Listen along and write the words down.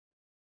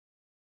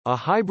A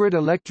hybrid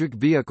electric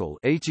vehicle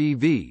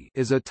 (HEV)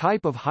 is a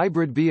type of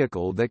hybrid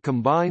vehicle that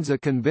combines a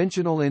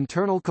conventional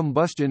internal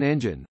combustion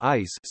engine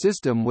 (ICE)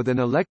 system with an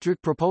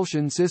electric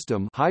propulsion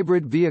system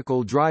hybrid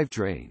vehicle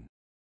drivetrain.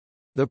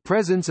 The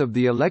presence of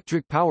the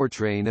electric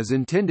powertrain is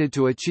intended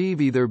to achieve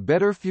either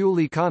better fuel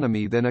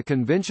economy than a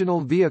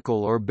conventional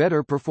vehicle or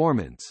better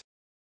performance.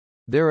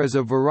 There is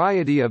a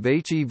variety of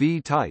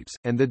HEV types,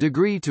 and the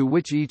degree to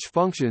which each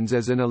functions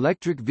as an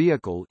electric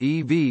vehicle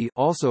 (EV)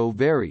 also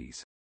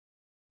varies.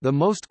 The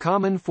most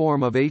common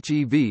form of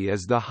HEV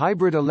is the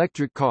hybrid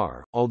electric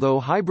car, although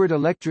hybrid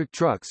electric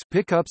trucks,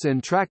 pickups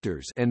and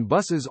tractors and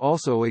buses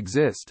also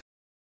exist.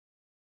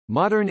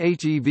 Modern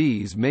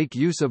HEVs make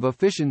use of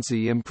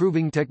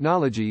efficiency-improving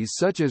technologies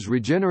such as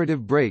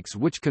regenerative brakes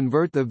which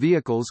convert the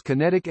vehicle's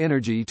kinetic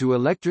energy to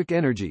electric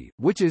energy,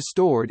 which is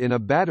stored in a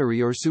battery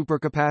or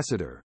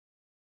supercapacitor.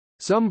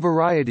 Some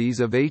varieties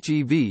of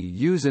HEV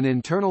use an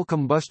internal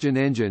combustion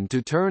engine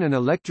to turn an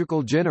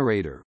electrical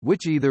generator,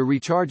 which either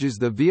recharges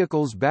the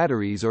vehicle's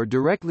batteries or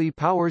directly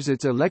powers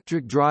its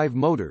electric drive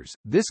motors.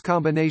 This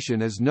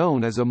combination is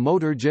known as a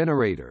motor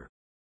generator.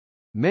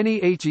 Many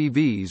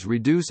HEVs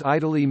reduce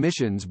idle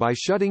emissions by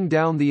shutting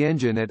down the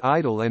engine at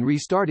idle and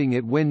restarting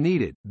it when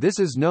needed. This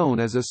is known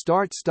as a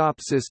start-stop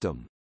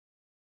system.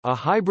 A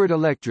hybrid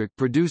electric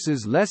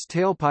produces less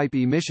tailpipe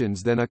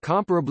emissions than a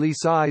comparably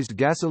sized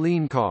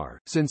gasoline car,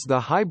 since the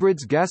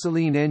hybrid's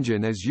gasoline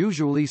engine is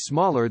usually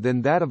smaller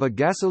than that of a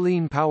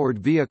gasoline-powered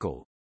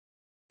vehicle.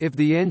 If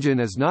the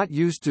engine is not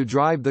used to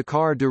drive the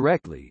car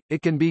directly,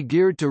 it can be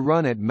geared to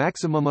run at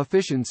maximum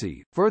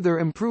efficiency, further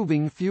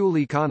improving fuel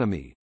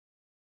economy.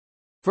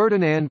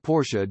 Ferdinand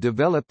Porsche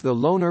developed the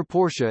Lohner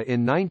Porsche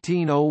in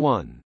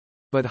 1901.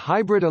 But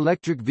hybrid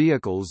electric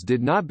vehicles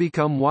did not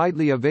become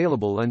widely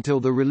available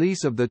until the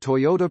release of the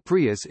Toyota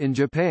Prius in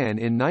Japan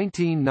in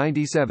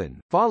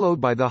 1997,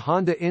 followed by the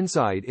Honda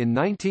Insight in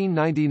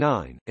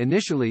 1999.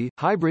 Initially,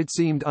 hybrid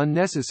seemed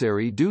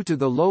unnecessary due to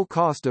the low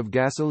cost of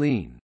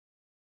gasoline.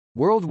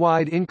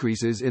 Worldwide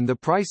increases in the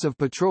price of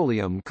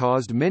petroleum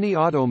caused many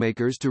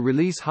automakers to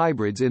release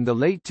hybrids in the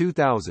late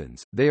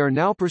 2000s. They are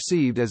now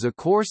perceived as a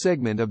core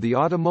segment of the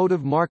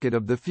automotive market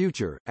of the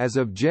future. As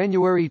of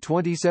January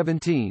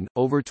 2017,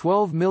 over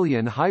 12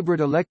 million hybrid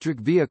electric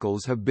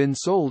vehicles have been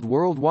sold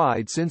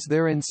worldwide since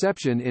their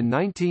inception in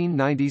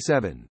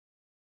 1997.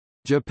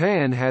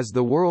 Japan has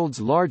the world's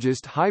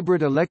largest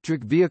hybrid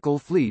electric vehicle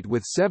fleet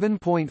with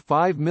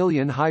 7.5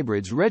 million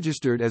hybrids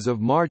registered as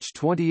of March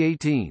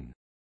 2018.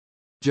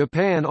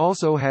 Japan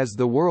also has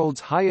the world's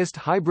highest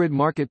hybrid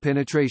market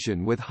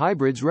penetration, with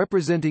hybrids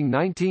representing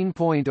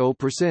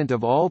 19.0%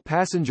 of all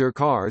passenger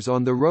cars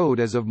on the road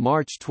as of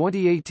March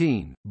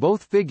 2018,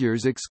 both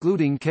figures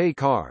excluding K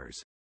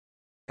cars.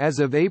 As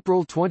of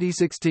April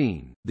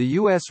 2016, the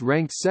U.S.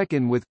 ranked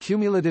second with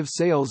cumulative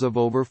sales of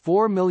over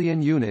 4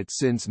 million units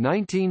since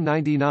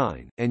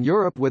 1999, and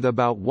Europe with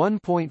about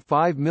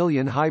 1.5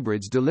 million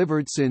hybrids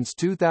delivered since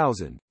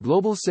 2000.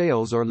 Global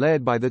sales are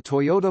led by the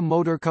Toyota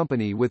Motor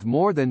Company with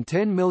more than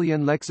 10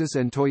 million Lexus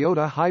and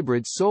Toyota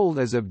hybrids sold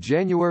as of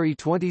January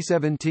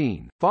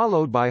 2017,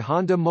 followed by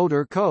Honda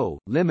Motor Co.,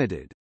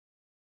 Ltd.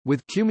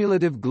 With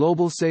cumulative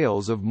global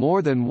sales of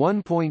more than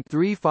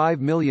 1.35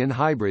 million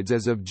hybrids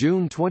as of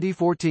June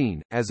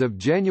 2014. As of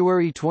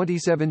January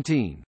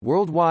 2017,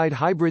 worldwide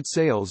hybrid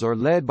sales are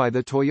led by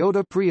the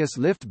Toyota Prius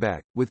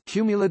liftback, with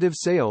cumulative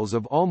sales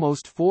of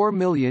almost 4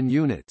 million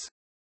units.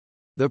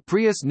 The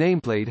Prius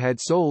nameplate had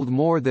sold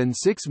more than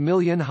 6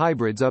 million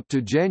hybrids up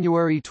to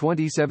January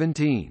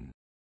 2017.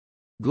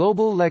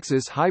 Global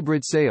Lexus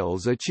hybrid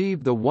sales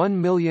achieved the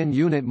 1 million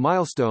unit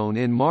milestone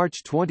in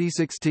March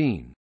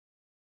 2016.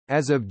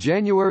 As of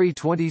January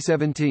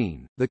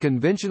 2017, the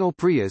conventional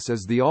Prius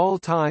is the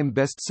all-time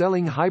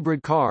best-selling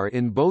hybrid car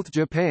in both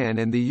Japan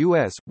and the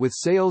US, with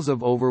sales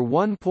of over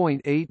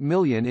 1.8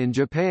 million in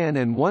Japan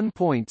and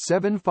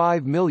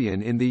 1.75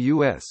 million in the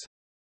US.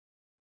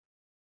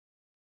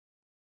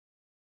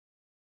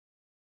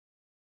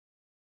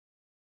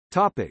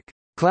 Topic: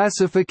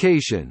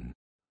 Classification.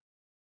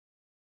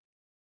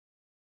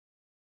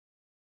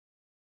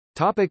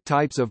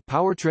 Types of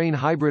powertrain.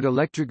 Hybrid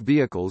electric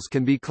vehicles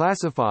can be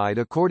classified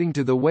according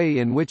to the way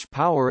in which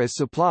power is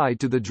supplied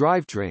to the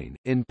drivetrain.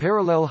 In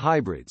parallel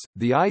hybrids,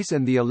 the ICE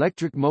and the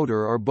electric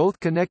motor are both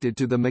connected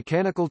to the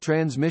mechanical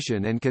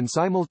transmission and can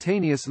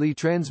simultaneously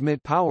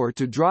transmit power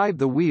to drive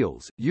the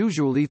wheels,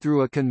 usually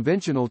through a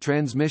conventional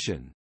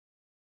transmission.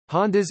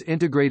 Honda's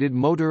Integrated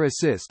Motor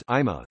Assist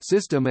 (IMA)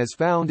 system is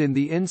found in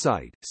the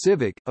Insight,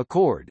 Civic,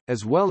 Accord,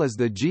 as well as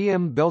the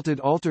GM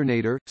Belted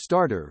Alternator,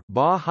 Starter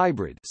 (BA)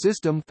 hybrid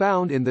system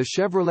found in the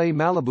Chevrolet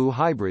Malibu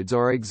hybrids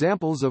are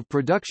examples of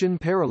production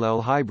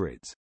parallel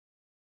hybrids.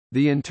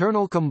 The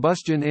internal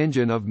combustion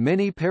engine of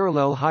many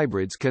parallel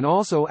hybrids can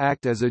also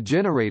act as a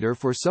generator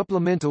for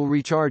supplemental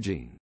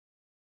recharging.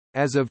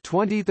 As of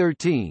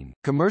 2013,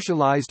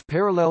 commercialized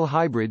parallel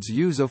hybrids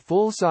use a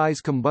full-size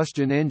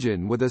combustion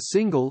engine with a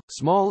single,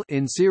 small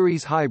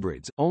in-series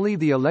hybrids. Only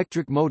the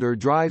electric motor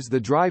drives the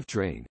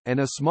drivetrain,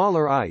 and a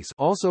smaller ICE,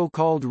 also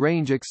called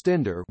range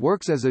extender,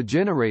 works as a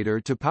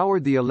generator to power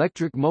the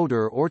electric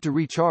motor or to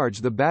recharge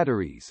the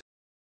batteries.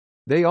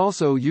 They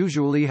also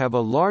usually have a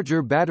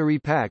larger battery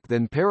pack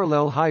than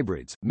parallel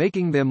hybrids,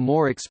 making them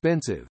more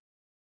expensive.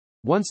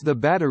 Once the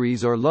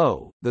batteries are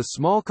low, the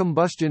small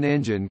combustion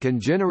engine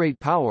can generate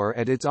power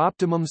at its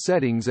optimum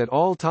settings at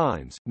all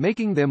times,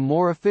 making them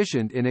more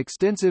efficient in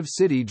extensive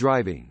city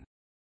driving.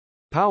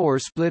 Power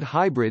split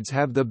hybrids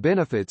have the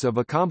benefits of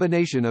a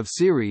combination of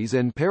series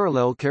and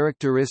parallel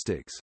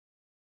characteristics.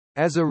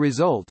 As a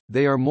result,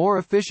 they are more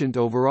efficient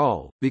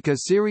overall,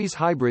 because series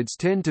hybrids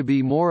tend to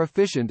be more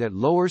efficient at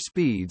lower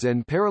speeds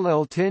and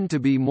parallel tend to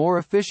be more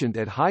efficient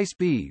at high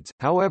speeds.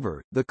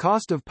 However, the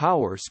cost of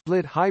power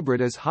split hybrid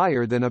is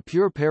higher than a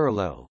pure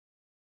parallel.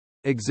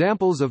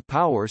 Examples of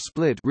power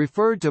split,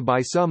 referred to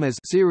by some as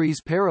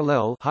series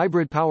parallel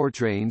hybrid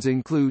powertrains,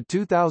 include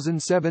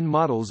 2007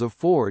 models of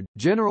Ford,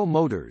 General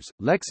Motors,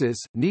 Lexus,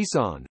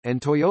 Nissan, and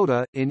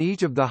Toyota. In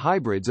each of the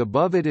hybrids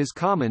above, it is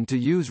common to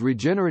use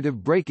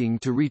regenerative braking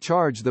to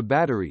recharge the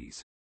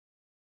batteries.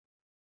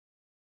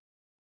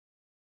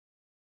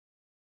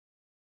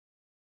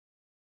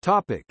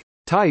 Topic: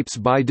 Types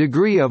by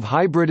degree of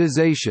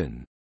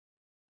hybridization.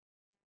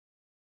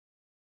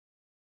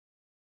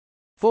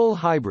 Full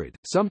hybrid,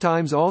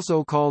 sometimes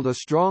also called a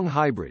strong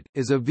hybrid,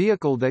 is a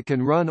vehicle that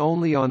can run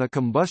only on a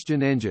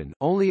combustion engine,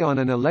 only on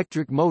an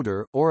electric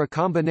motor, or a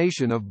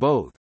combination of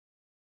both.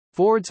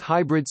 Ford's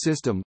hybrid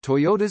system,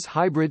 Toyota's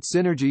hybrid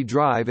Synergy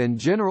Drive, and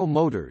General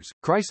Motors,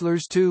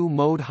 Chrysler's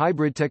two-mode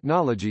hybrid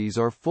technologies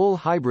are full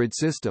hybrid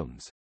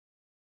systems.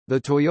 The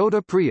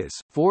Toyota Prius,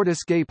 Ford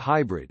Escape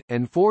Hybrid,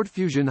 and Ford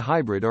Fusion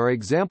Hybrid are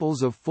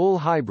examples of full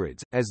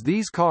hybrids, as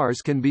these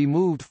cars can be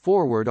moved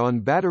forward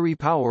on battery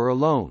power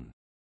alone.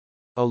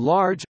 A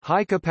large,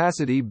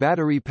 high-capacity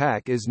battery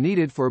pack is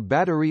needed for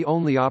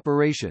battery-only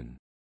operation.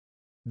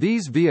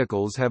 These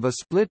vehicles have a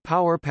split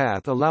power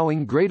path,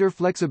 allowing greater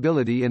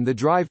flexibility in the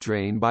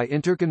drivetrain by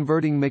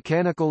interconverting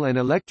mechanical and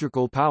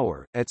electrical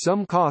power, at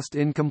some cost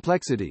in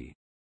complexity.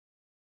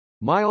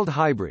 Mild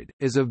hybrid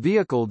is a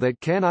vehicle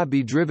that cannot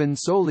be driven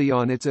solely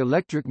on its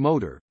electric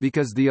motor,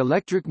 because the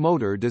electric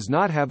motor does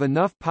not have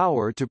enough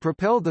power to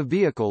propel the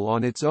vehicle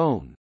on its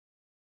own.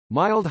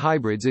 Mild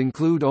hybrids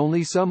include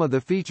only some of the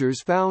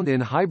features found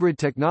in hybrid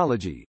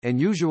technology, and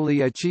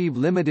usually achieve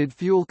limited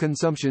fuel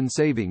consumption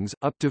savings,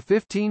 up to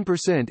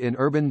 15% in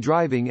urban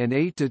driving and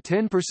 8 to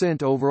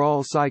 10%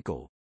 overall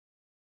cycle.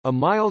 A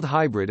mild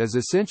hybrid is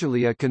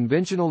essentially a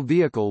conventional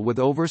vehicle with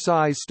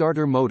oversized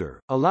starter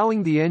motor,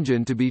 allowing the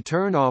engine to be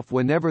turned off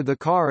whenever the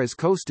car is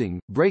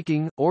coasting,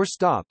 braking, or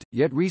stopped,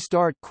 yet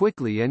restart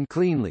quickly and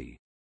cleanly.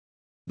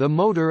 The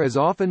motor is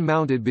often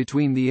mounted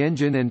between the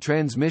engine and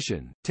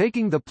transmission,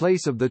 taking the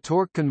place of the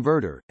torque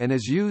converter, and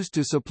is used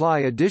to supply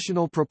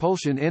additional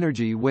propulsion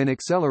energy when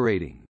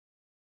accelerating.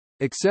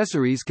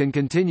 Accessories can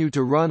continue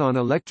to run on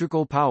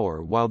electrical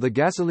power while the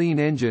gasoline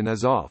engine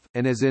is off,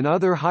 and as in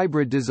other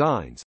hybrid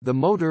designs, the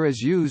motor is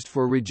used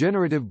for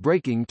regenerative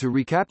braking to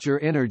recapture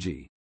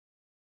energy.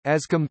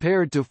 As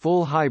compared to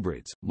full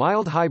hybrids,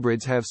 mild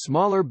hybrids have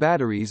smaller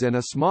batteries and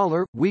a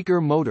smaller,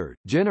 weaker motor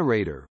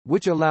generator,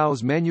 which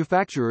allows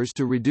manufacturers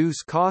to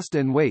reduce cost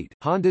and weight.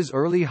 Honda's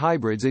early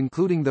hybrids,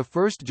 including the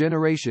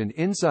first-generation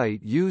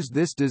Insight, used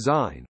this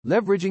design,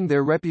 leveraging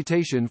their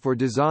reputation for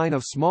design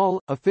of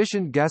small,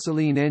 efficient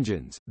gasoline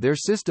engines. Their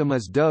system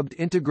is dubbed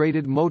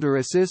Integrated Motor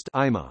Assist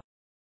 (IMA).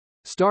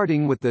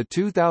 Starting with the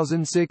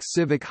 2006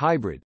 Civic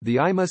Hybrid, the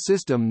IMA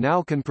system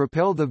now can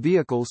propel the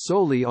vehicle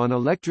solely on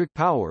electric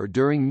power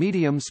during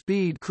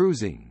medium-speed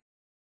cruising.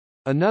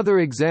 Another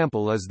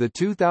example is the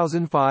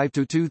 2005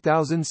 to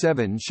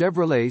 2007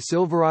 Chevrolet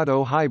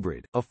Silverado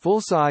Hybrid, a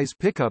full-size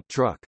pickup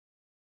truck.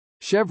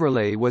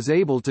 Chevrolet was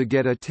able to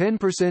get a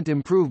 10%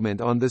 improvement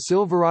on the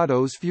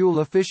Silverado's fuel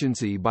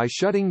efficiency by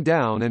shutting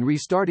down and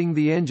restarting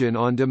the engine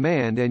on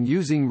demand and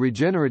using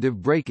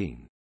regenerative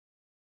braking.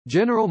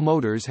 General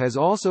Motors has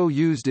also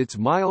used its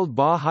mild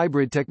BA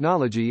hybrid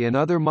technology in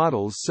other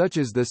models such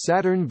as the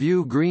Saturn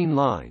Vue Green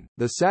Line,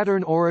 the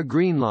Saturn Aura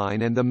Green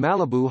Line, and the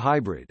Malibu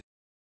Hybrid.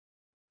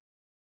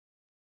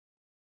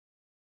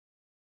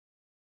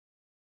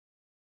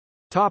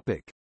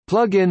 Topic: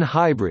 Plug-in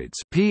hybrids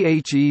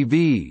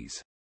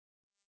 (PHEVs).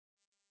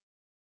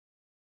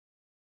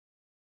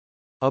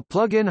 A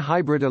plug-in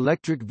hybrid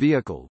electric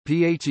vehicle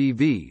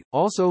 (PHEV),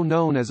 also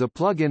known as a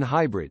plug-in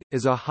hybrid,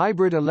 is a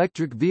hybrid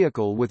electric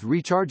vehicle with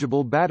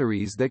rechargeable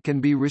batteries that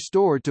can be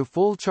restored to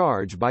full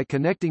charge by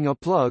connecting a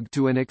plug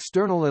to an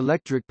external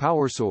electric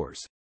power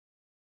source.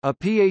 A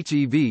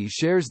PHEV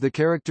shares the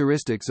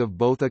characteristics of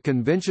both a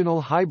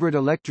conventional hybrid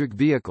electric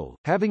vehicle,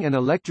 having an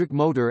electric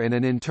motor and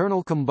an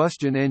internal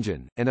combustion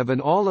engine, and of an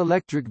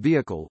all-electric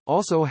vehicle,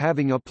 also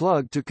having a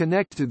plug to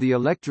connect to the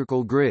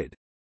electrical grid.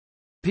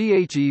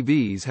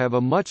 PHEVs have a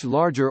much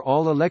larger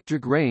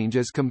all-electric range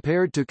as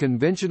compared to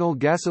conventional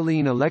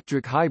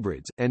gasoline-electric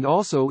hybrids, and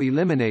also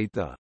eliminate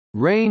the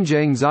range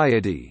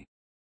anxiety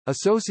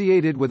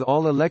associated with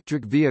all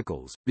electric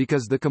vehicles,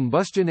 because the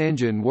combustion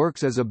engine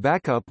works as a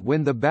backup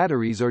when the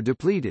batteries are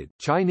depleted.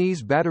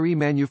 Chinese battery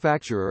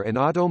manufacturer and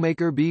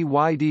automaker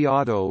BYD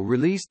Auto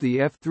released the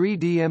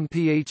F3DM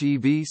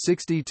PHEV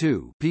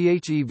 62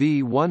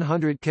 PHEV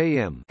 100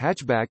 km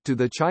hatchback to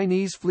the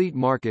Chinese fleet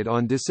market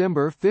on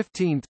December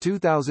 15,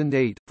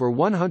 2008, for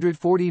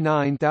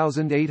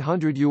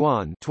 149,800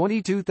 yuan,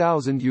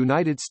 22,000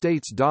 United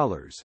States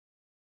dollars.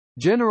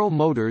 General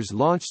Motors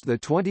launched the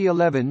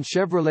 2011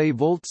 Chevrolet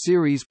Volt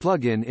series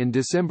plug-in in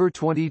December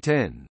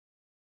 2010.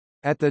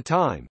 At the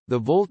time, the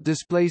Volt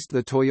displaced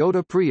the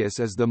Toyota Prius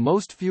as the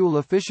most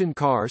fuel-efficient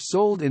car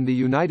sold in the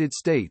United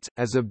States.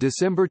 As of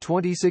December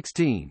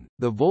 2016,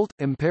 the Volt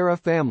Ampera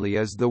family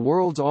is the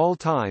world's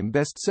all-time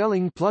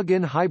best-selling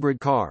plug-in hybrid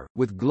car,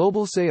 with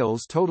global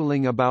sales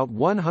totaling about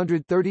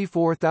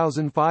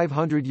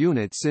 134,500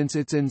 units since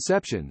its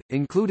inception,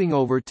 including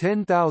over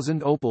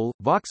 10,000 Opel,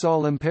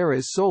 Vauxhall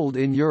Amperas sold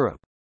in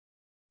Europe.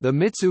 The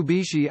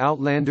Mitsubishi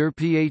Outlander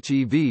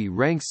PHEV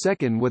ranks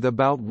second with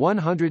about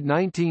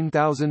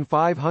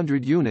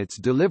 119,500 units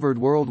delivered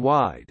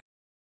worldwide.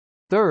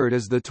 Third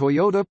is the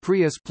Toyota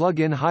Prius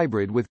plug-in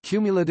hybrid with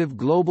cumulative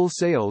global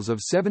sales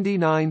of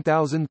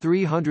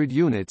 79,300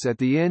 units at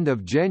the end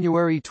of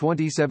January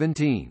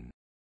 2017.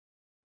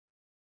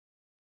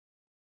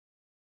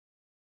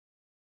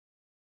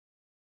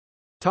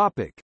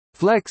 Topic: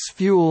 Flex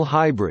fuel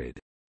hybrid.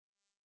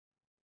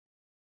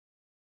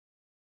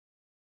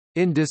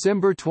 In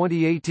December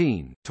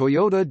 2018,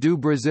 Toyota do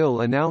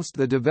Brasil announced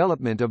the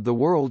development of the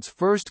world's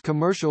first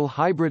commercial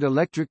hybrid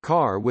electric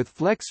car with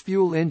flex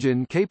fuel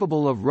engine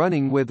capable of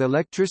running with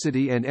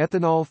electricity and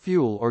ethanol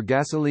fuel or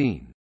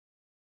gasoline.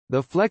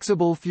 The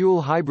flexible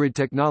fuel hybrid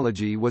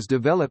technology was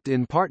developed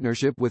in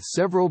partnership with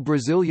several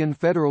Brazilian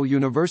federal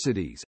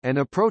universities, and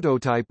a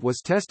prototype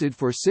was tested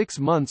for 6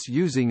 months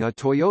using a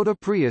Toyota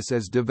Prius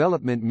as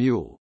development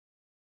mule.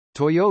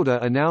 Toyota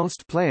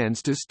announced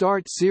plans to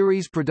start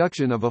series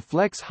production of a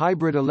flex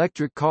hybrid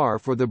electric car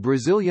for the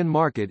Brazilian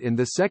market in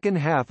the second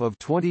half of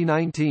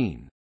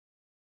 2019.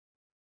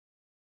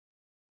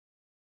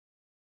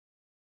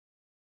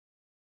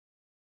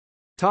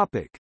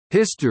 Topic: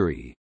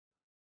 History.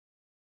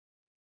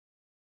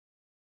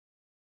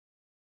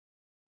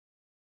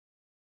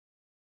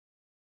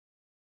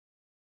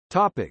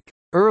 Topic: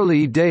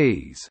 Early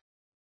days.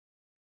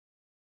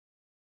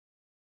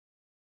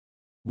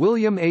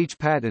 William H.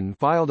 Patton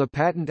filed a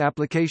patent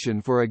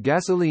application for a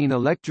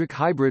gasoline-electric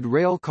hybrid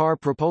rail car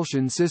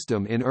propulsion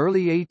system in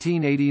early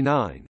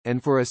 1889,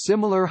 and for a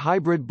similar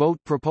hybrid boat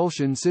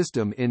propulsion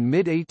system in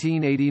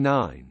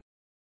mid-1889.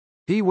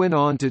 He went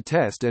on to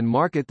test and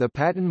market the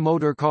Patton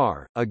motor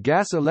car, a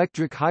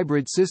gas-electric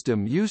hybrid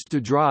system used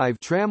to drive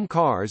tram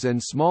cars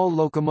and small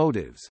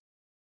locomotives.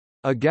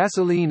 A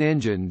gasoline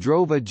engine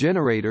drove a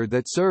generator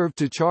that served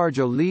to charge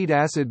a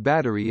lead-acid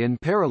battery in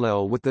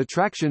parallel with the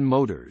traction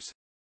motors.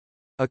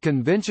 A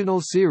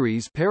conventional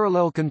series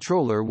parallel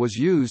controller was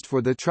used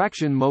for the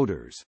traction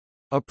motors.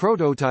 A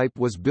prototype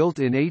was built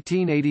in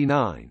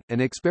 1889, an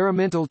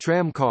experimental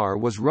tram car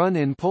was run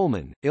in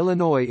Pullman,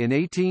 Illinois in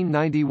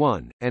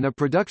 1891, and a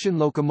production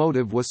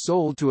locomotive was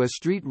sold to a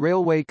street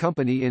railway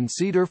company in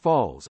Cedar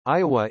Falls,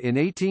 Iowa in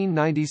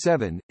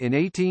 1897. In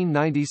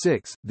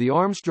 1896, the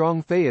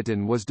Armstrong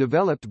Phaeton was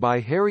developed by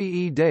Harry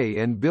E. Day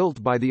and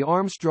built by the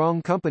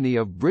Armstrong Company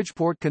of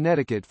Bridgeport,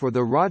 Connecticut for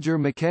the Roger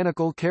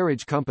Mechanical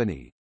Carriage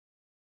Company.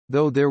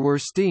 Though there were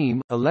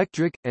steam,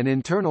 electric, and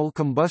internal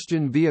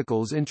combustion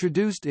vehicles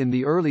introduced in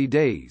the early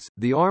days,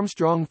 the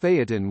Armstrong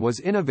Phaeton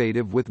was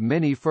innovative with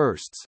many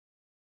firsts.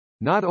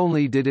 Not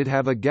only did it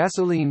have a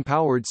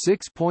gasoline-powered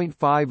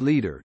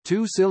 6.5-liter,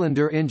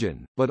 two-cylinder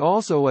engine, but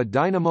also a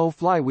dynamo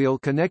flywheel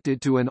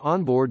connected to an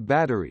onboard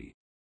battery.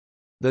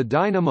 The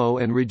dynamo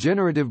and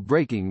regenerative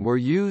braking were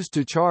used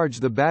to charge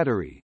the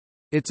battery.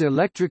 Its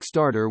electric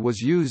starter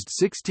was used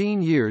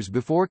 16 years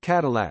before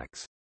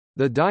Cadillac's.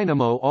 The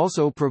dynamo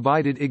also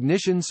provided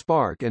ignition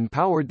spark and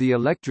powered the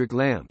electric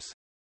lamps.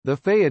 The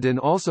Phaeton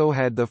also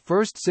had the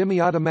first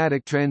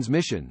semi-automatic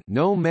transmission,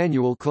 no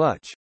manual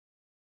clutch.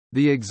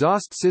 The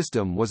exhaust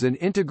system was an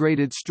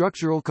integrated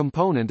structural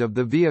component of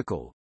the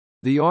vehicle.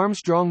 The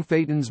Armstrong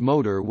Phaeton's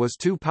motor was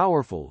too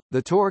powerful,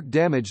 the torque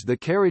damaged the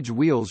carriage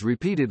wheels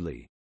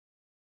repeatedly.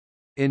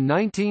 In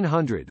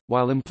 1900,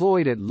 while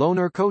employed at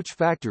Lohner Coach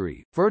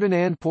Factory,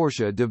 Ferdinand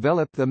Porsche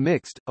developed the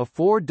Mixed, a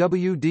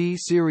 4WD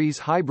series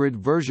hybrid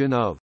version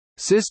of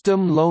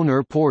System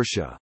Lohner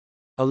Porsche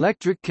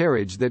electric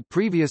carriage that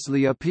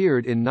previously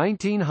appeared in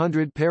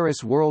 1900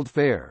 Paris World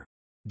Fair.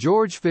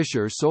 George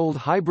Fisher sold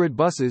hybrid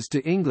buses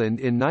to England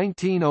in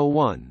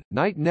 1901.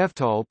 Knight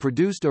Neftal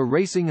produced a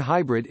racing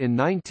hybrid in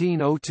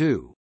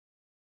 1902.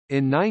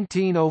 In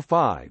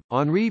 1905,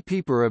 Henri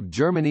Pieper of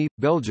Germany,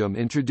 Belgium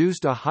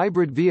introduced a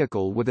hybrid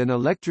vehicle with an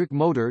electric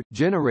motor,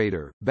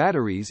 generator,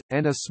 batteries,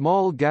 and a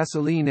small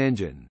gasoline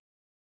engine.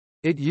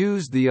 It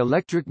used the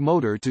electric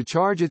motor to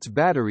charge its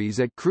batteries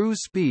at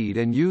cruise speed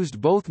and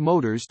used both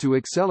motors to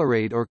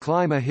accelerate or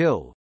climb a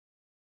hill.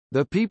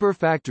 The Pieper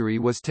factory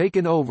was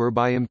taken over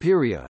by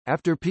Imperia,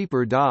 after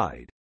Pieper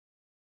died.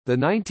 The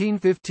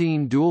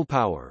 1915 dual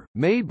power,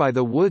 made by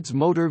the Woods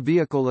Motor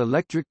Vehicle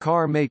electric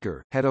car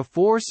maker, had a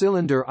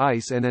 4-cylinder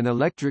ICE and an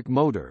electric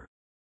motor.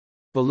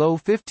 Below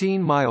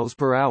 15 miles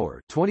per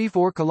hour,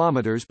 24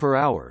 kilometers per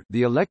hour,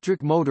 the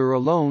electric motor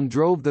alone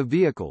drove the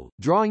vehicle,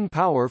 drawing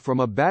power from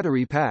a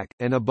battery pack,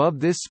 and above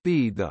this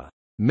speed the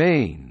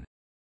main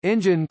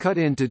engine cut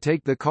in to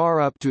take the car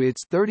up to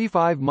its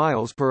 35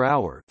 miles per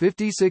hour,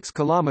 56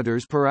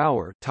 kilometers per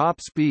hour top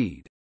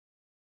speed.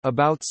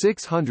 About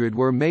 600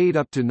 were made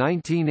up to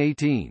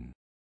 1918.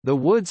 The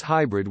Woods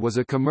hybrid was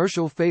a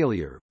commercial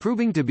failure,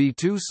 proving to be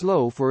too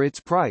slow for its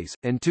price,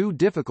 and too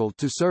difficult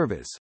to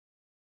service.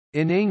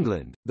 In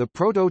England, the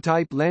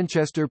prototype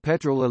Lanchester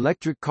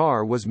petrol-electric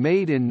car was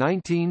made in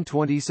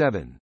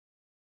 1927.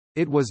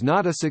 It was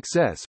not a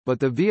success, but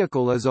the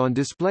vehicle is on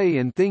display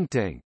in Think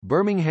Tank,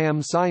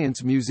 Birmingham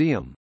Science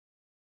Museum.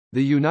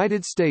 The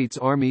United States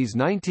Army's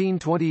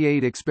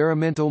 1928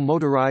 Experimental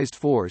Motorized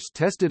Force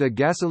tested a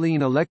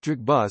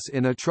gasoline-electric bus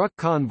in a truck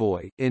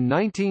convoy. In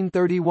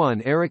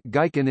 1931, Erich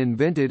Geiken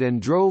invented and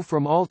drove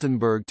from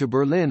Altenburg to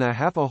Berlin a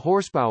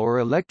half-a-horsepower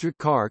electric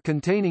car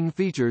containing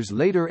features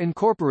later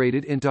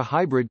incorporated into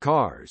hybrid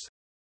cars.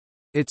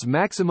 Its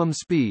maximum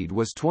speed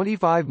was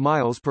 25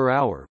 miles per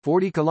hour,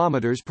 40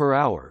 kilometers per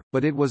hour,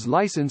 but it was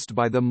licensed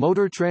by the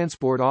Motor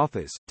Transport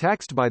Office,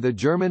 taxed by the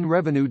German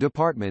Revenue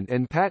Department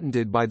and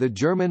patented by the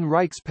German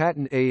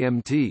Reichspatent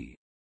AMT.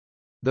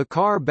 The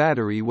car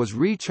battery was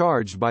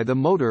recharged by the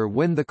motor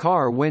when the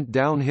car went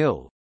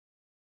downhill.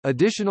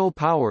 Additional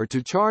power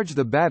to charge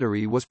the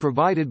battery was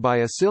provided by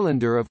a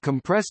cylinder of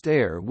compressed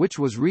air which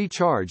was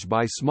recharged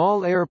by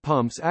small air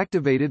pumps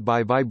activated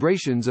by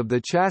vibrations of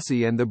the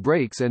chassis and the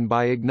brakes and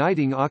by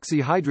igniting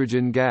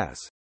oxyhydrogen gas.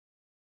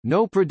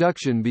 No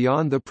production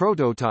beyond the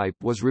prototype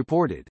was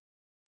reported.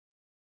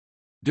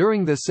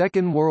 During the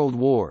Second World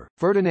War,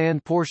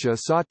 Ferdinand Porsche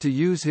sought to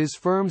use his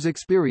firm's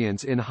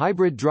experience in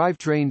hybrid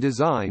drivetrain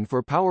design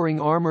for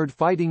powering armored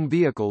fighting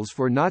vehicles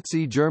for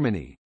Nazi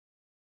Germany.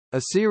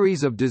 A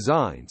series of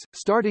designs,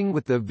 starting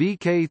with the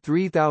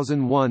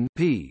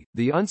VK3001P,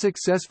 the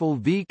unsuccessful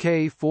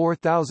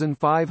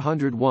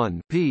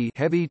VK4501P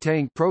heavy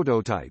tank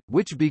prototype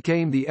which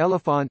became the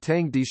Elephant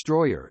tank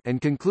destroyer, and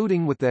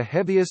concluding with the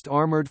heaviest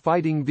armored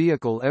fighting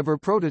vehicle ever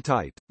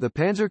prototyped, the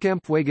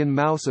Panzerkampfwagen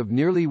Maus of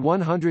nearly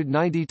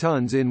 190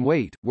 tons in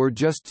weight, were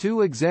just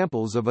two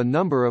examples of a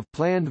number of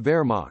planned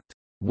Wehrmacht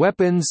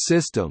weapons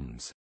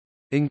systems,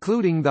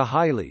 including the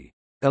highly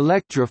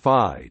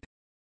electrified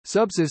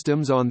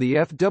subsystems on the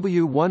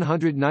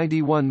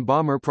FW-191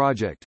 bomber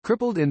project,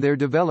 crippled in their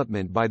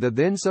development by the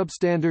then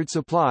substandard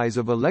supplies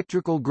of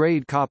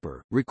electrical-grade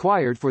copper,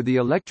 required for the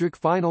electric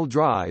final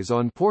drives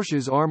on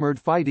Porsche's armored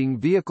fighting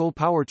vehicle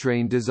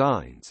powertrain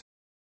designs.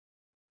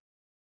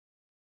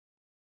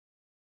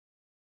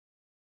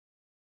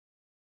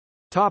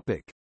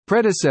 Topic: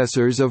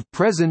 Predecessors of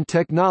present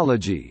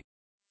technology.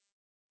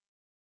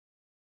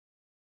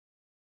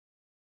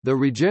 The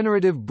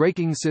regenerative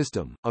braking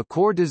system, a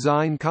core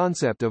design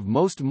concept of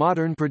most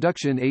modern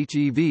production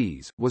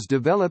HEVs, was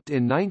developed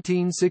in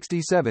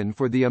 1967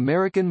 for the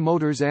American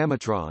Motors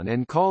Amatron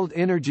and called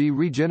Energy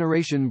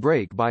Regeneration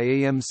Brake by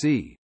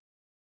AMC.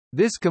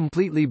 This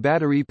completely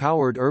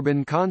battery-powered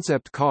urban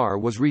concept car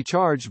was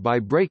recharged by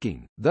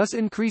braking, thus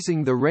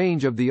increasing the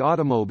range of the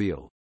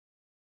automobile.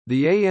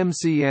 The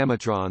AMC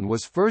Amatron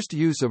was first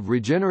use of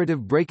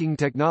regenerative braking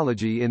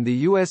technology in the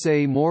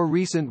USA. More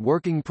recent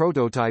working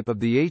prototype of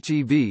the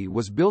HEV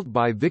was built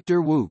by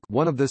Victor Wook,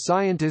 one of the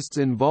scientists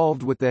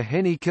involved with the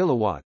Henny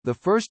Kilowatt, the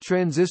first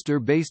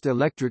transistor-based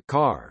electric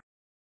car.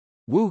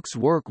 Wook's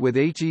work with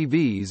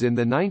HEVs in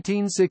the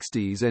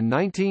 1960s and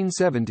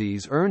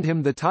 1970s earned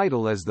him the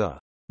title as the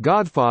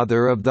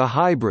 "Godfather of the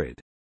Hybrid."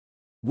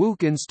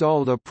 Wook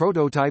installed a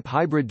prototype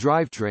hybrid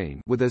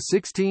drivetrain with a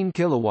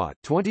 16-kilowatt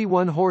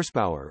 (21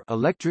 horsepower)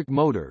 electric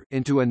motor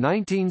into a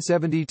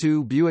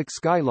 1972 Buick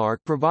Skylark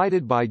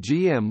provided by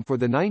GM for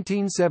the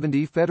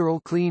 1970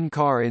 Federal Clean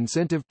Car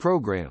Incentive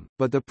Program,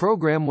 but the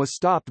program was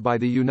stopped by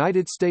the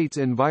United States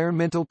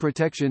Environmental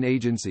Protection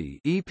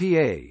Agency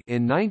 (EPA)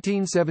 in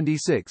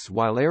 1976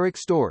 while Eric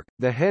Stork,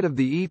 the head of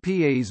the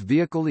EPA's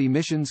Vehicle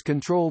Emissions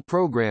Control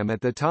Program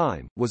at the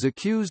time, was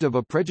accused of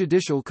a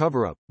prejudicial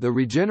cover-up. The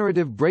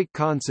regenerative brake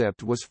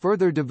concept was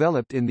further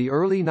developed in the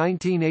early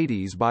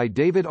 1980s by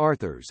David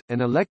Arthurs,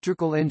 an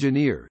electrical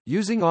engineer,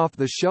 using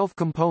off-the-shelf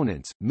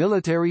components,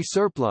 military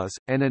surplus,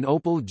 and an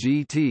Opel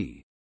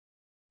GT.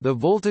 The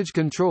voltage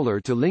controller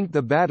to link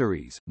the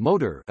batteries,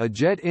 motor, a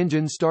jet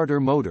engine starter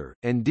motor,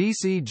 and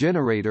DC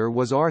generator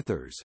was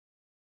Arthurs.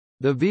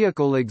 The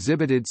vehicle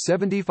exhibited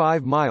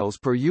 75 miles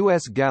per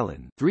U.S.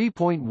 gallon,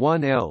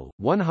 3.1 L,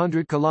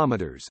 100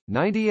 kilometers,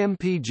 90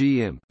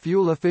 mpg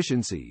fuel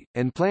efficiency,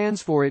 and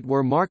plans for it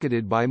were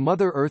marketed by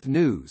Mother Earth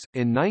News.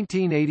 In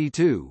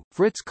 1982,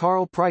 Fritz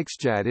Karl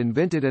Preichstadt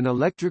invented an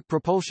electric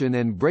propulsion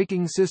and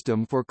braking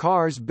system for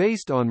cars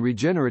based on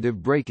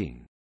regenerative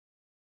braking.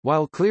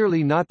 While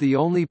clearly not the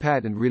only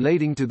patent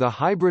relating to the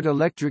hybrid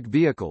electric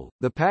vehicle,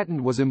 the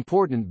patent was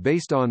important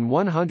based on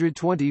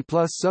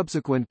 120-plus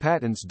subsequent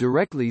patents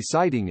directly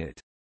citing it.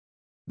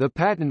 The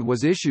patent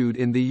was issued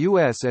in the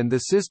U.S. and the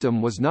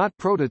system was not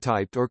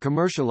prototyped or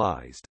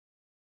commercialized.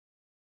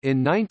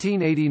 In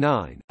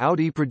 1989,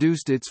 Audi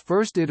produced its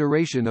first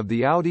iteration of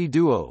the Audi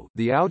Duo,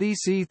 the Audi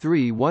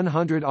C3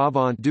 100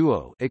 Avant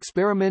Duo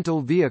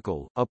experimental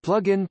vehicle, a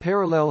plug-in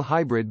parallel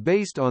hybrid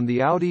based on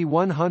the Audi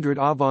 100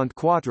 Avant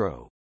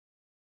Quattro.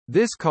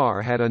 This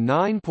car had a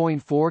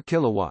 9.4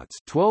 kilowatts,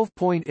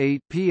 12.8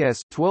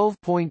 PS,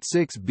 12.6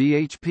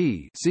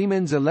 bhp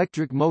Siemens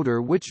electric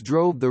motor which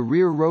drove the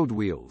rear road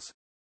wheels.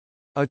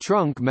 A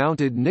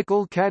trunk-mounted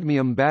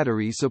nickel-cadmium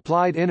battery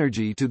supplied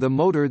energy to the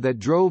motor that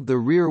drove the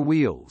rear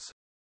wheels.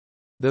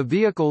 The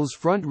vehicle's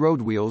front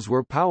road wheels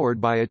were powered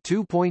by a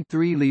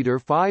 2.3-liter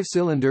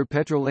 5-cylinder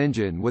petrol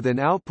engine with an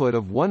output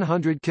of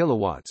 100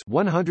 kilowatts,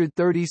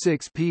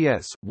 136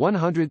 PS,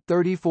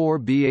 134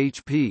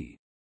 bhp.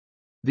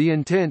 The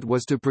intent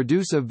was to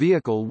produce a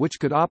vehicle which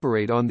could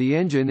operate on the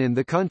engine in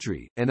the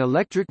country, and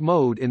electric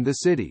mode in the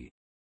city.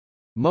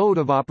 Mode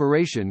of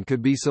operation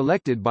could be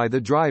selected by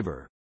the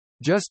driver.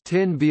 Just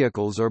 10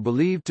 vehicles are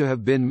believed to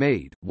have been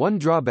made. One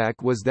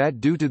drawback was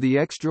that due to the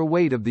extra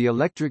weight of the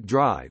electric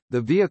drive, the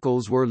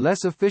vehicles were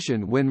less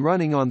efficient when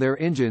running on their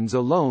engines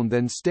alone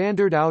than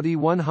standard Audi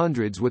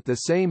 100s with the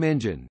same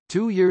engine.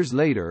 2 years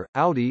later,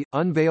 Audi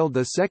unveiled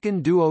the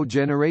second Duo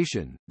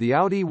generation, the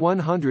Audi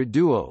 100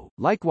 Duo,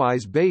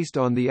 likewise based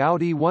on the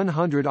Audi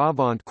 100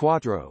 Avant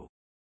Quattro.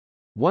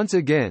 Once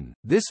again,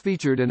 this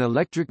featured an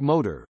electric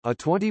motor, a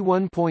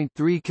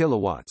 21.3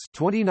 kilowatts,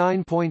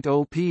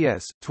 29.0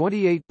 PS,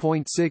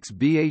 28.6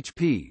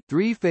 bhp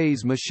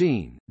three-phase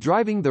machine,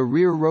 driving the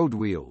rear road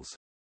wheels.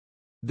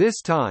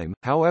 This time,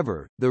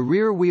 however, the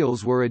rear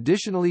wheels were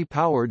additionally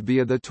powered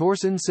via the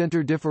torsion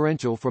center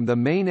differential from the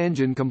main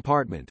engine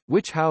compartment,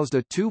 which housed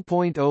a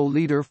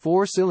 2.0-liter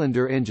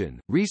 4-cylinder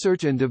engine.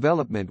 Research and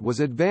development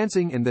was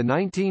advancing in the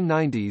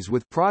 1990s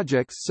with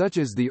projects such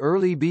as the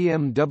early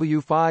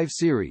BMW 5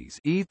 Series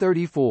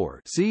E34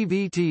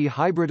 CVT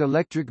hybrid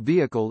electric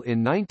vehicle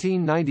in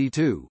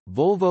 1992.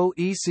 Volvo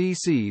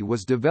ECC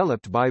was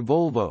developed by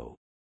Volvo.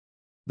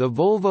 The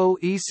Volvo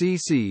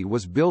ECC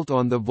was built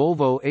on the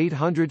Volvo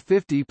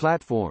 850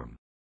 platform.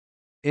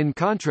 In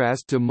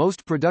contrast to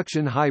most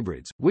production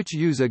hybrids, which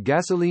use a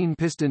gasoline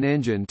piston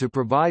engine to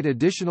provide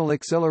additional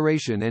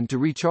acceleration and to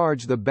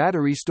recharge the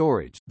battery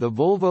storage, the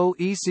Volvo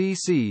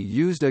ECC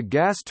used a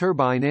gas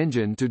turbine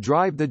engine to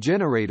drive the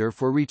generator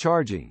for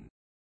recharging.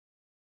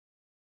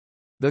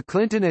 The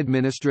Clinton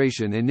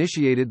administration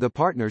initiated the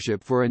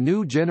Partnership for a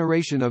New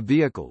Generation of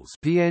Vehicles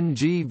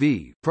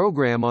 (PNGV)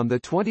 program on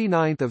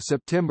 29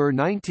 September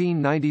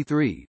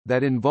 1993,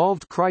 that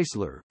involved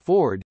Chrysler,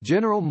 Ford,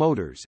 General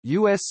Motors,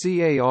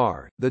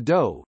 USCAR, the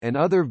DOE, and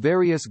other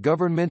various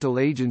governmental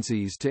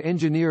agencies to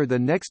engineer the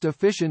next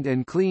efficient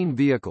and clean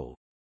vehicle.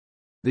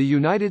 The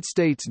United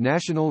States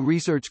National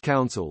Research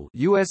Council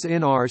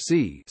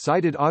 (USNRC)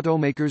 cited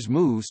automakers'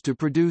 moves to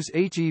produce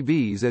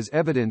HEVs as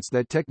evidence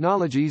that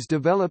technologies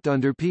developed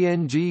under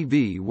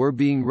PNGV were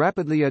being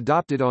rapidly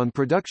adopted on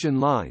production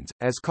lines,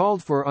 as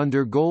called for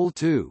under Goal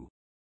 2.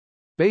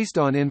 Based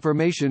on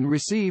information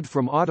received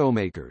from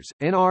automakers,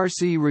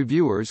 NRC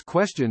reviewers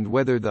questioned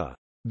whether the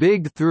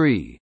Big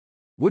Three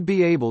would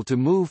be able to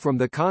move from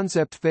the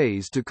concept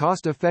phase to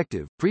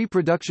cost-effective,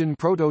 pre-production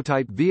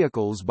prototype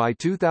vehicles by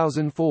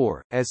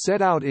 2004, as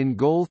set out in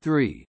Goal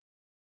 3.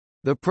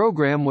 The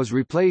program was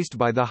replaced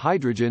by the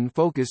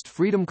hydrogen-focused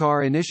Freedom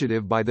Car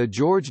initiative by the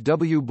George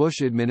W.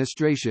 Bush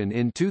administration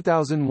in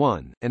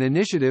 2001, an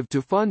initiative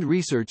to fund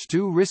research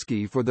too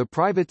risky for the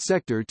private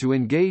sector to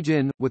engage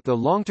in, with the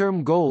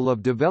long-term goal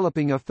of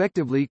developing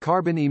effectively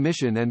carbon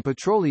emission and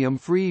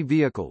petroleum-free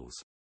vehicles.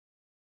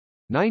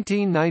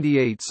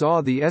 1998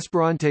 saw the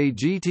Esperante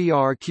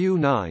GTR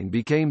Q9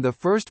 became the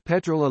first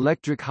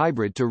petrol-electric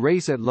hybrid to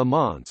race at Le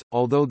Mans,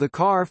 although the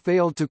car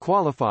failed to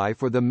qualify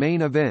for the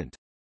main event.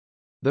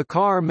 The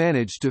car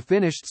managed to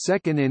finish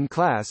second in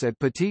class at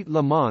Petit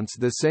Le Mans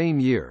the same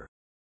year.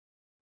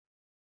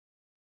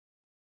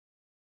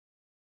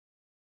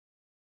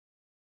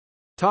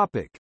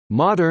 Topic: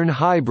 Modern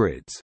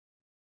hybrids.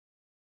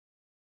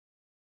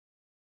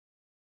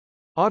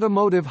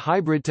 Automotive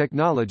hybrid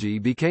technology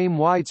became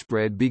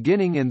widespread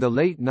beginning in the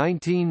late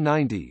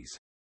 1990s.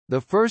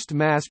 The first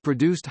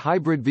mass-produced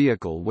hybrid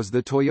vehicle was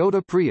the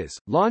Toyota Prius,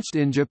 launched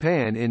in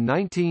Japan in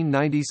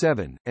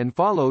 1997, and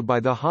followed by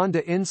the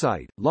Honda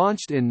Insight,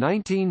 launched in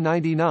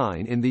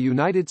 1999 in the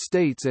United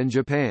States and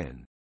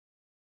Japan.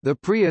 The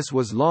Prius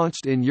was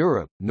launched in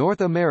Europe, North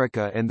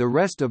America and the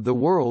rest of the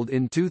world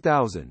in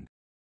 2000.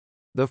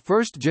 The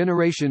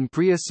first-generation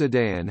Prius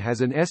sedan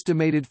has an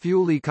estimated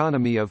fuel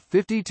economy of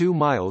 52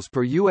 miles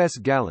per U.S.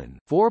 gallon,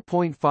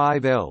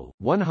 4.5 L,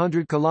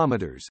 100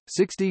 kilometers,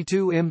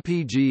 62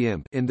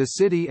 mpg in the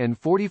city and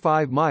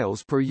 45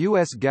 miles per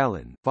U.S.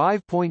 gallon,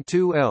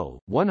 5.2 L,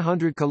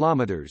 100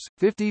 kilometers,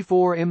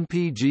 54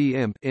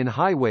 mpg in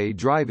highway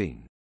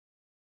driving.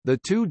 The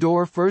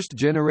two-door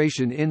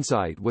first-generation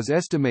Insight was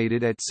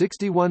estimated at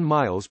 61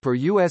 miles per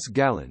U.S.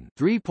 gallon,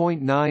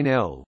 3.9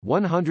 L,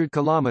 100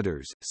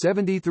 kilometers,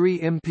 73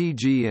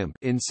 mpg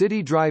in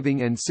city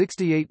driving, and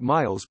 68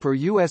 miles per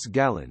U.S.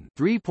 gallon,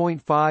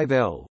 3.5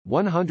 L,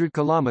 100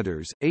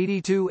 kilometers,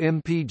 82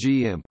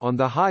 mpg on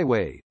the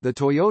highway. The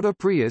Toyota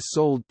Prius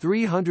sold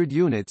 300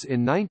 units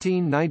in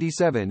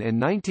 1997 and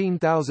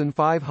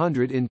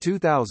 19,500 in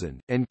 2000,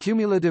 and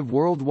cumulative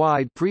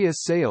worldwide Prius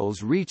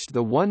sales reached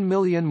the 1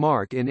 million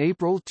mark in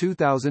April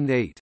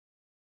 2008.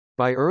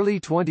 By early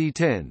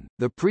 2010,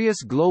 the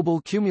Prius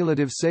global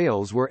cumulative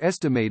sales were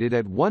estimated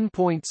at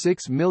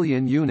 1.6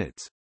 million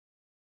units.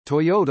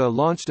 Toyota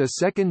launched a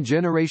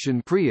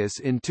second-generation Prius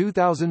in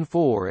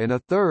 2004 and a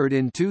third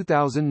in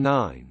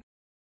 2009.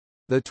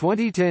 The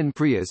 2010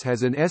 Prius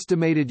has an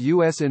estimated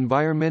U.S.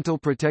 Environmental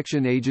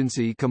Protection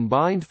Agency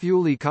combined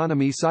fuel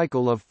economy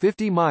cycle of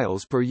 50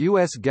 miles per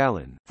U.S.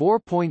 gallon,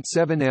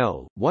 4.7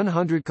 L,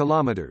 100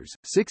 kilometers,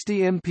 60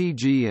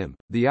 mpg.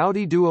 The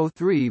Audi Duo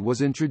 3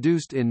 was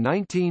introduced in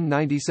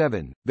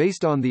 1997,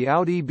 based on the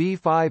Audi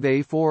B5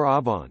 A4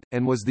 Avant,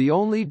 and was the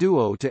only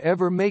Duo to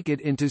ever make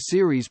it into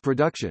series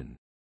production.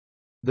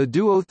 The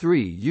Duo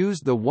 3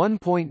 used the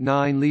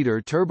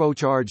 1.9-liter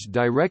turbocharged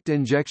direct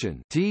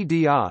injection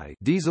 (TDI)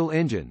 diesel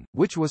engine,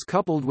 which was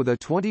coupled with a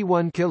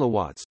 21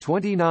 kilowatts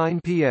 (29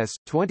 PS,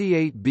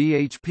 28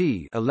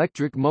 bhp)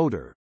 electric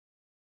motor.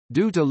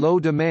 Due to low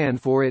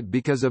demand for it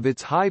because of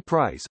its high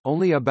price,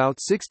 only about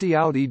 60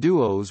 Audi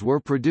Duos were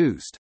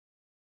produced.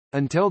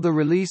 Until the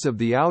release of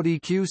the Audi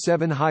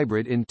Q7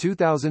 hybrid in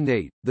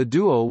 2008, the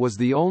Duo was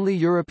the only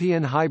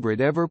European hybrid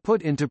ever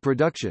put into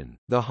production.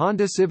 The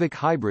Honda Civic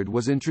Hybrid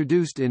was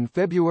introduced in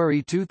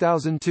February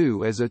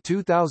 2002 as a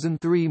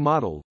 2003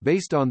 model,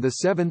 based on the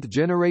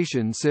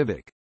 7th-generation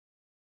Civic.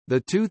 The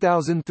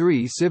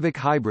 2003 Civic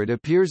Hybrid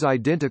appears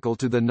identical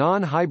to the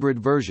non-hybrid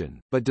version,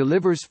 but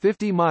delivers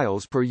 50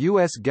 miles per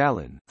U.S.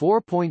 gallon,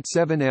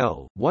 4.7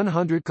 L,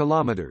 100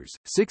 kilometers,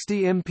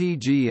 60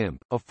 mpg,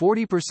 a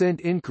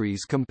 40%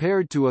 increase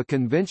compared to a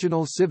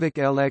conventional Civic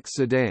LX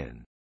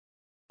sedan.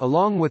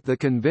 Along with the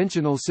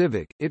conventional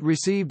Civic, it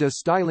received a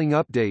styling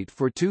update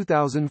for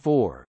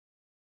 2004.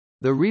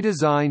 The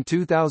redesigned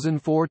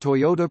 2004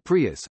 Toyota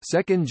Prius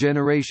second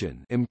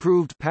generation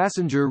improved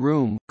passenger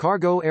room,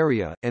 cargo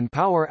area, and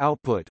power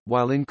output,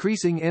 while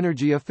increasing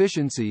energy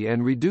efficiency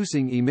and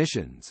reducing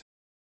emissions.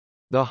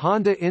 The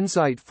Honda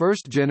Insight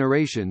first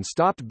generation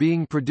stopped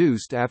being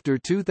produced after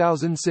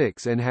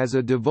 2006 and has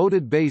a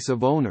devoted base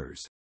of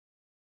owners.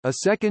 A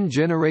second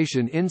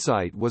generation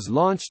Insight was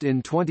launched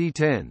in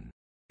 2010.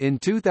 In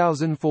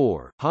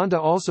 2004, Honda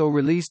also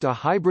released a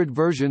hybrid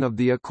version of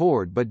the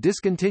Accord but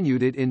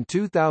discontinued it in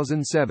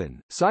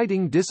 2007,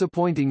 citing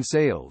disappointing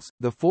sales.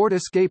 The Ford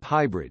Escape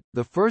Hybrid,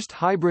 the first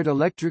hybrid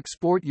electric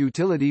sport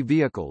utility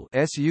vehicle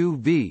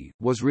 (SUV),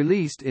 was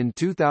released in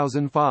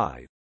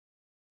 2005.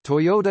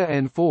 Toyota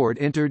and Ford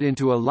entered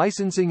into a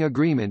licensing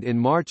agreement in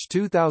March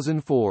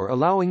 2004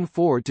 allowing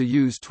Ford to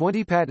use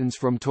 20 patents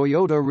from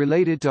Toyota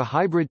related to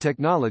hybrid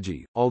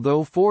technology,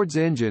 although Ford's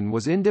engine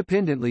was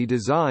independently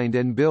designed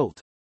and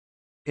built.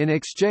 In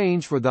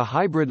exchange for the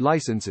hybrid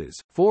licenses,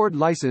 Ford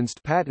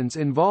licensed patents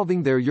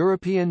involving their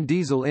European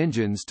diesel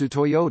engines to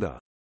Toyota.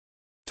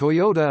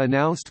 Toyota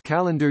announced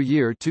calendar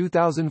year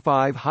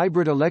 2005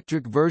 hybrid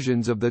electric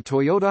versions of the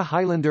Toyota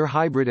Highlander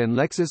Hybrid and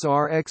Lexus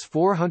RX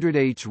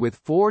 400h with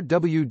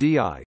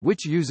 4WDI,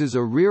 which uses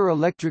a rear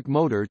electric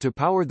motor to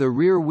power the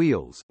rear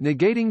wheels,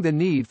 negating the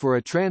need for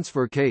a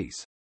transfer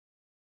case.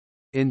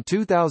 In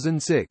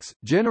 2006,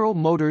 General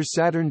Motors'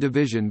 Saturn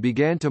division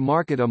began to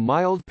market a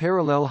mild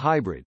parallel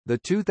hybrid, the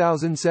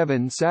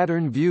 2007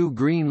 Saturn Vue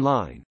Green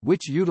Line,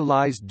 which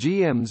utilized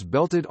GM's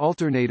belted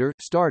alternator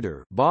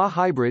starter BA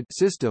hybrid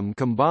system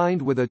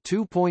combined with a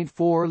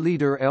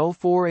 2.4-liter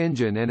L4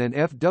 engine and an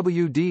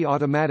FWD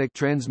automatic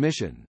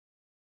transmission.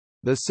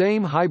 The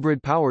same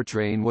hybrid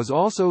powertrain was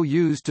also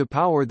used to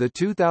power the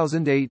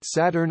 2008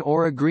 Saturn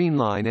Aura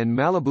Greenline and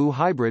Malibu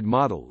hybrid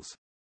models.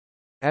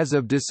 As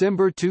of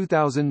December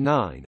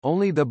 2009,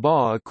 only the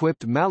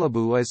BA-equipped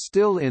Malibu is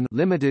still in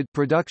limited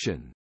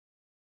production.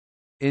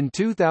 In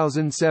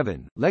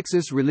 2007,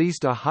 Lexus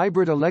released a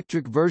hybrid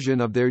electric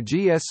version of their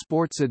GS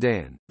Sport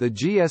sedan, the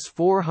GS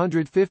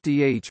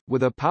 450h,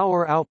 with a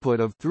power output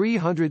of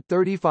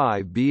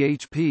 335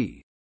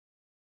 bhp.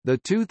 The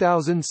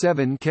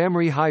 2007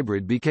 Camry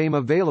Hybrid became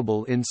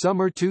available in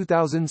summer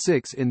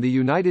 2006 in the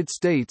United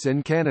States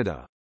and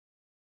Canada.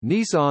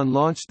 Nissan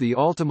launched the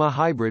Altima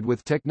Hybrid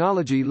with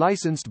technology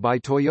licensed by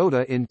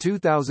Toyota in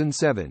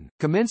 2007.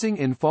 Commencing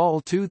in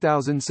fall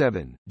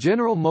 2007,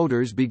 General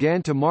Motors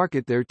began to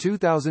market their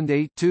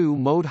 2008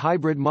 two-mode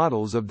hybrid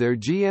models of their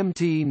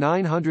GMT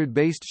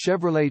 900-based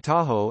Chevrolet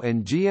Tahoe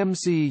and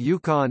GMC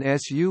Yukon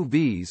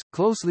SUVs,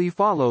 closely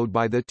followed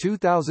by the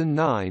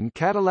 2009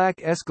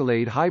 Cadillac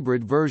Escalade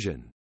hybrid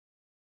version.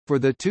 For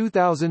the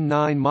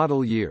 2009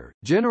 model year,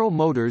 General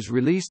Motors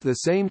released the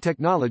same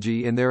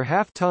technology in their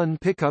half-ton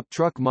pickup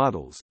truck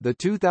models, the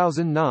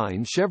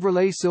 2009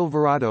 Chevrolet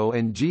Silverado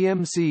and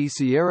GMC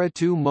Sierra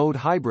two-mode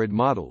hybrid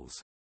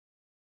models.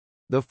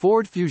 The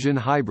Ford Fusion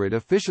Hybrid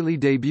officially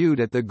debuted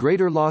at the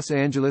Greater Los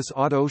Angeles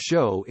Auto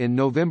Show in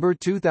November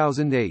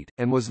 2008,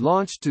 and was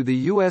launched to the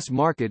U.S.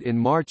 market in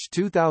March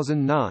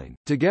 2009,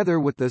 together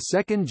with the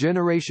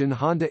second-generation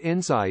Honda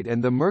Insight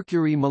and the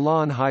Mercury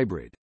Milan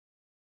Hybrid.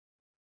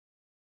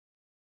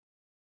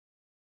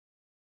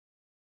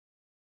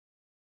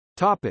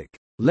 Topic: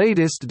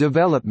 Latest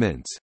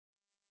developments.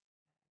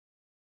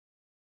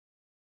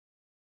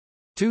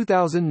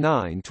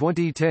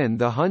 2009–2010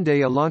 The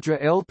Hyundai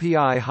Elantra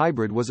LPI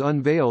Hybrid was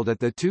unveiled at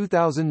the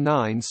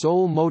 2009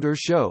 Seoul Motor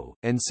Show,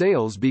 and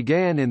sales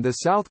began in the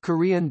South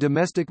Korean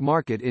domestic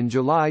market in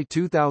July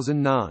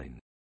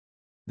 2009.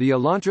 The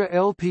Elantra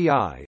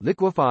LPI,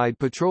 liquefied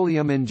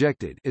petroleum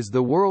injected, is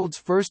the world's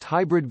first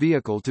hybrid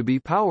vehicle to be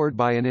powered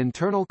by an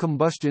internal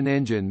combustion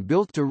engine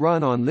built to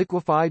run on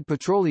liquefied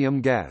petroleum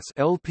gas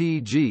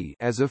 (LPG)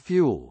 as a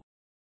fuel.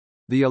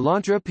 The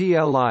Elantra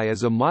PLI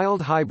is a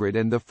mild hybrid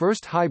and the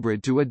first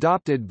hybrid to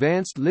adopt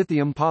advanced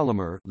lithium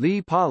polymer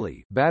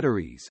 (Li-Poly)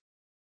 batteries.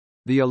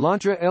 The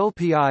Elantra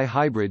LPI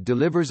Hybrid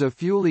delivers a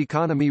fuel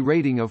economy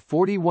rating of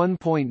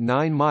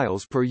 41.9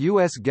 miles per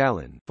U.S.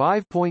 gallon,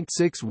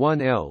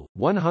 5.61 L,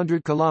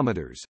 100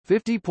 kilometers,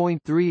 50.3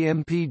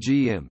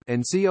 mpg,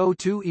 and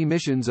CO2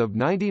 emissions of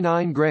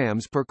 99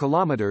 grams per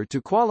kilometer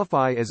to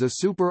qualify as a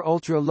super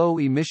ultra-low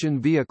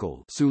emission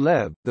vehicle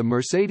 (SULEV). The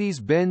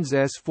Mercedes-Benz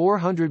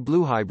S400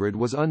 Blue Hybrid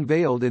was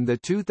unveiled in the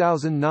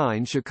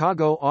 2009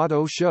 Chicago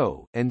Auto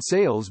Show, and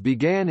sales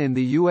began in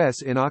the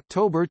U.S. in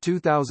October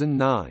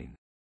 2009.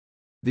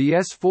 The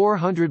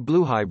S400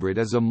 Blue Hybrid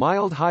is a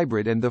mild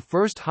hybrid and the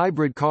first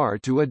hybrid car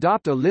to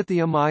adopt a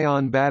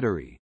lithium-ion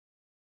battery.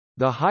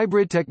 The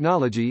hybrid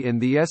technology in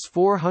the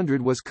S400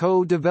 was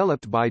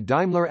co-developed by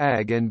Daimler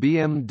AG and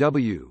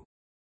BMW.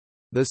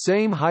 The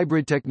same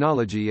hybrid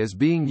technology is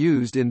being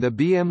used in the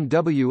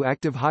BMW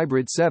Active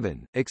Hybrid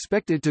 7,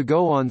 expected to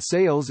go on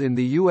sales in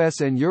the US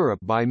and Europe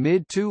by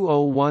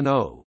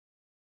mid-2010.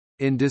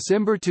 In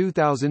December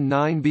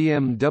 2009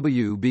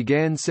 BMW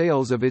began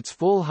sales of its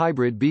full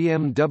hybrid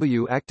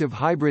BMW Active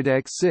Hybrid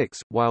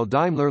X6, while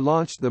Daimler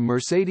launched the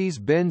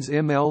Mercedes-Benz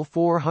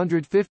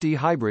ML450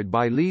 Hybrid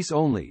by lease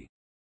only.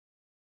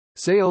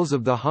 Sales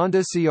of the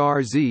Honda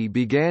CR-Z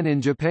began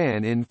in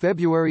Japan in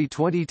February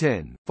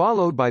 2010,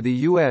 followed by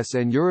the US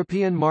and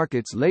European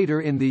markets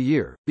later in the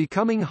year,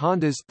 becoming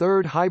Honda's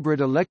third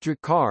hybrid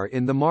electric car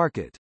in the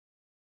market.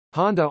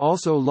 Honda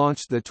also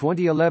launched the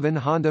 2011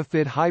 Honda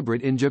Fit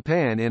Hybrid in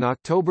Japan in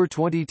October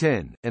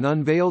 2010, and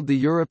unveiled the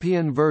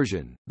European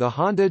version, the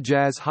Honda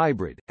Jazz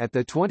Hybrid, at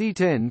the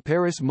 2010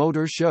 Paris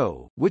Motor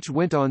Show, which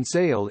went on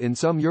sale in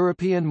some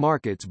European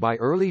markets by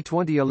early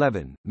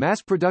 2011.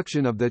 Mass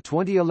production of the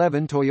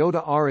 2011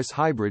 Toyota Auris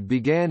Hybrid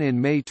began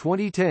in May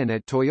 2010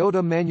 at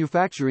Toyota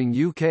Manufacturing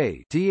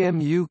UK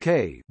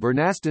 (TMUK)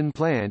 Burnaston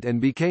plant and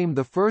became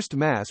the first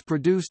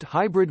mass-produced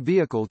hybrid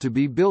vehicle to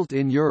be built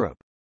in Europe.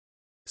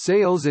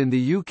 Sales in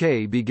the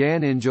UK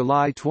began in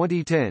July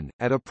 2010,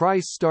 at a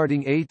price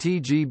starting at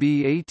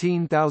GB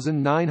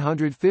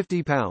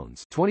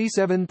 £18,950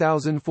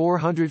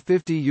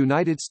 (27,450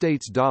 United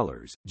States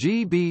dollars),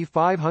 GB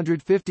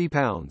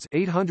 £550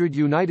 (800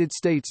 United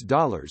States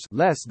dollars)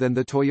 less than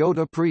the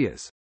Toyota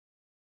Prius.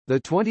 The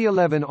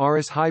 2011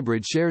 Auris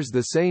Hybrid shares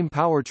the same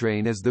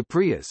powertrain as the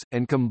Prius,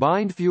 and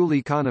combined fuel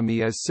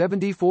economy is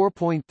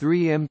 74.3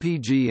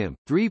 mpg,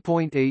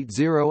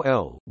 3.80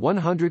 L,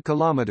 100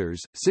 km,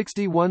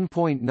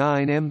 61.9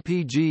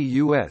 mpg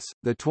US.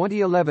 The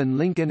 2011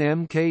 Lincoln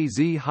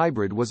MKZ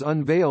Hybrid was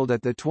unveiled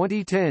at the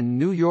 2010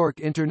 New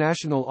York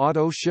International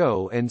Auto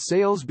Show and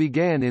sales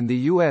began in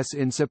the US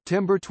in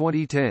September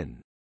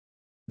 2010.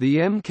 The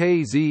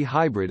MKZ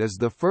Hybrid is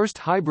the first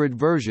hybrid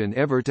version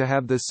ever to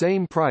have the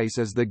same price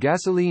as the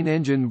gasoline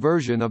engine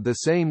version of the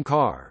same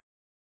car.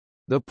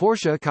 The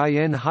Porsche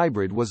Cayenne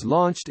Hybrid was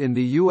launched in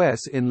the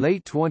US in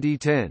late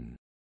 2010.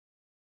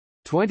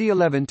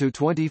 2011 to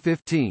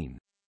 2015.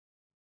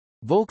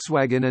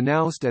 Volkswagen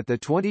announced at the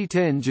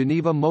 2010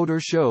 Geneva Motor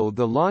Show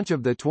the launch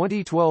of the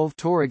 2012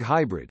 Touareg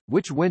Hybrid,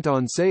 which went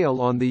on sale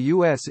on the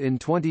US in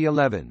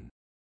 2011.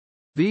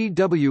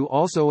 VW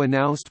also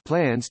announced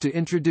plans to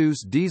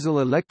introduce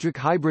diesel-electric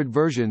hybrid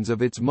versions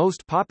of its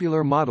most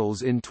popular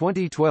models in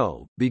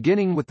 2012,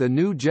 beginning with the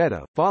new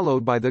Jetta,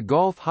 followed by the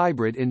Golf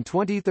Hybrid in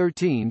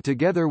 2013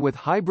 together with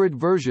hybrid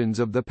versions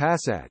of the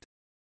Passat.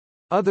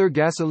 Other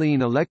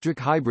gasoline-electric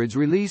hybrids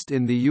released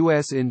in the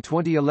US in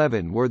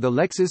 2011 were the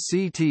Lexus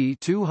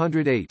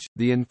CT200H,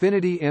 the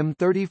Infiniti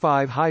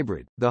M35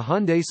 Hybrid, the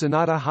Hyundai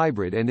Sonata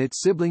Hybrid and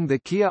its sibling the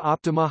Kia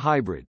Optima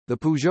Hybrid. The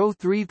Peugeot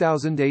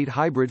 3008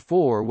 Hybrid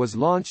 4 was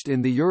launched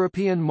in the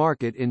European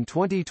market in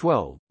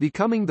 2012,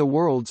 becoming the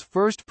world's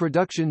first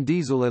production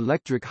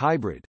diesel-electric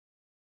hybrid.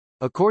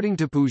 According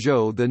to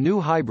Peugeot, the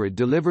new hybrid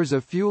delivers a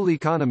fuel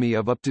economy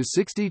of up to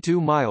 62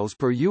 miles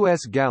per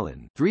US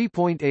gallon,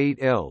 3.8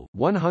 L,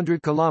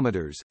 100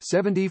 kilometers,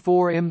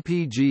 74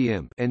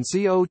 mpg, and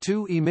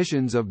CO2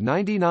 emissions of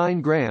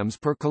 99 grams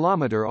per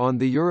kilometer on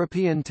the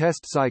European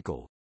test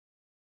cycle.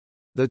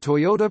 The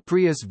Toyota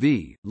Prius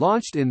V,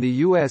 launched in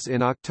the U.S.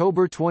 in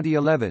October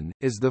 2011,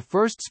 is the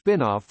first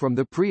spin-off from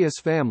the Prius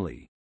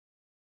family.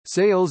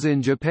 Sales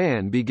in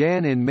Japan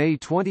began in May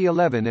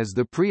 2011 as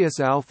the Prius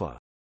Alpha.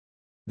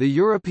 The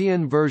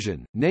European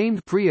version,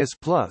 named Prius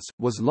Plus,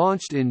 was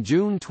launched in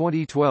June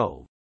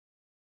 2012.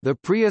 The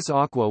Prius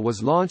Aqua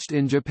was launched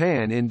in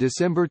Japan in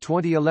December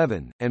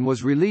 2011, and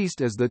was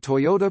released as the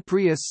Toyota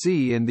Prius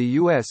C in the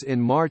US in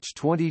March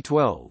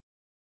 2012.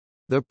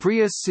 The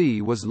Prius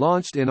C was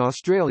launched in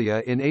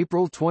Australia in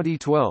April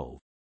 2012.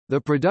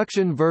 The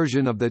production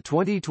version of the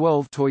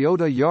 2012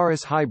 Toyota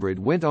Yaris Hybrid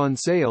went on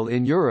sale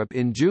in Europe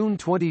in June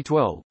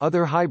 2012.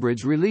 Other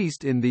hybrids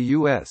released in the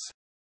US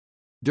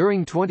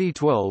during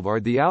 2012 are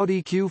the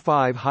Audi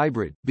Q5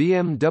 Hybrid,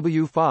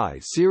 BMW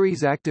 5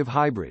 Series Active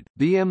Hybrid,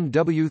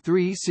 BMW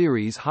 3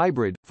 Series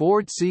Hybrid,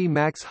 Ford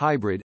C-Max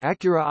Hybrid,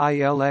 Acura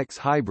ILX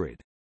Hybrid.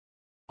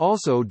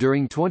 Also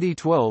during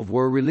 2012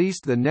 were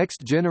released the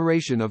next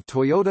generation of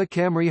Toyota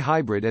Camry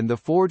Hybrid and the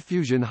Ford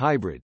Fusion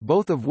Hybrid,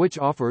 both of which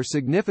offer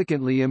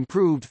significantly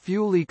improved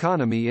fuel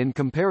economy in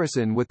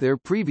comparison with their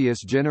previous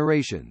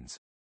generations.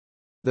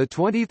 The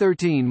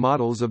 2013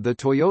 models of the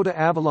Toyota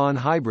Avalon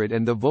Hybrid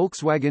and the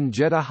Volkswagen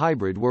Jetta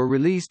Hybrid were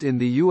released in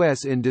the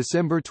US in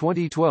December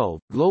 2012.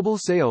 Global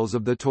sales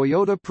of the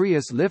Toyota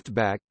Prius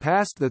liftback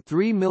passed the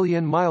 3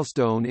 million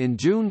milestone in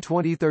June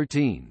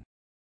 2013.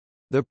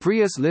 The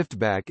Prius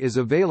liftback is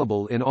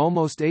available in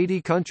almost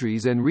 80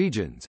 countries and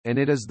regions, and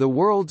it is the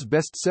world's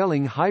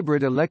best-selling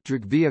hybrid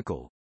electric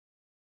vehicle.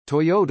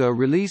 Toyota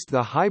released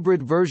the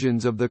hybrid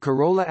versions of the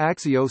Corolla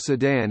Axio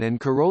sedan and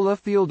Corolla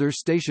Fielder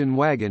station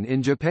wagon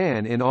in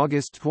Japan in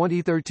August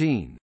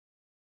 2013.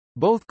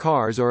 Both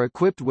cars are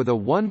equipped with a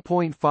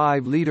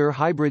 1.5-liter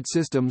hybrid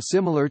system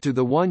similar to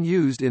the one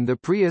used in the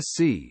Prius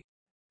C.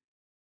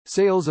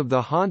 Sales of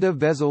the Honda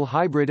Vezel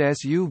hybrid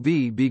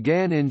SUV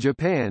began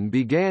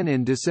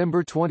in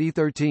December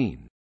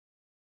 2013.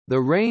 The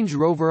Range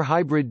Rover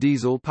Hybrid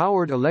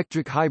diesel-powered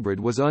electric hybrid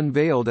was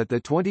unveiled at the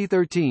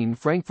 2013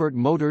 Frankfurt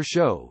Motor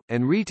Show,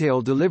 and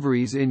retail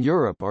deliveries in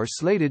Europe are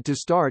slated to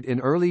start in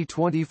early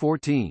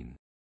 2014.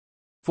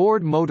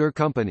 Ford Motor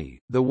Company,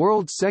 the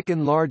world's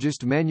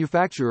second-largest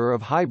manufacturer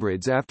of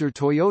hybrids after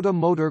Toyota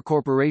Motor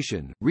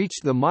Corporation,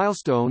 reached the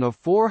milestone of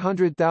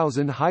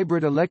 400,000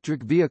 hybrid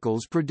electric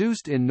vehicles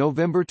produced in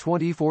November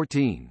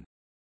 2014.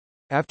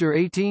 After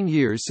 18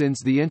 years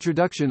since the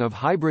introduction of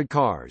hybrid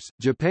cars,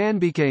 Japan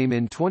became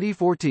in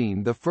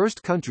 2014 the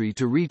first country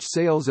to reach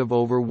sales of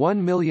over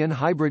 1 million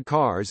hybrid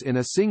cars in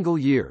a single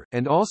year,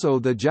 and also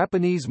the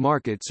Japanese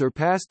market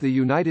surpassed the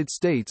United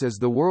States as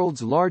the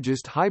world's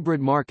largest hybrid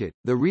market.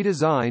 The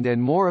redesigned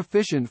and more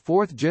efficient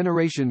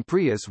fourth-generation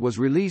Prius was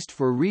released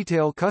for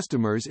retail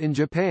customers in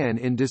Japan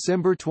in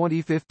December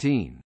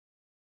 2015.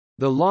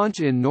 The launch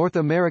in North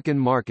American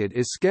market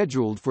is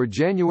scheduled for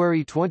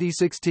January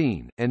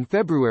 2016, and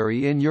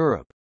February in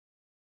Europe.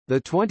 The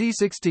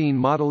 2016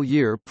 model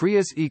year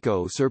Prius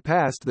Eco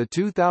surpassed the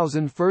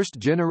 2000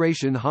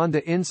 first-generation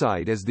Honda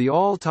Insight as the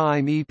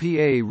all-time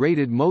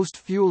EPA-rated most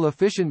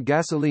fuel-efficient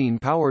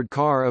gasoline-powered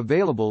car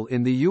available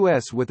in the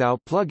U.S.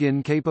 without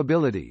plug-in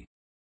capability.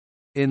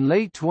 In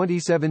late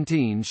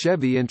 2017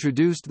 Chevy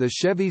introduced the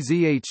Chevy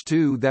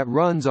ZH2 that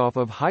runs off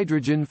of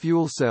hydrogen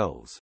fuel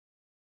cells.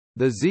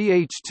 The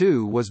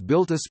ZH2 was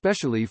built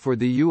especially for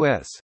the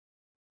U.S.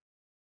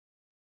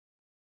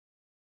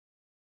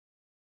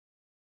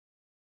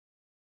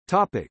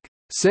 Topic: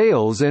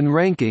 Sales and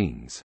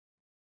rankings.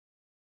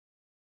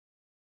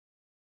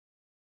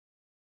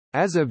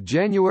 As of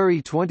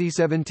January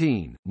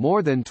 2017,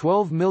 more than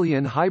 12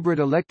 million hybrid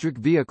electric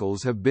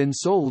vehicles have been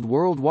sold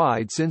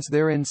worldwide since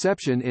their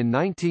inception in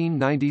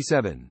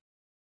 1997.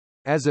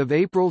 As of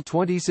April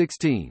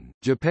 2016,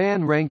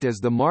 Japan ranked as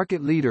the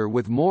market leader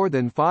with more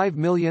than 5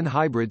 million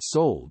hybrids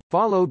sold,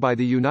 followed by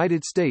the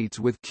United States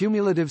with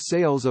cumulative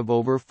sales of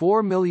over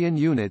 4 million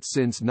units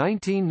since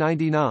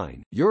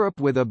 1999, Europe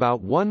with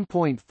about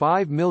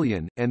 1.5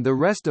 million, and the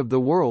rest of the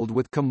world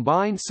with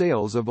combined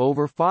sales of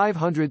over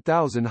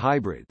 500,000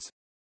 hybrids.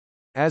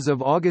 As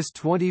of August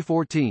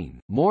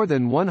 2014, more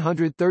than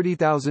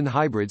 130,000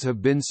 hybrids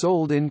have been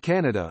sold in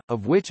Canada,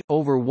 of which,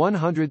 over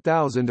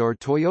 100,000 are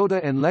Toyota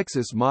and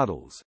Lexus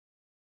models.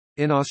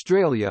 In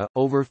Australia,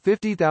 over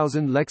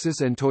 50,000 Lexus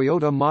and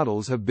Toyota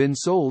models have been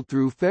sold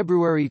through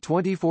February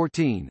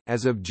 2014.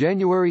 As of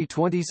January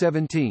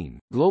 2017,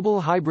 global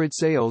hybrid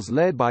sales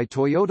led by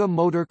Toyota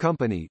Motor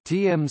Company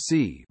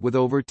 (TMC) with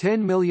over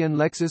 10 million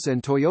Lexus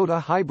and Toyota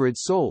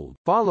hybrids sold,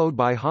 followed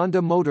by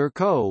Honda Motor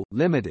Co.,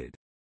 Limited.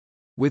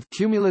 With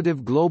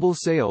cumulative global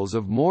sales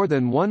of more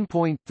than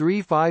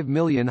 1.35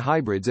 million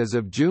hybrids as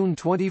of June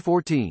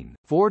 2014,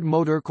 Ford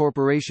Motor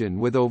Corporation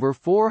with over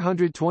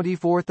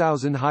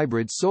 424,000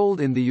 hybrids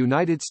sold in the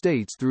United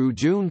States through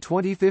June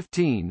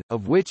 2015,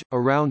 of which,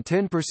 around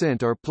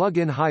 10% are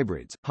plug-in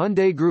hybrids.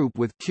 Hyundai Group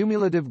with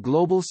cumulative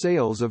global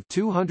sales of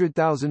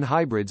 200,000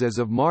 hybrids as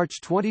of March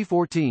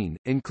 2014,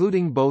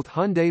 including both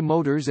Hyundai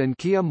Motors and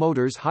Kia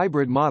Motors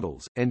hybrid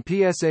models, and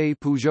PSA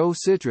Peugeot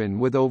Citroën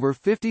with over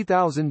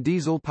 50,000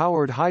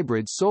 diesel-powered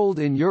hybrids sold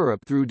in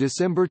Europe through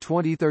December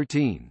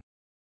 2013.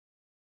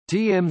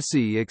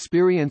 TMC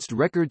experienced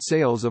record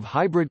sales of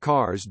hybrid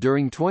cars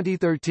during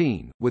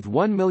 2013, with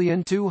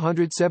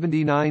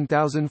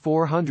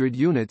 1,279,400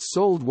 units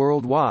sold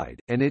worldwide,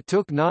 and it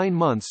took 9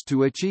 months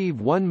to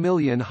achieve 1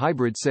 million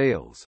hybrid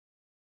sales.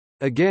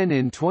 Again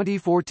in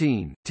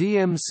 2014,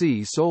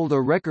 TMC sold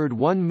a record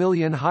 1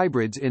 million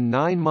hybrids in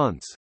 9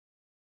 months.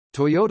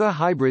 Toyota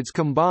hybrids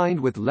combined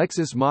with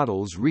Lexus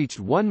models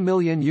reached 1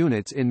 million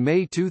units in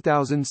May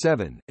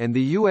 2007, and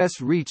the U.S.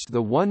 reached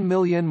the 1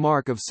 million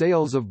mark of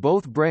sales of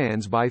both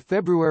brands by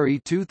February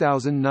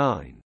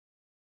 2009.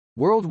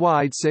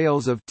 Worldwide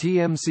sales of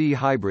TMC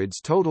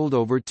hybrids totaled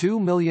over 2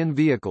 million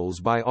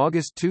vehicles by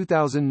August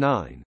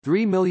 2009,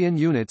 3 million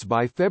units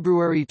by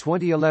February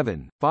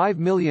 2011, 5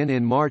 million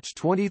in March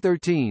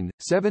 2013,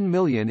 7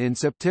 million in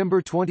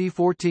September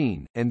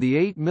 2014, and the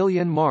 8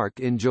 million mark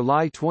in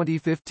July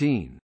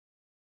 2015.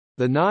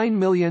 The 9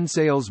 million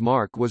sales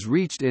mark was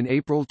reached in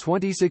April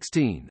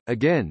 2016,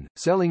 again,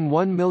 selling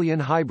 1 million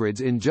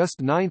hybrids in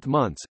just 9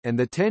 months, and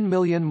the 10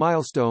 million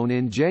milestone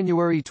in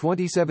January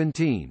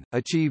 2017,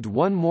 achieved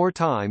one more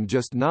time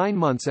just 9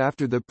 months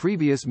after the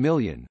previous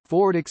million.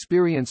 Ford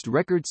experienced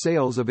record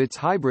sales of its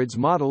hybrids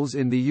models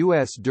in the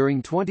U.S.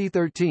 during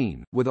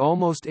 2013, with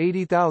almost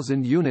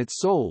 80,000 units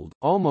sold,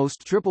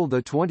 almost triple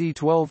the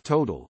 2012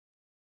 total.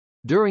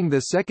 During the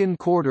second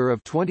quarter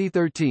of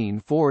 2013,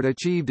 Ford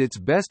achieved its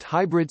best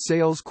hybrid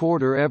sales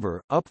quarter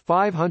ever, up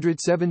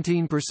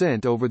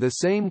 517% over the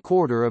same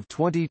quarter of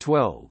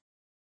 2012.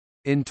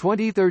 In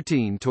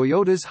 2013,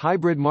 Toyota's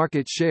hybrid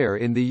market share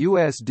in the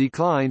U.S.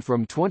 declined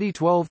from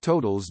 2012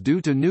 totals due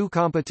to new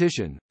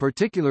competition,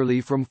 particularly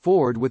from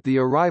Ford with the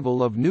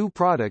arrival of new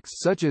products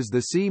such as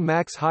the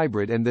C-Max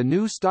hybrid and the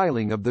new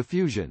styling of the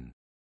Fusion.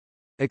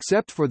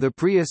 Except for the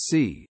Prius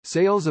C,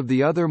 sales of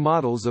the other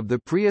models of the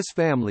Prius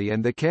family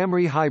and the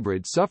Camry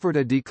hybrid suffered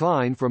a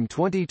decline from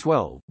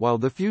 2012, while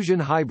the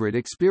Fusion hybrid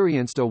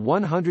experienced a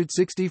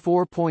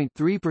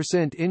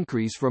 164.3%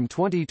 increase from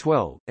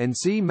 2012, and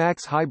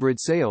C-Max hybrid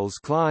sales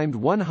climbed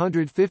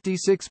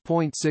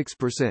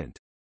 156.6%.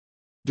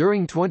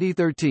 During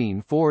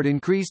 2013, Ford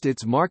increased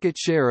its market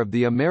share of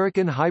the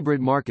American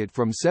hybrid market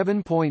from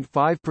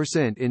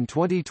 7.5% in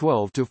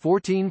 2012 to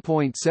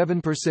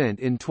 14.7%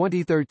 in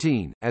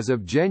 2013. As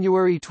of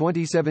January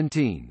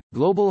 2017,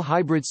 global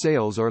hybrid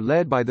sales are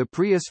led by the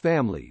Prius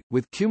family,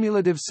 with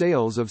cumulative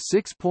sales of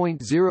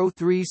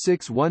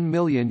 6.0361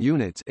 million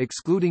units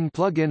excluding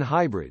plug-in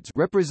hybrids,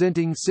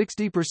 representing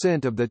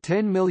 60% of the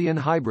 10 million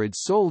hybrids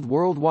sold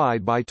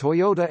worldwide by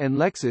Toyota and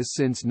Lexus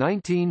since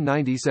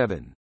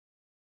 1997.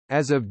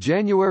 As of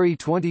January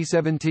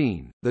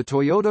 2017, the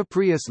Toyota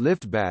Prius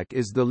liftback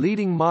is the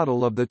leading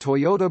model of the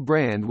Toyota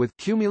brand with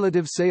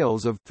cumulative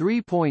sales of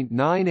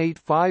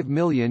 3.985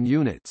 million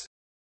units.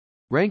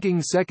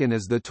 Ranking second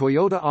is the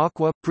Toyota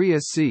Aqua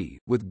Prius C,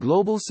 with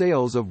global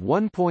sales of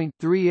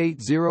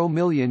 1.380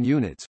 million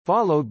units,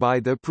 followed by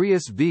the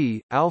Prius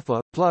V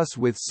Alpha Plus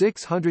with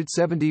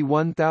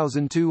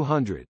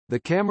 671,200, the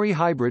Camry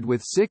Hybrid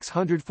with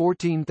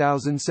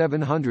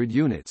 614,700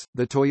 units,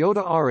 the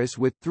Toyota Auris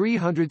with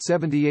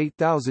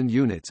 378,000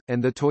 units,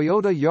 and the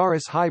Toyota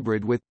Yaris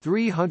Hybrid with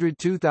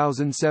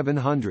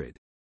 302,700.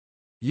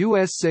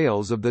 U.S.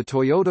 sales of the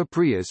Toyota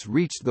Prius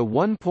reached the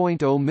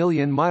 1.0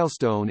 million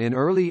milestone in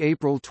early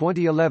April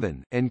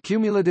 2011, and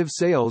cumulative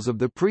sales of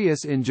the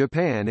Prius in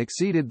Japan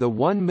exceeded the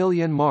 1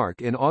 million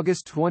mark in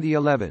August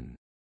 2011.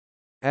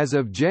 As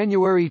of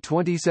January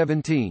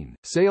 2017,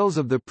 sales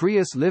of the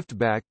Prius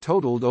liftback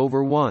totaled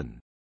over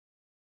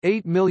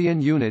 1.8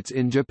 million units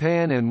in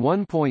Japan and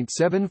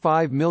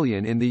 1.75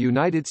 million in the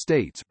United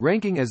States,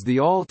 ranking as the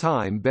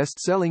all-time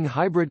best-selling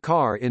hybrid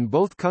car in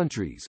both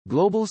countries.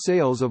 Global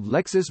sales of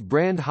Lexus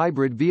brand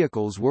hybrid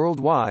vehicles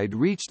worldwide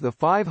reached the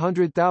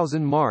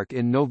 500,000 mark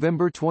in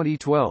November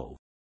 2012.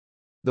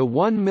 The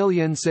 1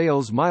 million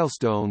sales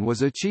milestone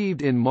was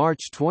achieved in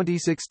March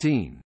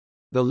 2016.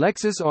 The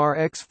Lexus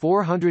RX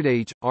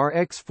 400h,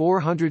 RX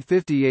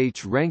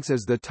 450h ranks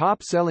as the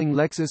top-selling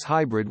Lexus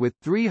hybrid with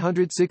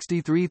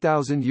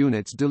 363,000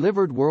 units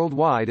delivered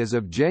worldwide as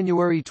of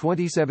January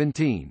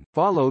 2017,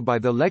 followed by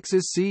the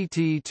Lexus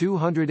CT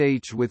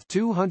 200h with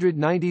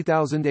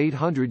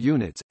 290,800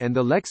 units, and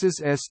the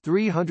Lexus S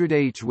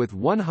 300h with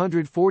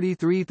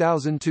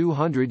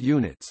 143,200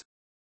 units.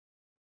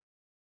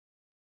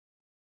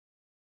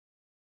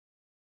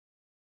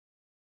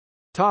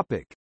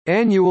 Topic: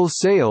 Annual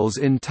sales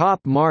in top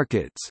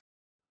markets.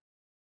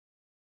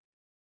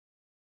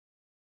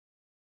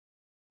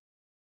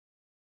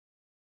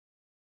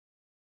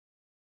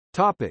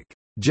 Topic: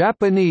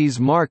 Japanese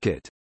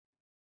market.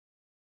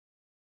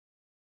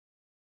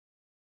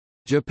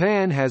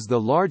 Japan has the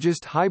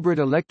largest hybrid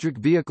electric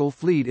vehicle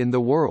fleet in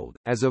the world.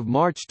 As of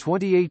March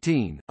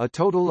 2018, a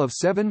total of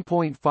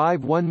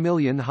 7.51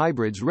 million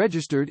hybrids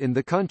registered in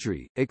the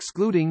country,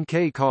 excluding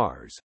K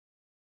cars.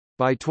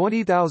 By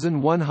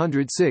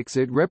 20,106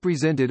 it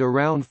represented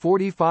around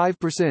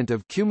 45%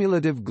 of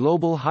cumulative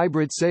global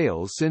hybrid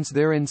sales since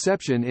their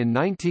inception in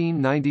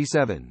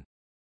 1997.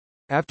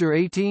 After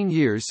 18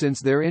 years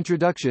since their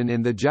introduction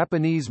in the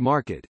Japanese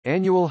market,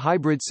 annual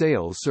hybrid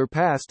sales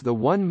surpassed the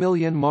 1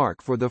 million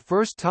mark for the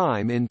first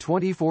time in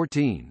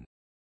 2014.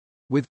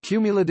 With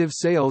cumulative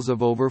sales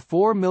of over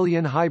 4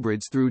 million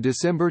hybrids through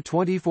December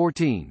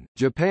 2014,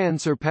 Japan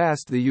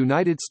surpassed the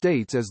United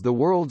States as the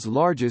world's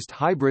largest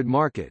hybrid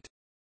market.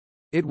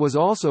 It was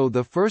also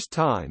the first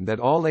time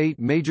that all 8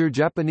 major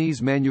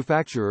Japanese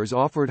manufacturers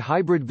offered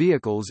hybrid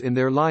vehicles in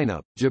their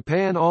lineup.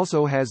 Japan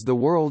also has the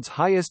world's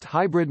highest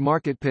hybrid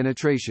market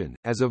penetration.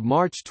 As of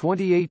March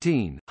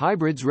 2018,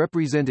 hybrids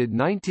represented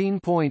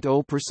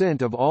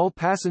 19.0% of all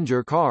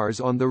passenger cars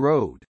on the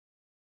road.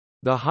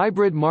 The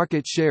hybrid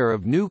market share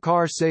of new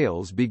car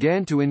sales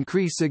began to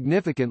increase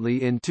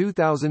significantly in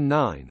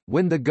 2009,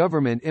 when the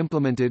government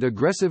implemented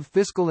aggressive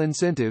fiscal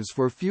incentives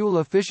for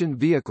fuel-efficient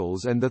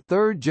vehicles and the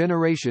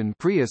third-generation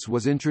Prius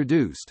was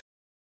introduced.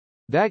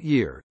 That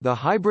year, the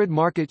hybrid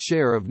market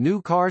share of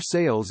new car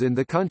sales in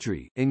the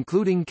country,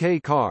 including K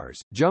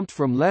cars, jumped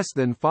from less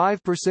than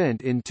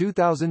 5% in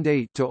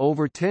 2008 to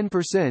over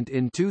 10%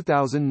 in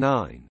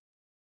 2009.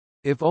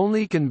 If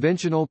only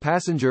conventional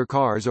passenger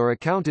cars are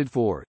accounted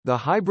for, the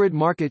hybrid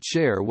market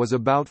share was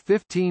about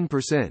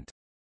 15%.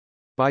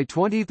 By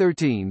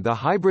 2013, the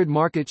hybrid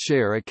market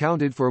share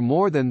accounted for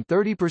more than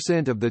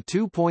 30% of the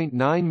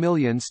 2.9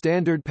 million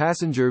standard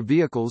passenger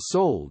vehicles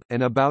sold,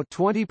 and about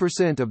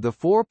 20% of the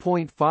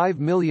 4.5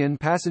 million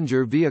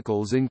passenger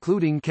vehicles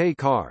including K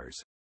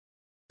cars.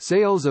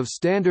 Sales of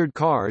standard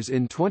cars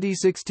in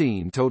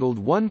 2016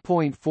 totaled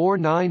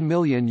 1.49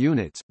 million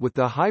units, with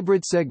the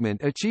hybrid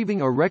segment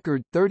achieving a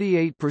record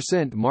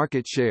 38%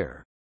 market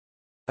share.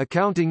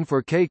 Accounting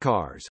for K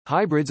cars,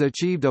 hybrids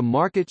achieved a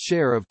market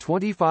share of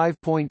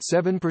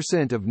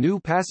 25.7% of new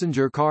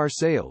passenger car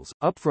sales,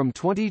 up from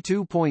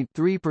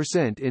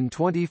 22.3% in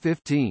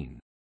 2015.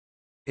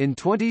 In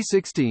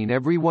 2016,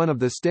 every one of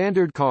the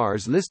standard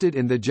cars listed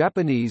in the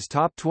Japanese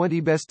top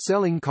 20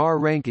 best-selling car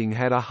ranking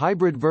had a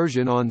hybrid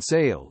version on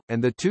sale,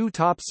 and the 2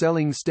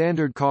 top-selling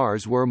standard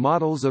cars were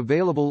models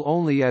available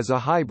only as a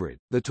hybrid,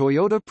 the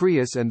Toyota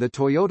Prius and the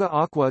Toyota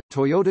Aqua.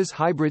 Toyota's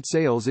hybrid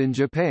sales in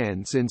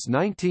Japan since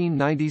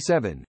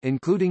 1997,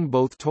 including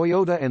both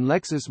Toyota and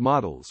Lexus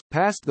models,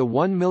 passed the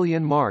 1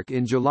 million mark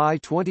in July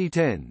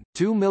 2010,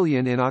 2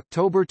 million in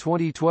October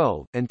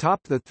 2012, and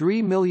topped the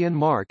 3 million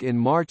mark in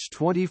March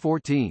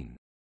 2014.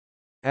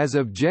 As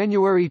of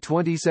January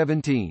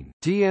 2017,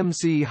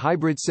 TMC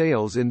hybrid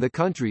sales in the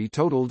country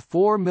totaled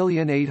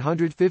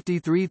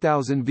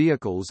 4,853,000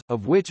 vehicles,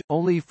 of which,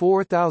 only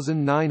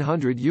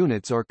 4,900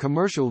 units are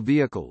commercial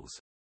vehicles.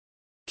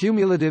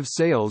 Cumulative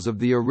sales of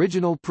the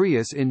original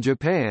Prius in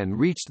Japan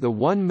reached the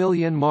 1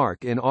 million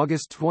mark in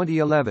August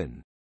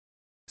 2011.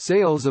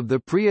 Sales of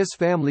the Prius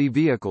family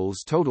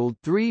vehicles totaled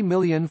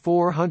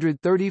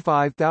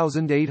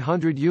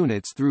 3,435,800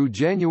 units through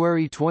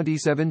January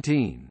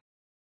 2017.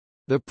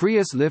 The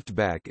Prius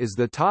liftback is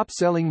the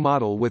top-selling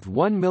model with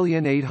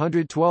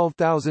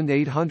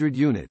 1,812,800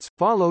 units,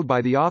 followed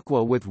by the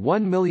Aqua with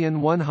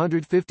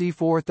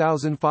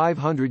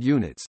 1,154,500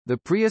 units, the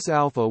Prius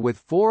Alpha with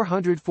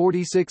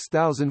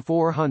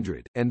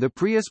 446,400, and the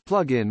Prius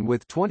plug-in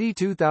with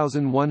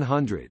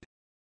 22,100.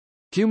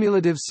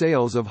 Cumulative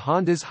sales of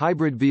Honda's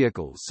hybrid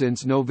vehicles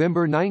since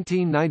November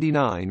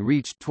 1999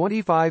 reached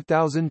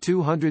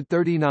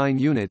 25,239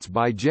 units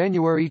by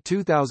January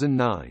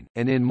 2009,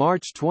 and in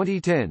March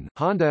 2010,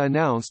 Honda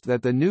announced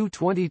that the new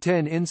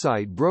 2010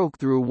 Insight broke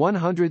through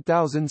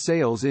 100,000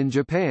 sales in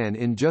Japan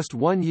in just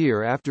 1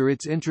 year after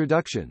its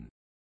introduction.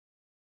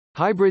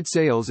 Hybrid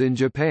sales in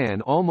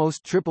Japan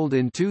almost tripled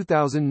in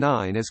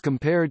 2009 as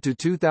compared to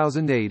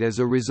 2008 as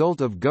a result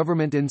of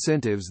government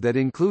incentives that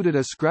included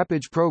a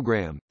scrappage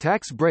program,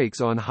 tax breaks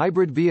on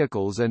hybrid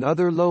vehicles and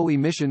other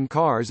low-emission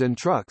cars and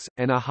trucks,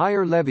 and a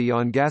higher levy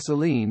on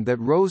gasoline that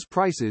rose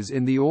prices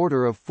in the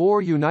order of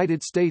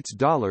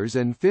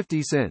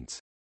 $4.50.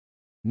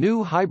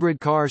 New hybrid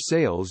car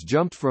sales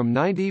jumped from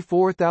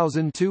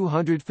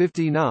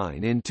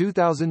 94,259 in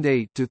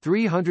 2008 to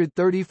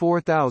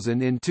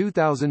 334,000 in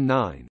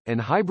 2009, and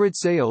hybrid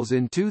sales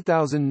in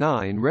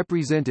 2009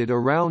 represented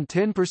around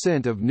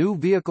 10% of new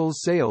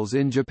vehicles sales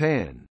in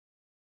Japan.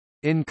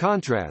 In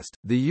contrast,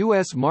 the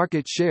U.S.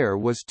 market share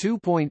was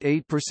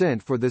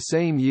 2.8% for the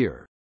same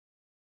year.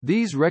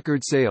 These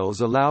record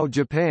sales allow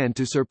Japan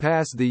to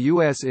surpass the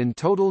U.S. in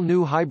total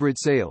new hybrid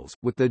sales,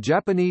 with the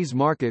Japanese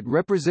market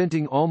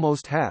representing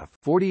almost half,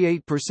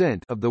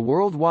 48%, of the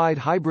worldwide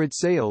hybrid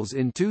sales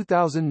in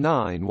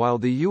 2009, while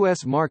the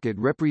U.S. market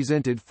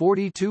represented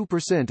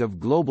 42% of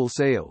global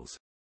sales.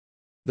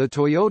 The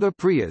Toyota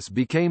Prius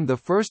became the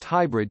first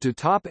hybrid to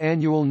top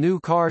annual new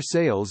car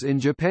sales in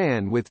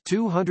Japan with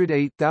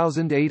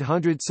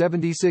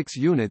 208,876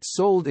 units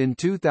sold in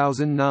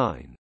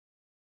 2009.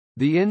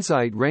 The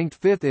Insight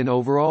ranked 5th in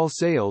overall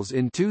sales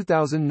in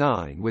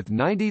 2009 with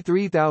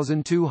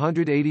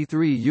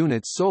 93,283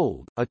 units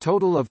sold. A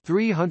total of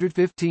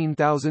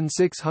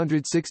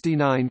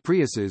 315,669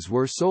 Priuses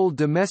were sold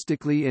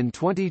domestically in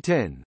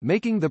 2010,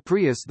 making the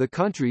Prius the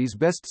country's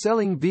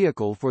best-selling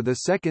vehicle for the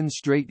second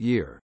straight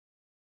year.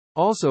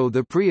 Also,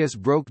 the Prius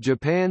broke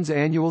Japan's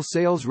annual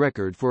sales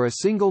record for a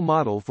single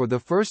model for the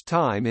first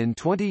time in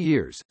 20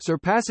 years,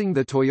 surpassing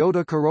the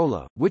Toyota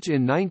Corolla, which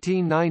in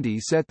 1990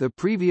 set the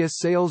previous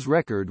sales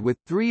record with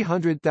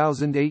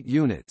 300,008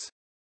 units.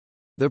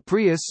 The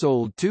Prius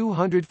sold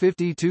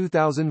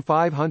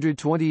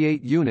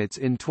 252,528 units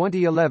in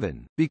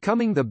 2011,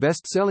 becoming the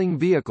best-selling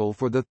vehicle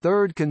for the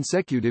third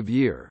consecutive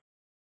year.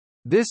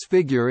 This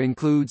figure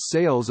includes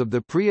sales of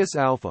the Prius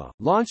Alpha,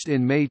 launched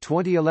in May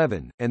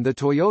 2011, and the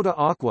Toyota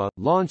Aqua,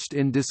 launched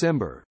in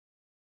December.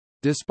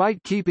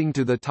 Despite keeping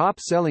to the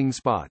top-selling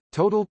spot,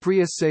 total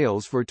Prius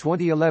sales for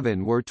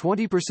 2011 were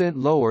 20%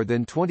 lower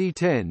than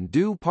 2010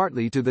 due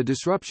partly to the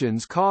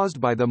disruptions caused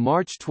by the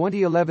March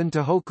 2011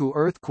 Tohoku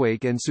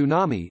earthquake and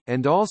tsunami,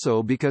 and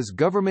also because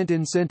government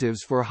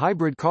incentives for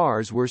hybrid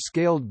cars were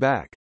scaled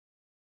back.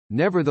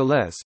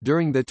 Nevertheless,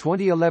 during the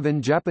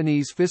 2011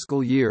 Japanese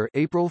fiscal year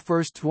April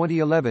 1,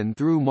 2011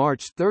 through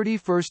March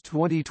 31,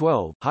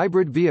 2012,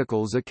 hybrid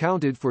vehicles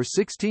accounted for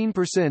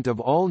 16% of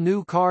all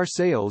new car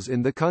sales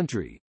in the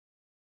country.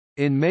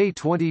 In May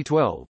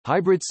 2012,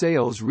 hybrid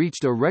sales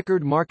reached a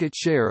record market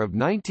share of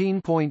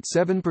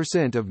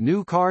 19.7% of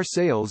new car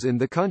sales in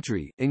the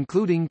country,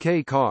 including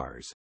K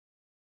cars.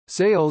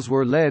 Sales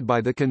were led by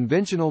the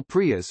conventional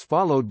Prius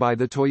followed by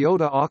the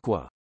Toyota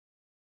Aqua.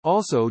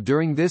 Also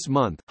during this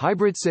month,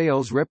 hybrid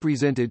sales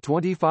represented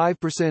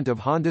 25% of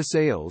Honda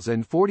sales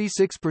and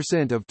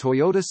 46% of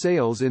Toyota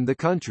sales in the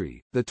country.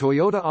 The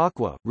Toyota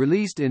Aqua,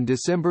 released in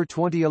December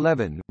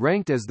 2011,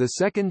 ranked as the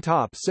second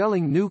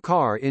top-selling new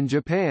car in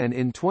Japan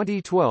in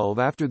 2012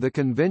 after the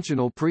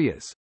conventional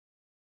Prius.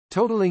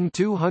 Totaling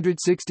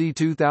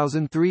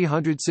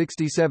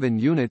 262,367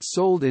 units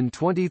sold in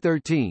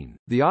 2013,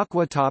 the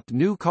Aqua topped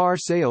new car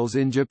sales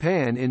in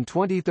Japan in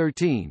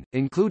 2013,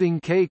 including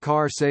K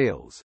car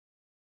sales.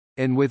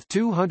 And with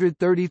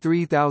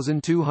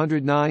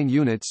 233,209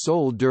 units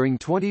sold during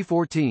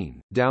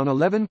 2014, down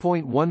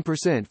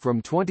 11.1%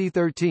 from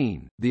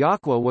 2013, the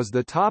Aqua was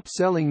the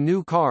top-selling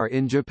new car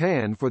in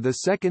Japan for the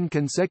second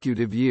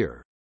consecutive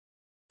year.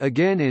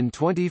 Again in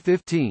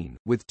 2015,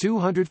 with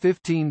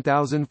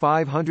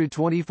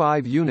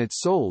 215,525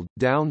 units sold,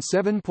 down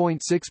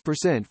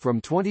 7.6%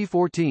 from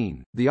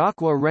 2014, the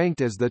Aqua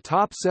ranked as the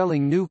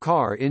top-selling new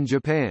car in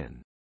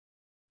Japan.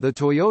 The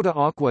Toyota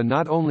Aqua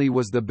not only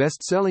was the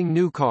best-selling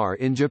new car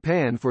in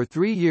Japan for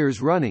 3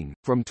 years running,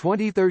 from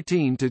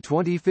 2013 to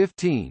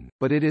 2015,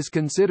 but it is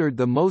considered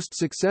the most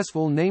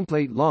successful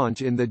nameplate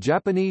launch in the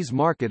Japanese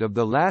market of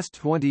the last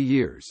 20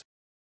 years.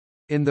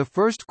 In the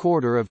first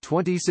quarter of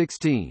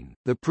 2016,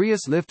 the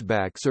Prius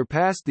liftback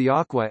surpassed the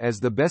Aqua as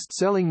the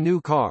best-selling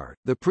new car.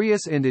 The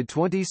Prius ended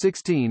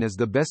 2016 as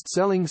the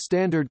best-selling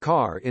standard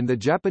car in the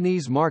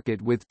Japanese market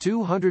with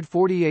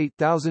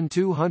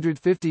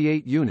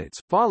 248,258 units,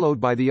 followed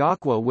by the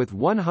Aqua with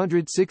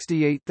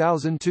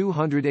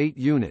 168,208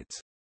 units.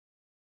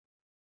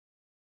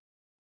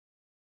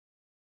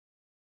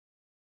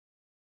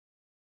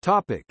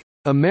 Topic: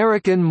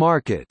 American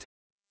market.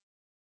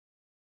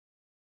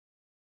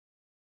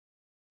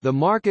 The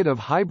market of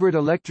hybrid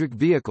electric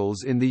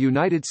vehicles in the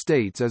United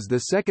States is the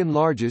second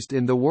largest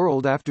in the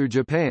world after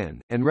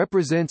Japan, and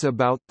represents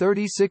about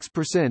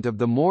 36% of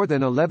the more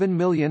than 11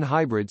 million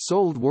hybrids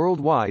sold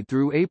worldwide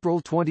through April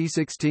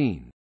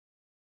 2016.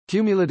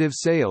 Cumulative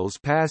sales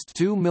passed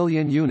 2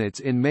 million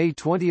units in May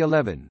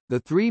 2011,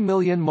 the 3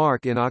 million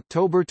mark in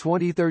October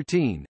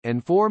 2013,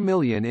 and 4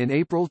 million in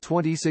April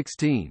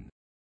 2016.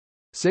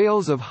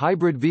 Sales of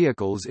hybrid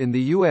vehicles in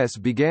the U.S.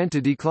 began to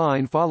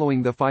decline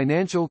following the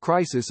financial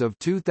crisis of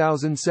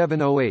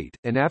 2007-08,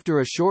 and after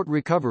a short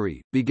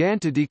recovery, began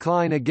to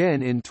decline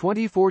again in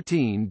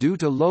 2014 due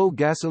to low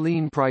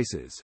gasoline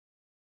prices.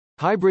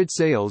 Hybrid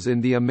sales in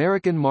the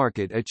American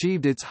market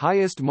achieved its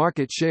highest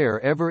market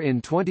share ever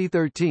in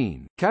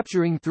 2013,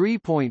 capturing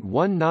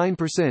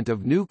 3.19%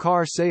 of new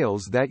car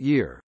sales that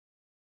year.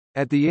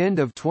 At the end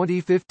of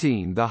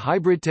 2015, the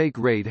hybrid take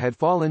rate had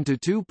fallen to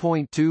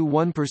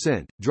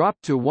 2.21%,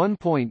 dropped to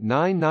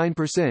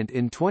 1.99%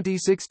 in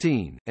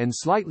 2016, and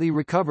slightly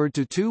recovered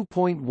to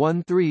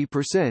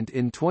 2.13%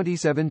 in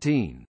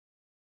 2017.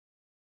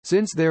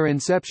 Since their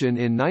inception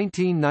in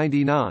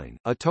 1999,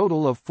 a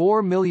total of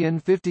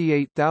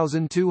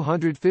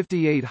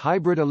 4,058,258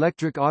 hybrid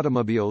electric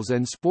automobiles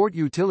and sport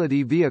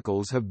utility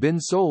vehicles have been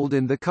sold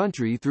in the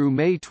country through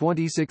May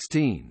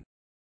 2016.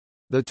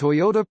 The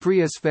Toyota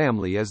Prius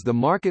family is the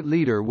market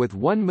leader with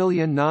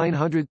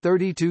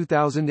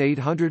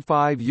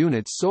 1,932,805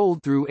 units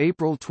sold through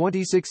April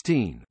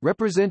 2016,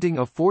 representing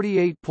a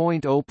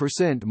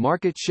 48.0%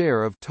 market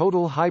share of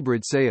total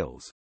hybrid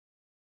sales.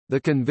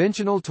 The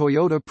conventional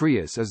Toyota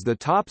Prius is the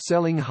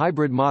top-selling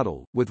hybrid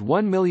model, with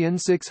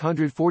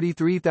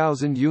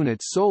 1,643,000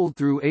 units sold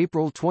through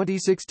April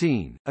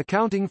 2016,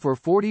 accounting for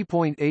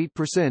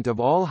 40.8% of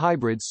all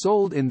hybrids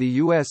sold in the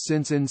U.S.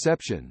 since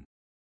inception.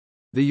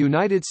 The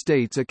United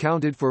States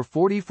accounted for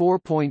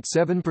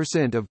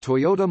 44.7% of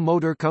Toyota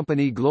Motor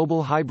Company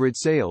global hybrid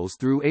sales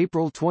through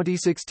April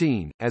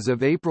 2016. As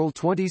of April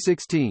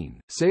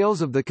 2016,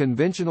 sales of the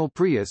conventional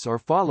Prius are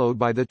followed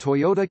by the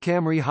Toyota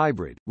Camry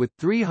hybrid, with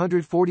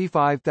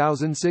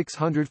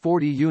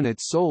 345,640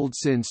 units sold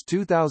since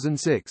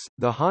 2006,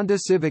 the Honda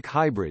Civic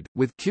hybrid,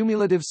 with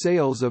cumulative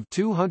sales of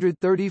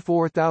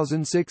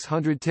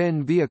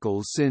 234,610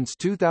 vehicles since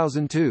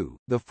 2002,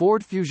 the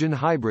Ford Fusion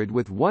hybrid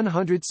with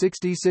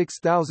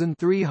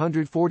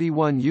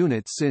 166,341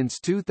 units since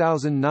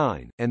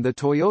 2009, and the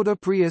Toyota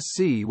Prius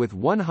C with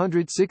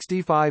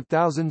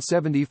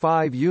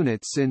 165,075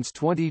 units since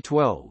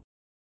 2012.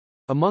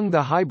 Among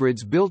the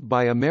hybrids built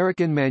by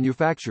American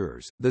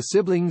manufacturers, the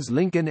siblings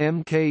Lincoln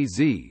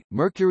MKZ,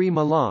 Mercury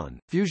Milan,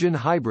 Fusion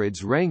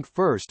hybrids rank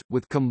first,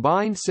 with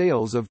combined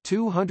sales of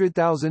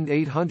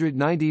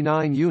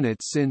 200,899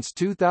 units since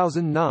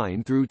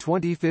 2009 through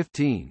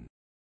 2015.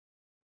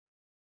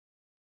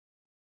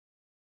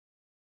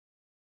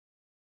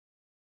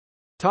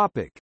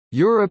 Topic: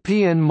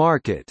 European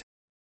market.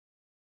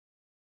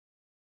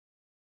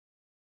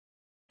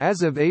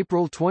 As of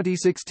April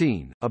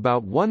 2016,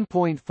 about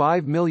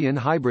 1.5 million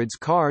hybrids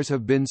cars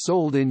have been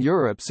sold in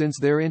Europe since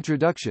their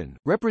introduction,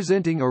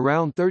 representing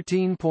around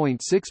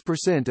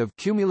 13.6% of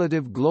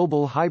cumulative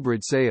global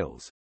hybrid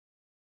sales.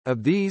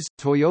 Of these,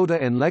 Toyota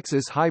and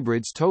Lexus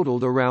hybrids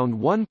totaled around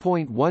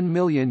 1.1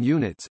 million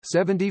units,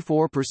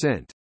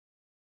 74%.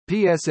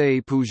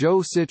 PSA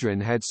Peugeot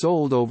Citroën had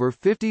sold over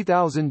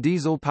 50,000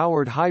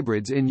 diesel-powered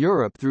hybrids in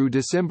Europe through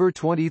December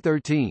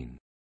 2013.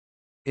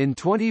 In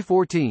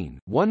 2014,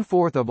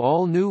 one-fourth of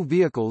all new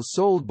vehicles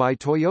sold by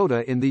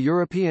Toyota in the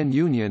European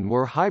Union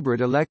were hybrid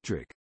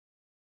electric.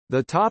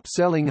 The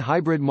top-selling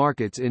hybrid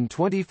markets in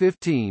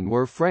 2015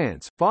 were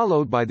France,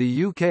 followed by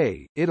the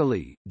UK,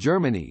 Italy,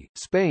 Germany,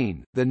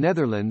 Spain, the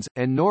Netherlands,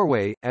 and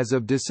Norway. As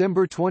of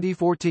December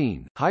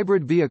 2014,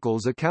 hybrid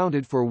vehicles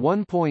accounted for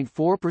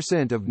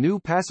 1.4% of new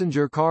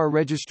passenger car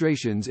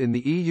registrations in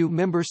the EU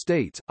member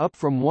states, up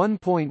from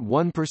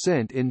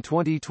 1.1% in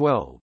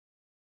 2012.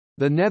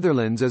 The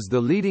Netherlands is the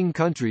leading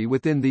country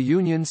within the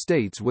Union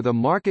states with a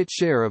market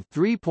share of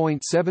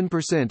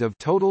 3.7% of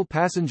total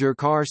passenger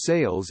car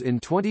sales in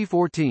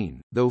 2014,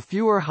 though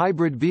fewer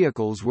hybrid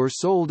vehicles were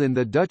sold in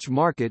the Dutch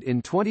market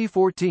in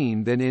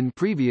 2014 than in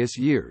previous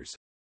years.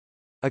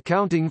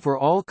 Accounting for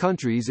all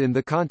countries in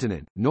the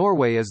continent,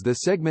 Norway is the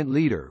segment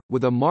leader,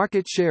 with a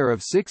market share of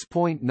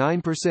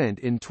 6.9%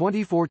 in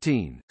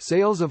 2014.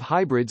 Sales of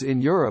hybrids in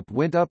Europe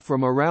went up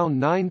from around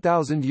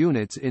 9,000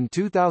 units in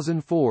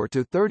 2004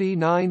 to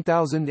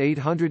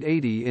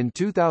 39,880 in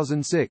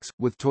 2006,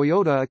 with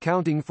Toyota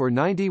accounting for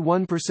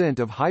 91%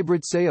 of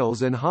hybrid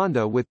sales and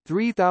Honda with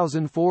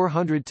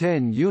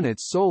 3,410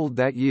 units sold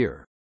that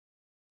year.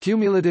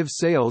 Cumulative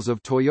sales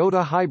of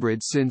Toyota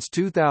hybrids since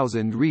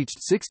 2000 reached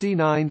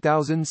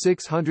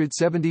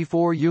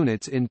 69,674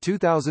 units in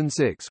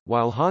 2006,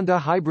 while Honda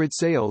hybrid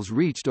sales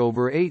reached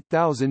over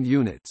 8,000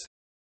 units.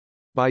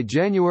 By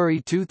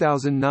January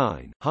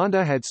 2009,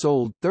 Honda had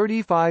sold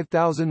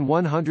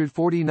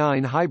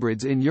 35,149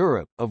 hybrids in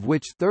Europe, of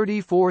which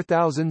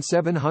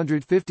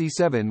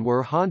 34,757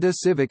 were Honda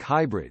Civic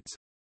hybrids.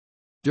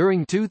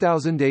 During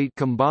 2008,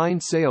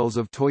 combined sales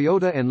of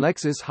Toyota and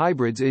Lexus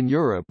hybrids in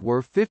Europe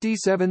were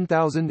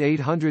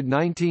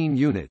 57,819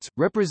 units,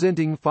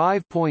 representing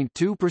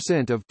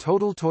 5.2% of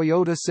total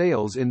Toyota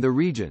sales in the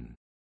region.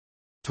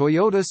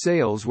 Toyota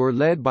sales were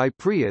led by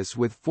Prius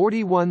with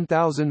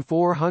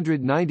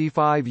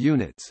 41,495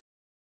 units.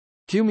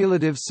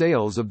 Cumulative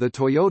sales of the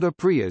Toyota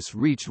Prius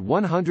reached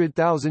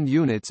 100,000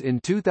 units in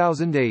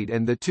 2008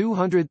 and the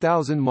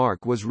 200,000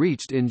 mark was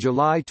reached in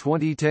July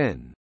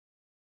 2010.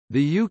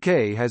 The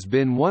UK has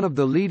been one of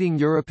the leading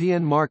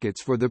European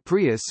markets for the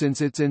Prius since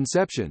its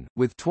inception,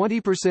 with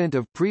 20%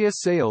 of Prius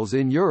sales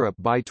in Europe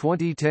by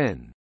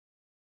 2010.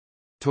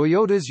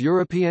 Toyota's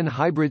European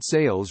hybrid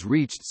sales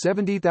reached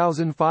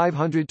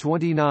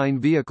 70,529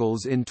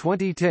 vehicles in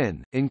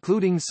 2010,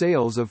 including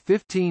sales of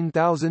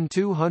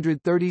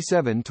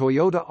 15,237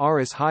 Toyota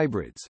Auris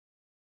hybrids.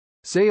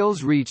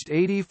 Sales reached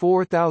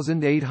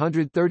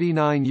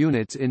 84,839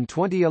 units in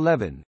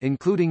 2011,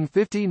 including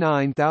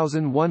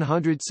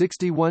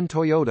 59,161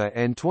 Toyota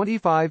and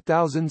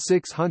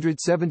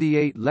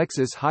 25,678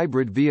 Lexus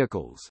hybrid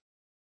vehicles.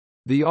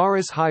 The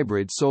Auris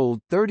hybrid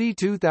sold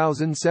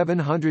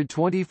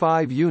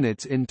 32,725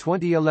 units in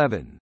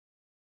 2011.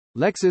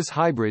 Lexus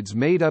hybrids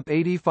made up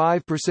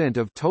 85%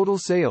 of total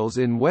sales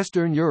in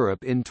Western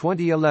Europe in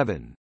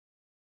 2011.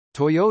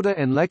 Toyota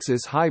and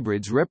Lexus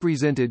hybrids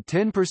represented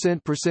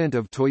 10%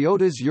 of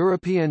Toyota's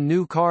European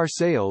new car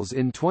sales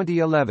in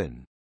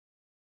 2011.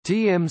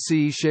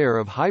 TMC share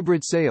of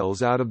hybrid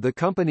sales out of the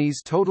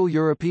company's total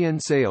European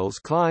sales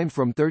climbed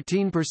from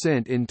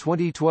 13% in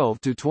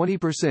 2012 to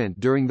 20%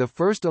 during the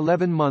first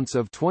 11 months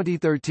of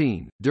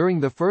 2013. During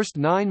the first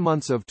 9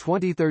 months of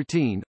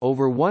 2013,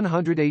 over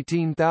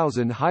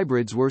 118,000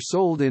 hybrids were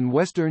sold in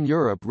Western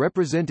Europe,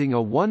 representing a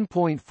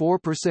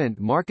 1.4%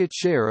 market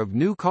share of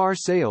new car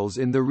sales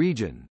in the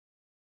region.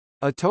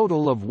 A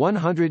total of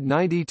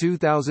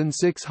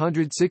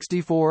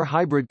 192,664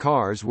 hybrid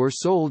cars were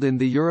sold in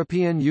the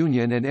European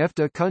Union and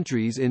EFTA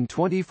countries in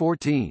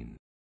 2014.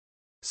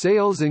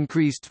 Sales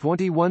increased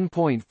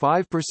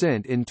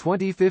 21.5% in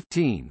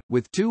 2015,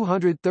 with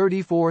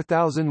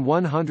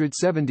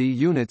 234,170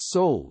 units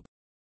sold.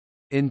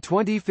 In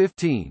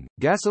 2015,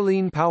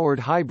 gasoline-powered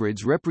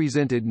hybrids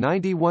represented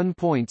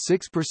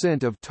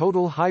 91.6% of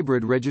total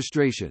hybrid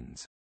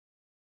registrations.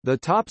 The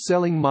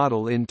top-selling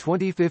model in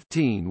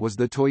 2015 was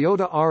the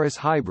Toyota Auris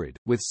Hybrid,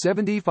 with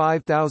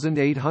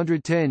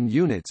 75,810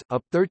 units,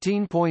 up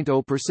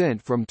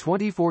 13.0% from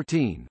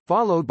 2014,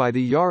 followed by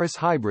the Yaris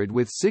Hybrid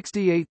with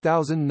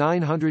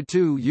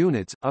 68,902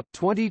 units, up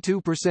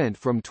 22%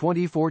 from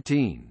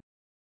 2014.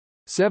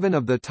 7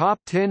 of the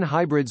top 10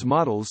 hybrids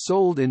models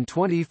sold in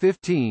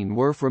 2015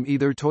 were from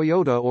either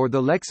Toyota or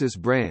the Lexus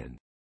brand.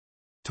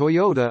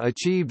 Toyota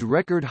achieved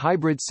record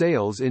hybrid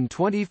sales in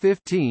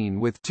 2015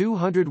 with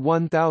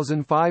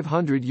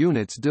 201,500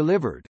 units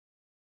delivered.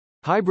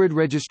 Hybrid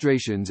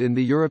registrations in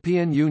the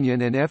European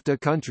Union and EFTA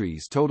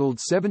countries totaled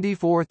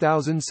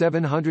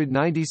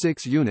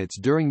 74,796 units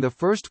during the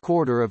first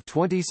quarter of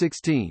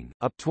 2016,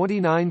 up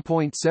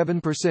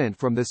 29.7%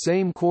 from the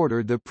same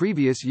quarter the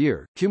previous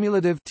year.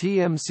 Cumulative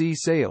TMC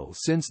sales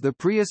since the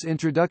Prius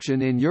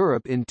introduction in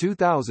Europe in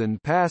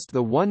 2000 passed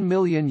the 1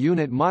 million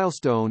unit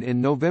milestone in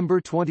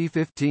November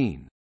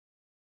 2015.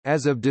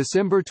 As of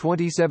December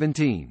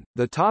 2017,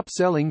 the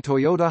top-selling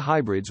Toyota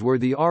hybrids were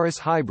the Auris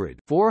Hybrid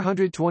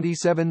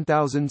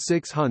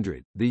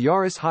 427,600, the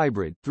Yaris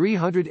Hybrid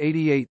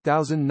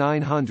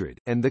 388,900,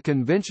 and the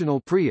conventional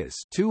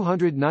Prius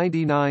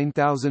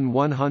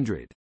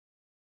 299,100.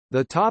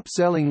 The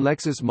top-selling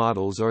Lexus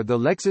models are the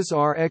Lexus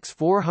RX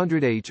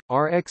 400h,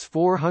 RX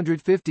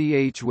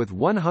 450h with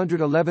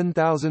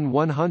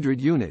 111,100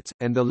 units,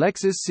 and the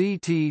Lexus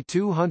CT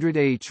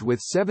 200h with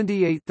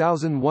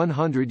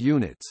 78,100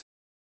 units.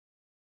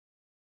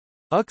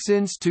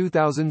 Since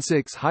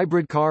 2006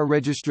 hybrid car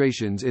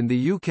registrations in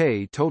the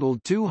UK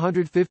totaled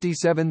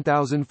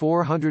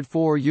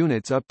 257,404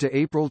 units up to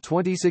April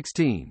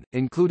 2016,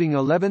 including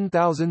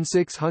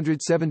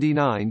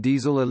 11,679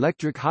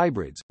 diesel-electric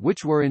hybrids,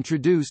 which were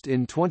introduced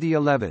in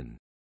 2011.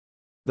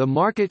 The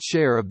market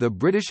share of the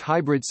British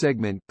hybrid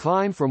segment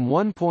climbed from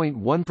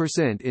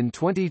 1.1% in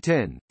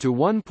 2010, to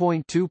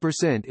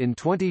 1.2% in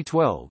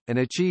 2012, and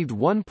achieved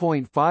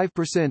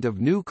 1.5%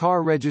 of new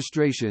car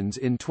registrations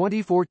in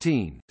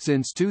 2014.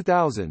 Since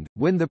 2000,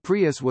 when the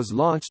Prius was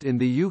launched in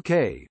the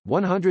UK,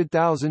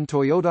 100,000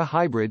 Toyota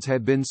hybrids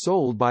had been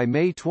sold by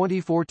May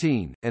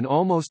 2014, and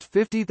almost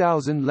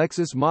 50,000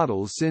 Lexus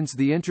models since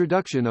the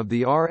introduction of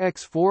the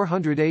RX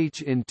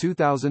 400h in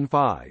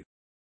 2005.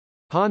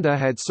 Honda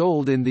had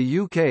sold in the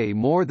UK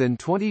more than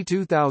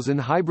 22,000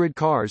 hybrid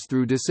cars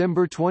through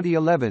December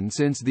 2011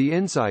 since the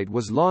Insight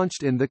was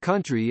launched in the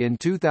country in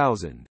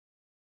 2000.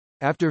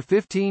 After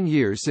 15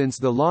 years since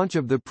the launch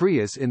of the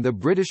Prius in the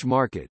British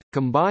market,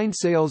 combined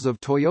sales of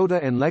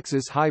Toyota and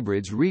Lexus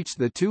hybrids reached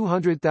the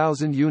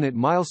 200,000 unit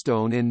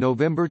milestone in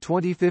November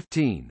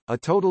 2015. A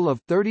total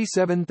of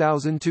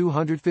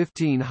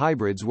 37,215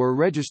 hybrids were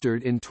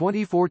registered in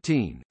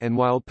 2014, and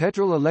while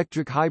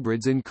petrol-electric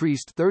hybrids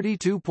increased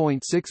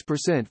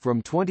 32.6%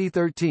 from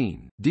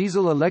 2013,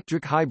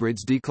 diesel-electric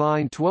hybrids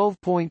declined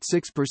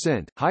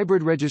 12.6%.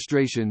 Hybrid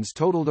registrations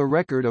totaled a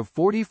record of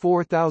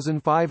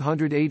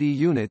 44,580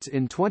 units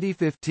in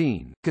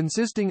 2015,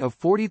 consisting of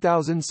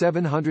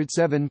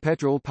 40,707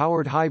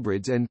 petrol-powered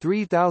hybrids and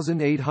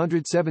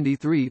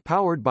 3,873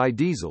 powered by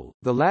diesel.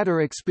 The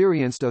latter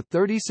experienced a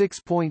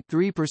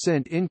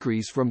 36.3%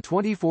 increase from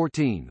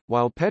 2014,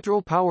 while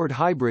petrol-powered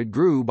hybrid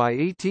grew by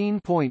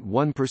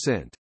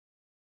 18.1%.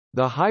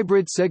 The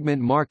hybrid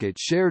segment market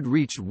share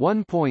reached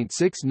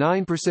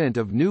 1.69%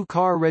 of new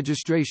car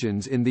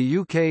registrations in the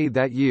UK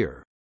that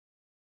year.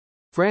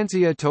 France.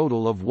 A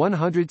total of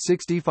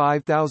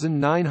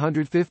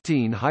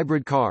 165,915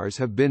 hybrid cars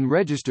have been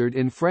registered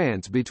in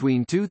France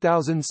between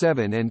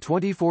 2007 and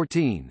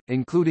 2014,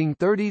 including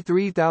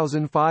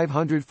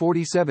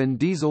 33,547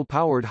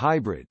 diesel-powered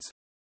hybrids.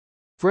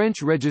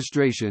 French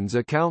registrations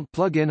account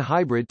plug-in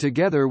hybrid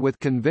together with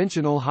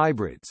conventional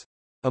hybrids.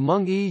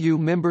 Among EU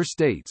member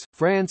states,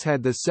 France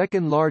had the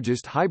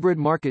second-largest hybrid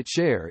market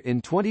share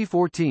in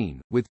 2014,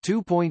 with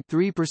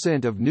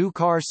 2.3% of new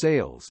car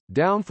sales,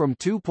 down from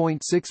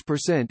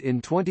 2.6%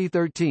 in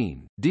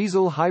 2013.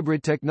 Diesel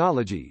hybrid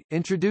technology,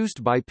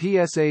 introduced by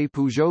PSA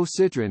Peugeot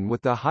Citroën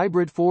with the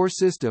Hybrid 4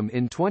 system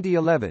in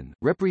 2011,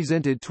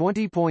 represented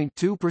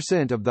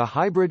 20.2% of the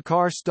hybrid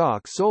car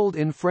stock sold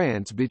in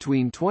France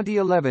between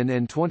 2011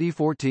 and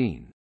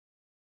 2014.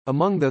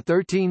 Among the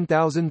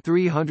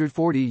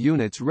 13,340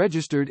 units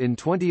registered in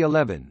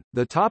 2011,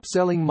 the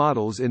top-selling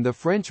models in the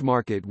French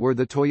market were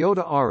the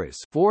Toyota Auris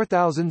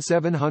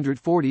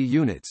 4,740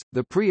 units,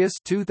 the Prius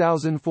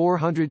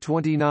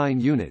 2,429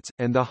 units,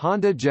 and the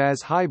Honda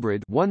Jazz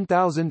Hybrid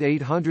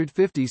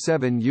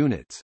 1,857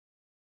 units.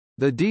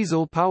 The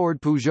diesel-powered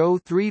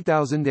Peugeot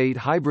 3008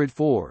 Hybrid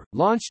 4,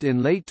 launched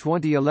in late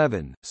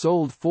 2011,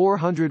 sold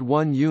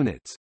 401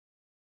 units.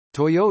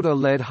 Toyota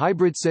led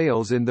hybrid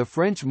sales in the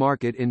French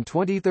market in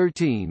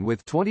 2013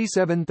 with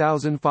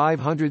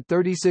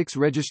 27,536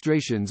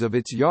 registrations of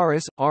its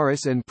Yaris,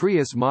 Auris and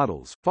Prius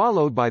models,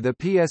 followed by the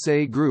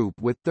PSA Group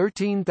with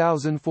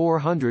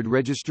 13,400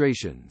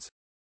 registrations.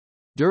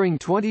 During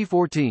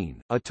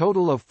 2014, a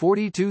total of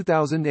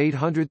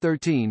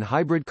 42,813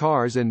 hybrid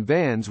cars and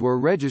vans were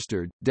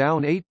registered,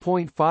 down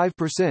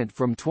 8.5%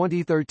 from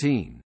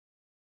 2013.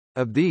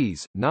 Of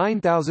these,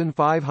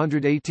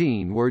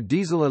 9,518 were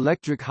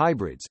diesel-electric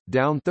hybrids,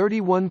 down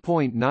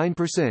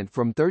 31.9%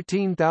 from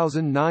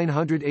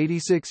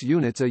 13,986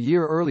 units a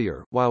year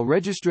earlier, while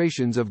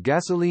registrations of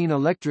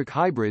gasoline-electric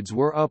hybrids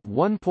were up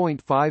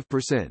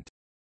 1.5%.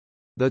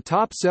 The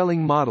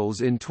top-selling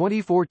models in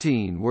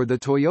 2014 were the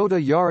Toyota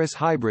Yaris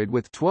Hybrid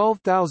with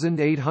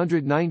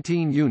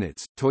 12,819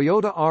 units,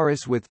 Toyota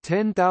Auris with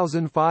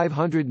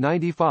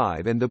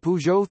 10,595 and the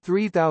Peugeot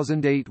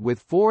 3008 with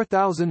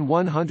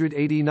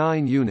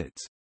 4,189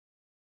 units.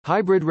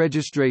 Hybrid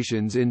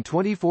registrations in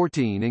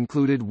 2014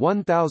 included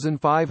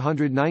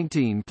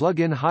 1,519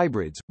 plug-in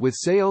hybrids, with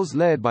sales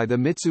led by the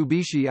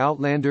Mitsubishi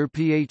Outlander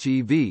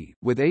PHEV,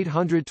 with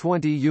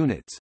 820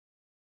 units.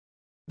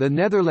 The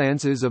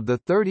Netherlands as of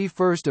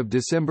 31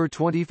 December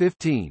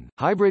 2015,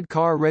 hybrid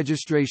car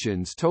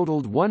registrations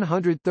totaled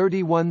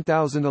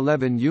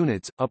 131,011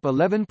 units, up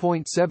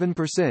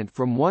 11.7%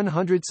 from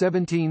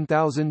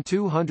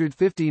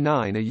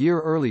 117,259 a year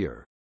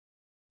earlier.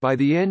 By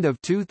the end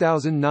of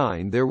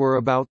 2009 there were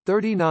about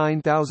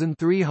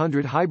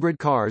 39,300 hybrid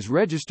cars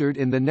registered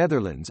in the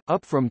Netherlands,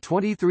 up from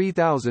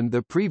 23,000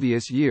 the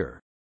previous year.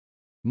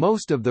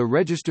 Most of the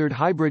registered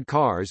hybrid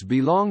cars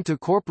belong to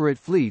corporate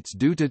fleets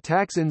due to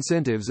tax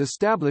incentives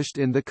established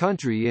in the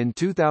country in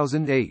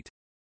 2008.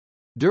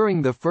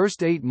 During the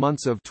first 8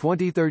 months of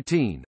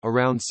 2013,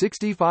 around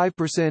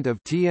 65%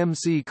 of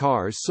TMC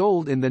cars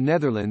sold in the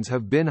Netherlands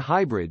have been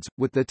hybrids,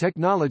 with the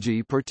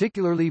technology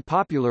particularly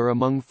popular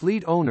among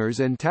fleet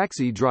owners and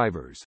taxi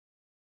drivers.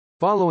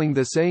 Following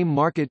the same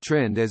market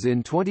trend as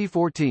in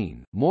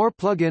 2014, more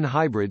plug-in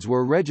hybrids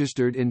were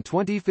registered in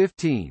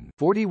 2015,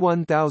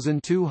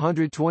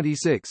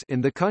 41,226 in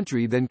the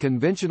country than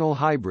conventional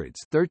hybrids,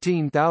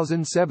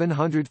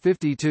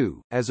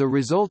 13,752. As a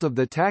result of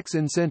the tax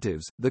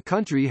incentives, the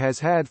country has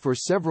had for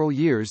several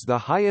years the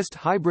highest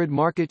hybrid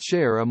market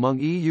share among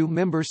EU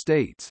member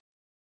states.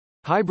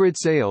 Hybrid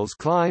sales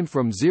climbed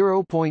from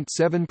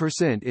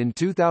 0.7% in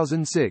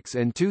 2006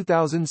 and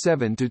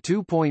 2007 to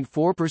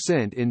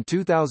 2.4% in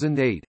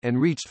 2008, and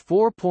reached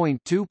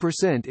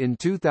 4.2% in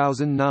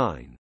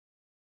 2009.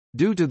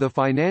 Due to the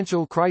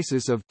financial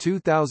crisis of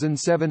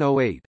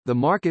 2007-08, the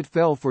market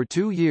fell for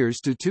 2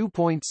 years to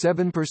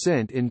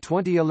 2.7% in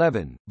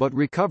 2011, but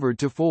recovered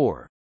to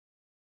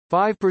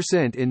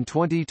 4.5% in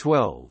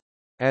 2012.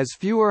 As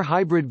fewer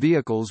hybrid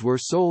vehicles were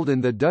sold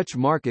in the Dutch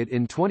market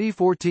in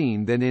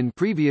 2014 than in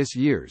previous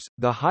years,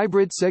 the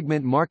hybrid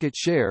segment market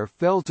share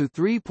fell to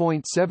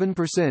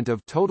 3.7%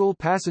 of total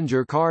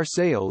passenger car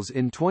sales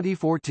in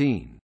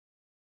 2014.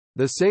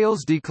 The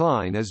sales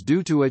decline is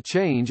due to a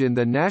change in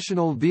the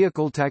national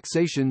vehicle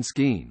taxation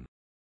scheme.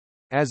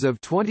 As of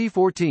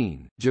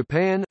 2014,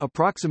 Japan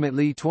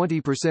approximately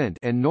 20%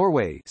 and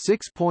Norway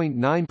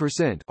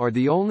 6.9% are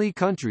the only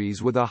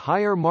countries with a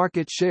higher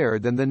market share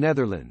than the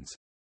Netherlands.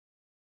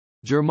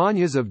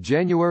 Germany. As of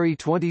January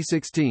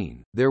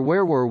 2016, there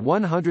were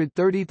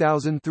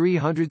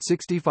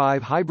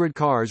 130,365 hybrid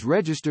cars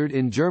registered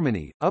in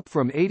Germany, up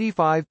from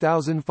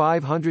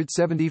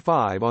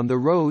 85,575 on the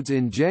roads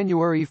in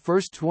January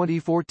 1,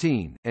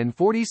 2014, and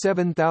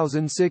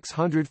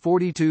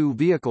 47,642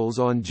 vehicles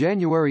on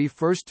January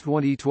 1,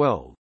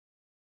 2012.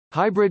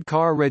 Hybrid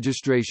car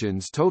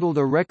registrations totaled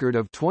a record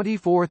of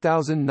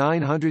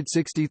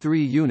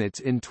 24,963 units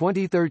in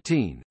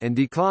 2013, and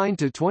declined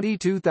to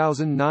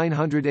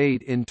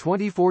 22,908 in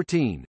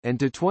 2014, and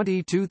to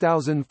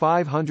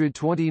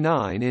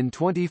 22,529 in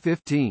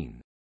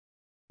 2015.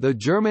 The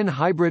German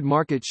hybrid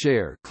market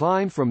share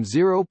climbed from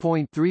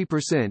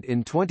 0.3%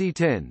 in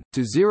 2010,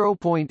 to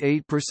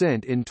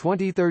 0.8% in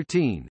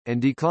 2013,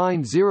 and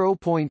declined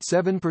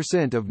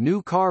 0.7% of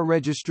new car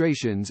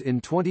registrations in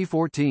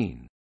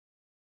 2014.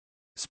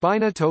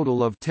 Spain. A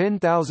total of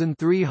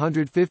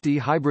 10,350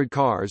 hybrid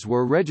cars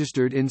were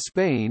registered in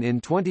Spain in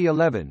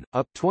 2011,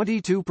 up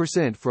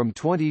 22% from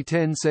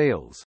 2010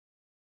 sales.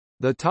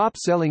 The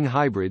top-selling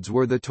hybrids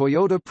were the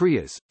Toyota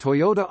Prius,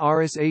 Toyota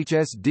Auris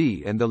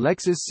HSD and the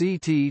Lexus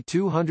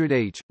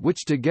CT200H,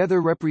 which together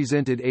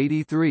represented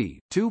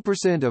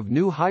 83.2% of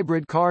new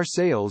hybrid car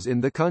sales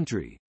in the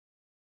country.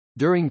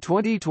 During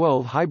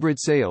 2012, hybrid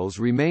sales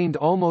remained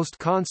almost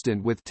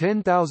constant with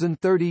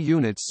 10,030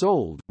 units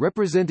sold,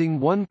 representing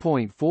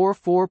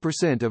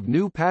 1.44% of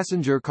new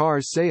passenger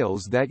car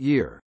sales that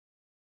year.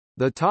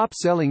 The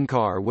top-selling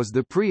car was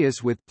the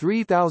Prius with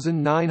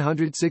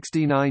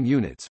 3,969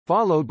 units,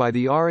 followed by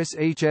the Auris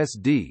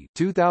HSD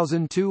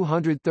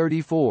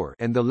 2,234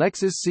 and the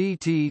Lexus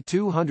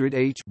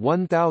CT200H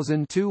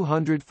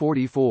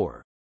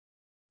 1,244.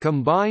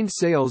 Combined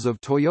sales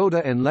of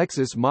Toyota and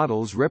Lexus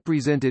models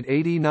represented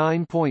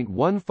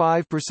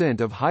 89.15%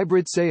 of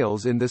hybrid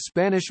sales in the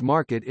Spanish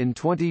market in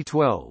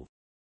 2012.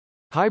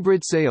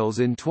 Hybrid sales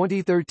in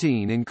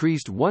 2013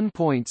 increased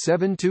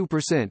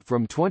 1.72%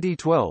 from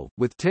 2012,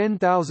 with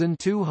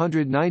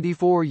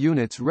 10,294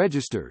 units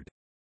registered.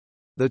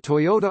 The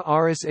Toyota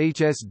Yaris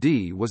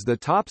HSD was the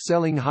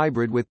top-selling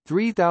hybrid with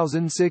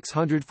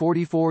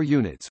 3,644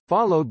 units,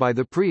 followed by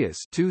the Prius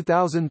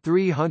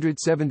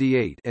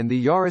 2,378 and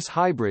the Yaris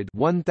Hybrid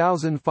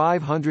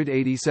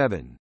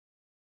 1,587.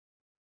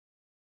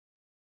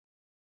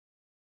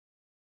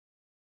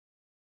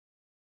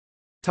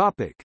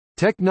 Topic: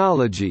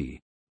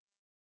 Technology.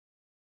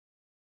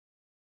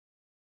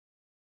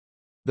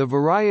 The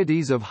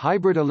varieties of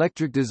hybrid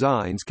electric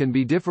designs can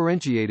be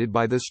differentiated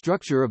by the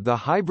structure of the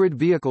hybrid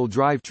vehicle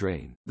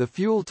drivetrain, the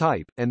fuel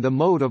type, and the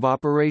mode of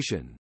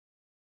operation.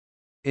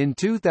 In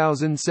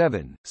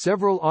 2007,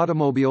 several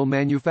automobile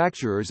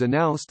manufacturers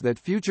announced that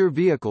future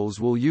vehicles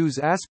will use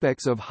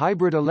aspects of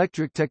hybrid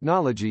electric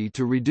technology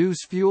to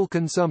reduce fuel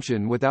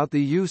consumption without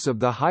the use of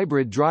the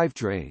hybrid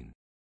drivetrain.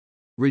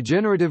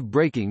 Regenerative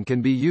braking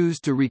can be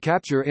used to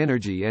recapture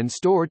energy and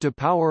store to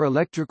power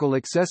electrical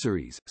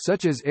accessories,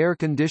 such as air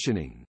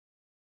conditioning.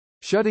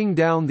 Shutting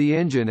down the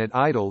engine at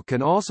idle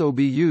can also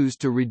be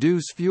used to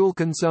reduce fuel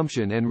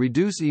consumption and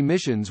reduce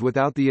emissions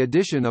without the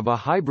addition of a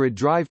hybrid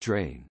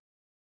drivetrain.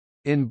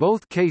 In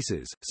both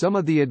cases, some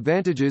of the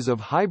advantages of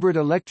hybrid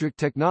electric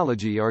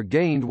technology are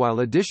gained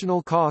while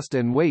additional cost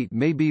and weight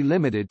may be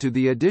limited to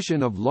the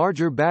addition of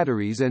larger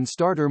batteries and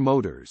starter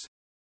motors.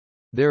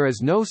 There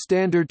is no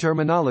standard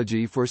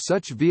terminology for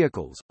such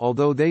vehicles,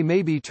 although they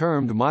may be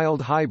termed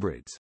mild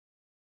hybrids.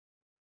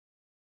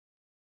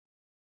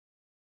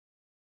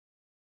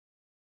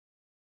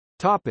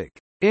 Topic: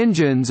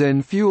 Engines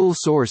and fuel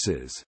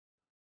sources.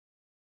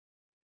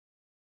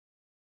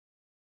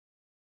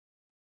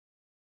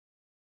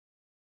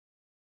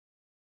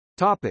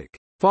 Topic: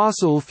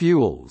 Fossil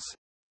fuels.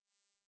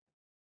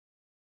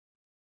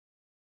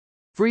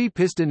 Free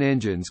piston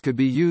engines could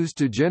be used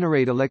to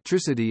generate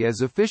electricity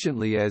as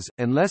efficiently as,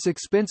 and less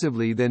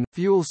expensively than,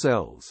 fuel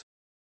cells.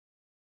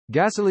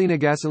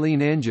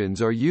 Gasoline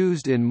engines are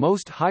used in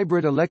most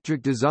hybrid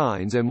electric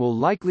designs and will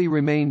likely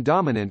remain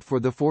dominant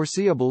for the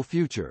foreseeable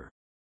future.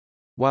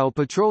 While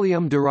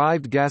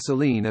petroleum-derived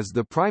gasoline is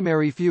the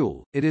primary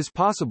fuel, it is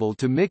possible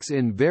to mix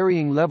in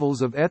varying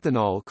levels of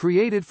ethanol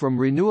created from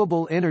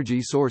renewable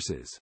energy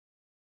sources.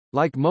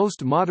 Like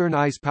most modern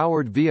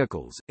ICE-powered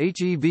vehicles,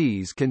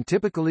 HEVs can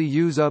typically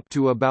use up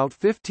to about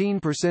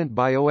 15%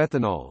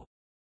 bioethanol.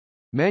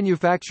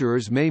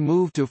 Manufacturers may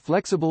move to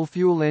flexible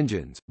fuel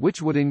engines,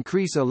 which would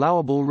increase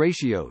allowable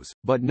ratios,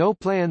 but no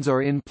plans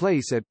are in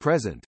place at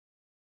present.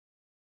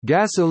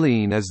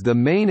 Gasoline is the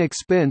main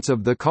expense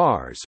of the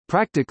cars,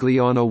 practically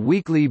on a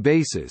weekly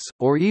basis,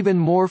 or even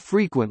more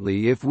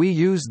frequently if we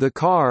use the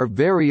car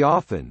very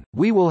often,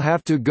 we will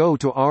have to go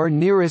to our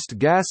nearest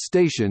gas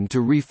station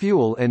to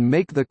refuel and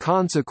make the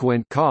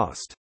consequent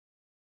cost.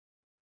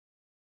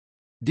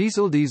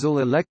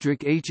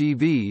 Diesel-electric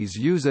HEVs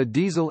use a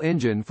diesel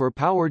engine for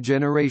power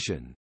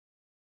generation.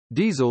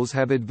 Diesels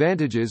have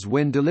advantages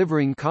when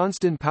delivering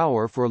constant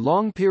power for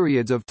long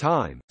periods of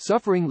time,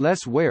 suffering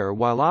less wear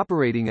while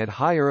operating at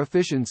higher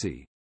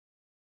efficiency.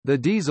 The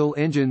diesel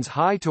engine's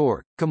high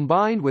torque,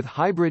 combined with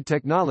hybrid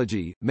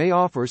technology, may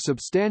offer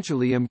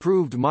substantially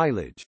improved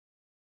mileage.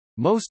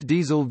 Most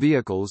diesel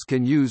vehicles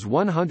can use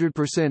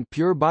 100%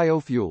 pure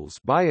biofuels,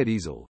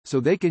 biodiesel,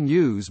 so they can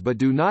use but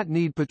do not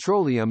need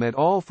petroleum at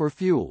all for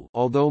fuel,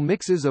 although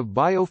mixes of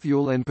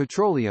biofuel and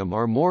petroleum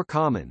are more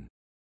common.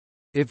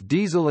 If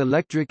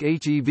diesel-electric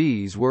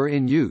HEVs were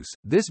in use,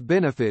 this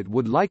benefit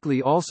would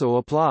likely also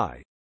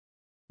apply.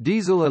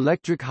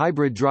 Diesel-electric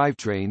hybrid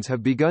drivetrains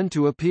have begun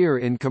to appear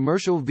in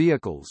commercial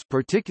vehicles,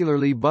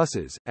 particularly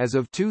buses. As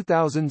of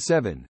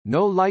 2007,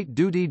 no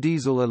light-duty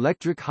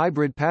diesel-electric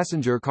hybrid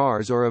passenger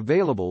cars are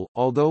available,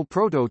 although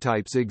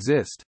prototypes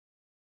exist.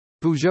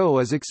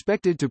 Peugeot is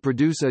expected to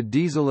produce a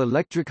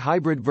diesel-electric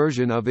hybrid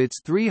version of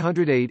its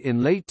 308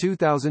 in late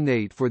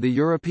 2008 for the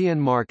European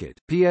market.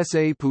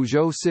 PSA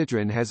Peugeot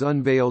Citroën has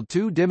unveiled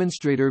two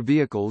demonstrator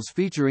vehicles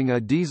featuring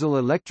a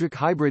diesel-electric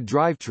hybrid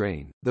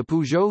drivetrain, the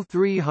Peugeot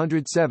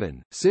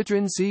 307,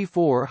 Citroën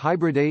C4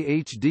 Hybrid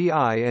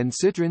AHDI and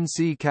Citroën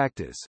C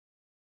Cactus.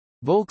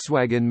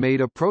 Volkswagen made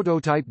a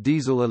prototype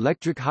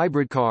diesel-electric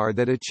hybrid car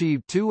that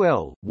achieved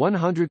 2L,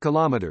 100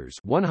 km,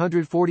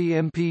 140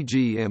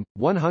 mpg imp,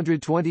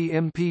 120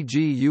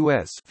 mpg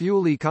US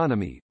fuel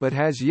economy, but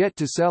has yet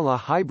to sell a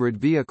hybrid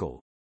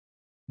vehicle.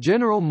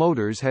 General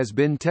Motors has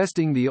been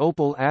testing the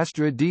Opel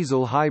Astra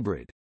diesel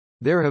hybrid.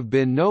 There have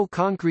been no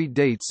concrete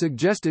dates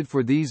suggested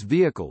for these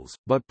vehicles,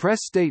 but press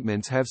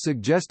statements have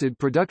suggested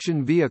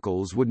production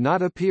vehicles would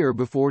not appear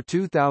before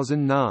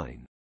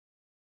 2009.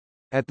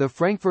 At the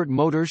Frankfurt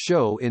Motor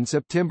Show in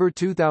September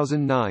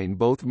 2009,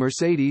 both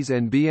Mercedes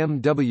and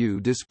BMW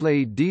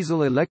displayed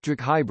diesel-electric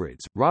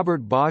hybrids.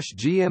 Robert Bosch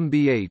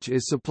GmbH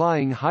is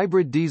supplying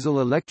hybrid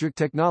diesel-electric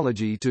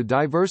technology to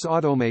diverse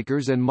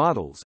automakers and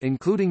models,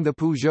 including the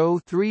Peugeot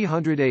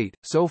 308.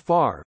 So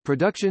far,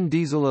 production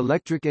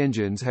diesel-electric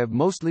engines have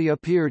mostly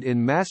appeared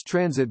in mass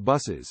transit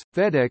buses.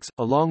 FedEx,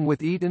 along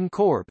with Eaton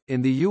Corp.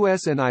 in the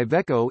US and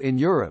Iveco in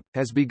Europe,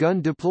 has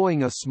begun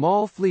deploying a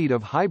small fleet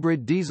of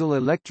hybrid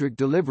diesel-electric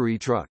delivery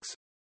trucks.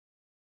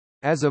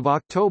 As of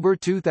October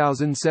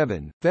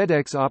 2007,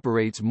 FedEx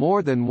operates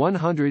more than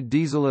 100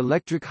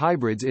 diesel-electric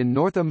hybrids in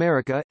North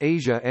America,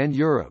 Asia and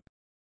Europe.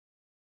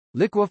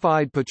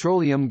 Liquefied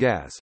petroleum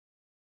gas.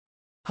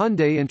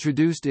 Hyundai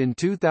introduced in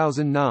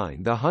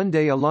 2009 the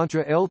Hyundai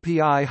Elantra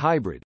LPI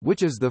hybrid,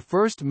 which is the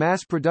first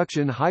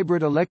mass-production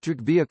hybrid electric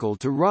vehicle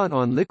to run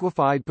on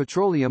liquefied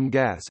petroleum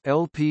gas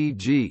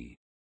 (LPG).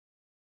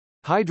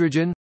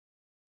 Hydrogen.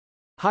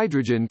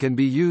 Hydrogen can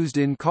be used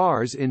in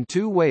cars in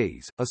two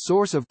ways, a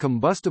source of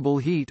combustible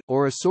heat,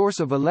 or a source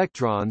of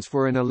electrons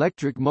for an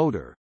electric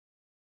motor.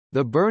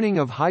 The burning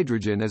of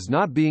hydrogen is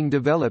not being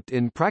developed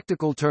in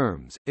practical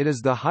terms, it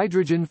is the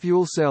hydrogen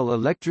fuel cell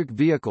electric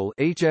vehicle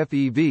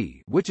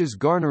 (HFEV) which is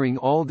garnering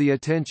all the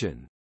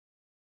attention.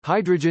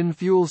 Hydrogen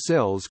fuel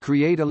cells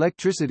create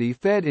electricity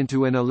fed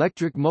into an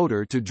electric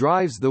motor to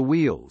drive the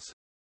wheels.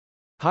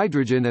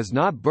 Hydrogen is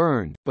not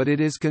burned, but it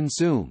is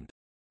consumed.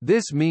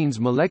 This means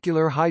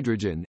molecular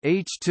hydrogen,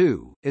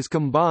 H2, is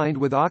combined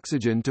with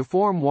oxygen to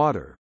form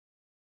water.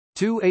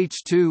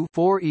 2H2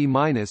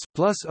 4E-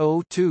 plus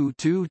O2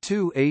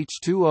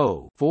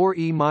 22H2O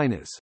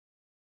 4E-.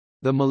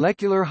 The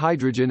molecular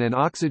hydrogen and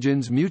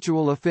oxygen's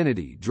mutual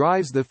affinity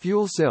drives the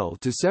fuel cell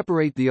to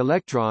separate the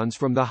electrons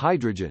from the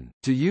hydrogen,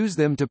 to use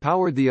them to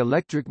power the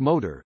electric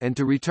motor, and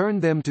to return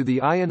them to the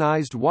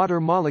ionized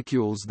water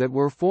molecules that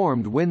were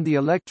formed when the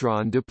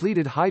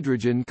electron-depleted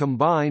hydrogen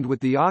combined with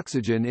the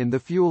oxygen in the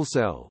fuel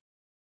cell.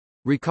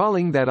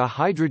 Recalling that a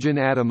hydrogen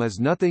atom is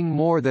nothing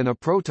more than a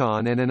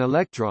proton and an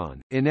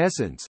electron, in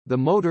essence, the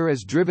motor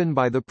is driven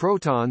by the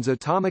proton's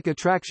atomic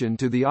attraction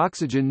to the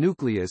oxygen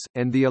nucleus,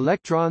 and the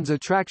electron's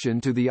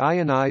attraction to the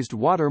ionized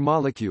water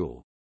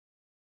molecule.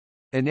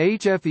 An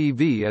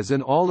HFEV is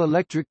an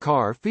all-electric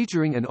car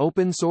featuring an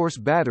open-source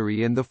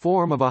battery in the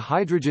form of a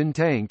hydrogen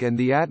tank and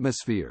the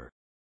atmosphere.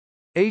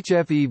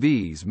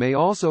 HFEVs may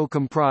also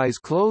comprise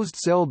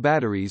closed-cell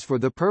batteries for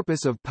the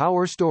purpose of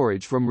power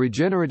storage from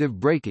regenerative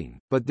braking,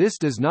 but this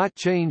does not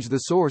change the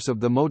source of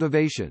the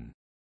motivation.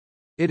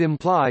 It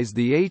implies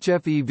the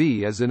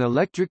HFEV is an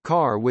electric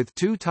car with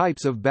two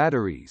types of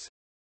batteries.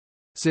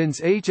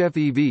 Since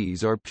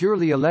HFEVs are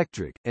purely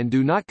electric, and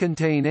do not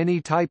contain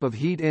any type of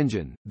heat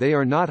engine, they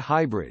are not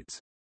hybrids.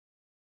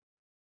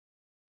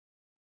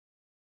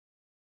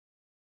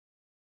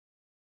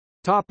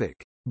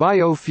 Topic: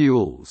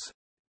 Biofuels.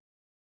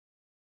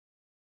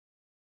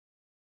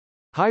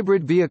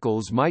 Hybrid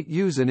vehicles might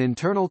use an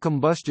internal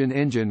combustion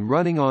engine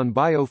running on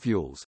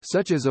biofuels,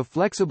 such as a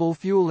flexible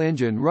fuel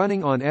engine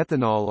running on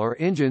ethanol or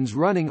engines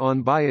running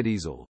on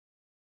biodiesel.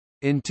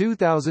 In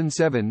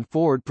 2007,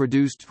 Ford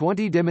produced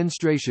 20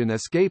 demonstration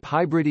Escape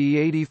hybrid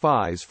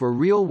E85s for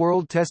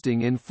real-world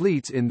testing in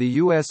fleets in the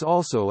U.S.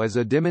 Also as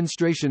a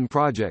demonstration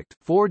project,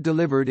 Ford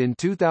delivered in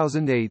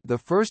 2008 the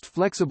first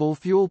flexible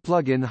fuel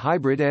plug-in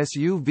hybrid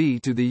SUV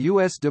to the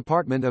U.S.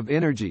 Department of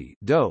Energy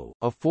 (DOE),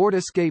 a Ford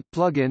Escape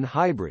plug-in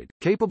hybrid,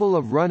 capable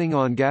of running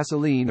on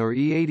gasoline or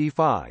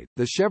E85.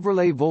 The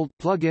Chevrolet Volt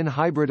plug-in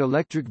hybrid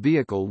electric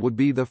vehicle would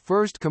be the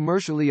first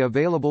commercially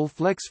available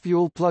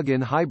flex-fuel plug-in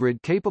hybrid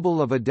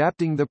capable of adapting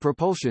the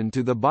propulsion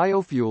to the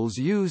biofuels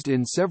used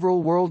in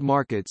several world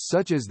markets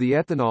such as the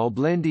ethanol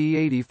blend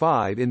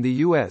E85 in the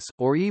US,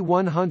 or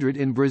E100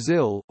 in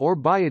Brazil, or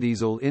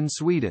biodiesel in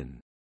Sweden.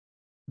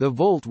 The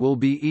Volt will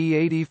be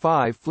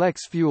E85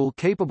 flex fuel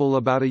capable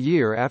about a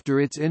year after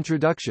its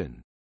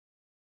introduction.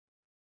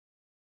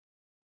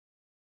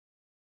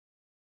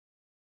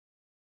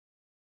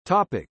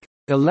 Topic: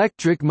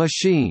 Electric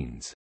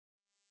machines.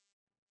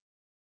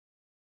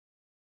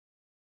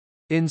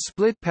 In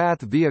split-path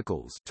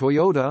vehicles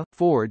Toyota,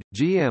 Ford,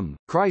 GM,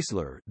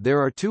 Chrysler,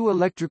 there are two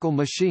electrical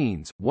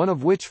machines, one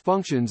of which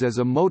functions as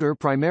a motor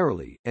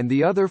primarily, and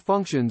the other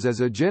functions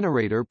as a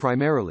generator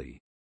primarily.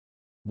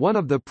 One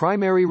of the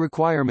primary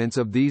requirements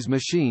of these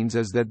machines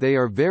is that they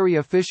are very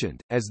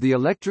efficient, as the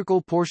electrical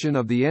portion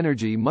of the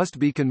energy must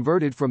be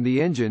converted from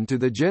the engine to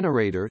the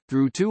generator,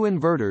 through two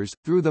inverters,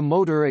 through the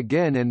motor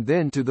again and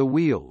then to the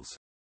wheels.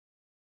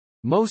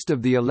 Most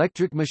of the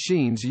electric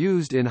machines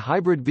used in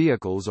hybrid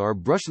vehicles are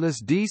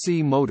brushless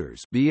DC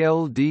motors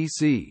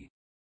 (BLDC).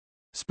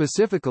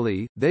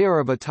 Specifically, they are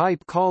of a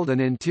type called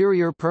an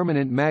interior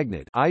permanent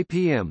magnet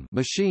 (IPM)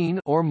 machine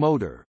or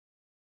motor.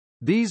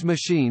 These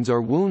machines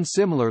are wound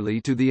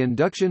similarly to the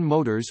induction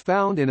motors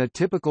found in a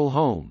typical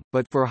home,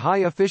 but for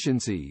high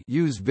efficiency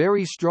use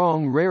very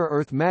strong rare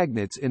earth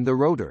magnets in the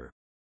rotor.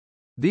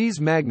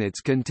 These magnets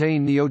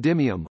contain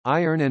neodymium,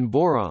 iron and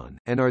boron,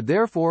 and are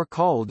therefore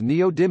called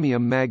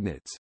neodymium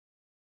magnets.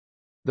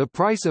 The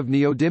price of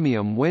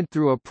neodymium went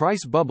through a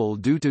price bubble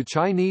due to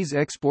Chinese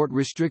export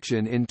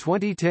restriction in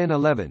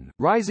 2010-11,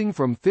 rising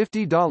from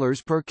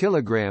 $50 per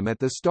kilogram at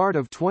the start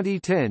of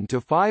 2010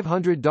 to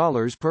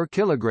 $500 per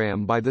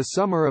kilogram by the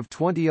summer of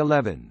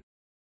 2011.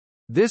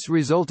 This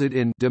resulted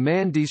in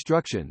demand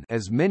destruction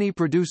as many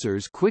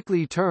producers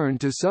quickly turned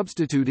to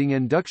substituting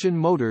induction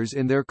motors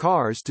in their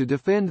cars to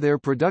defend their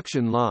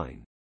production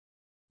line.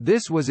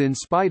 This was in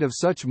spite of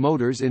such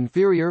motors'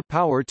 inferior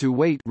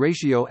power-to-weight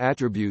ratio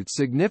attributes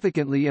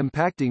significantly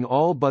impacting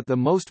all but the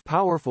most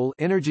powerful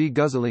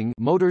energy-guzzling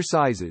motor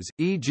sizes,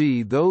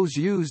 e.g. those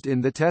used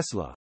in the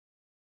Tesla.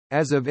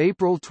 As of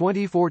April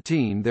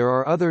 2014 there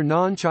are other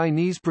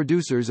non-Chinese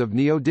producers of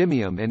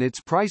neodymium and its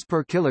price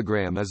per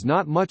kilogram is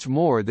not much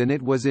more than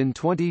it was in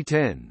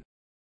 2010.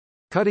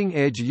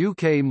 Cutting-edge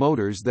UK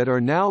motors that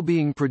are now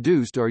being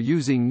produced are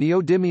using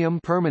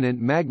neodymium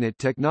permanent magnet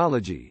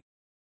technology.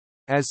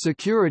 As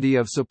security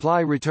of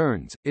supply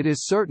returns, it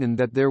is certain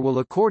that there will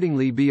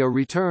accordingly be a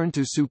return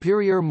to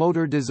superior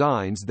motor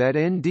designs that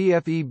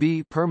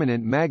NdFeB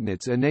permanent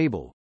magnets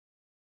enable.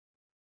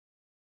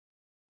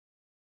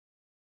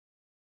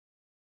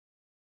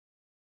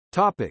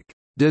 Topic: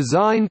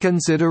 Design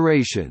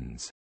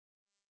considerations.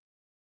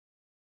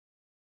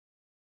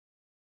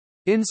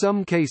 In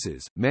some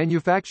cases,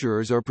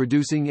 manufacturers are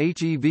producing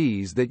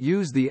HEVs that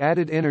use the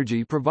added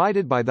energy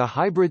provided by the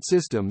hybrid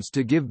systems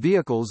to give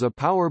vehicles a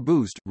power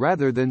boost,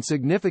 rather than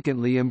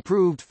significantly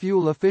improved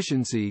fuel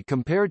efficiency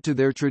compared to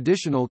their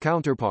traditional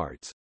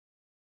counterparts.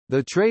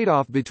 The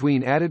trade-off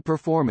between added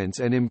performance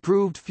and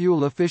improved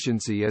fuel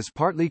efficiency is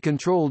partly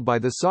controlled by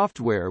the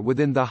software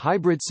within the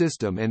hybrid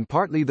system and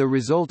partly the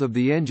result of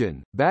the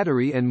engine,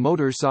 battery and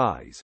motor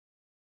size.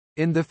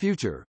 In the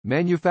future,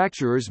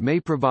 manufacturers may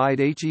provide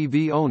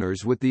HEV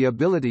owners with the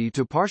ability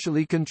to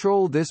partially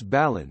control this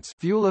balance,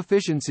 fuel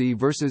efficiency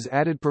versus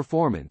added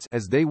performance,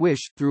 as they wish,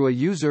 through a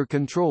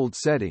user-controlled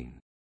setting.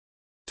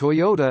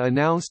 Toyota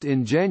announced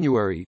in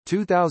January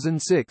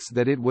 2006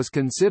 that it was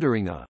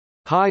considering a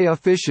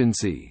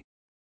high-efficiency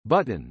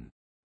button.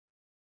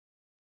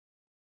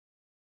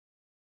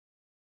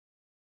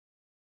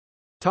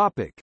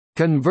 Topic: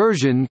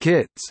 Conversion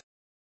kits.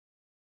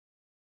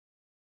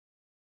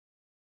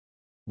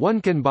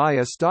 One can buy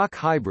a stock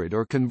hybrid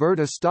or convert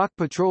a stock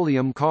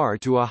petroleum car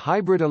to a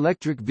hybrid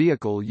electric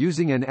vehicle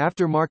using an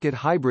aftermarket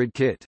hybrid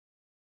kit.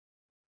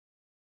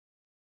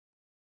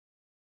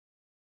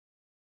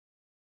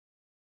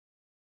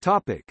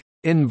 Topic: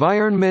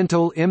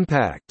 Environmental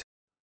impact.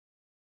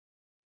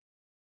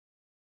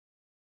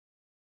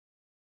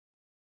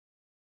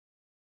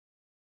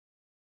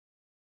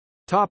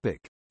 Topic: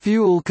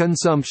 Fuel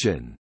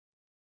consumption.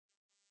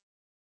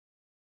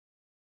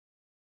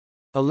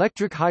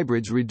 Electric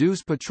hybrids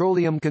reduce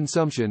petroleum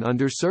consumption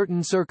under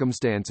certain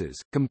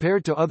circumstances,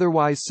 compared to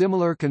otherwise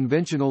similar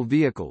conventional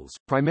vehicles,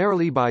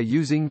 primarily by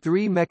using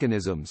three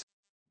mechanisms: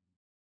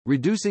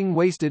 reducing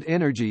wasted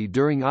energy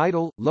during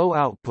idle, low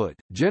output,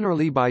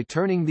 generally by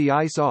turning the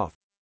ICE off;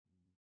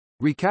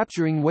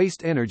 recapturing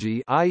waste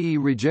energy, i.e.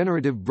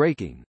 regenerative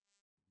braking;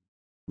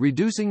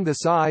 reducing the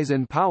size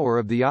and power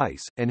of the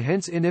ICE, and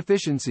hence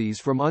inefficiencies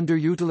from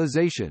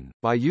underutilization,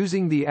 by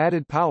using the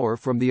added power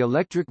from the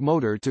electric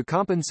motor to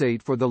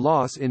compensate for the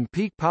loss in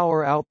peak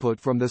power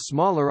output from the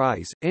smaller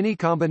ICE. Any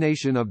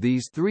combination of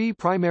these three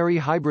primary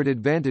hybrid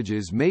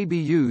advantages may be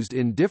used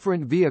in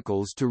different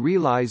vehicles to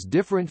realize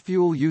different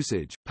fuel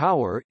usage,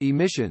 power,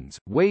 emissions,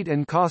 weight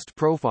and cost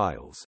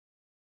profiles.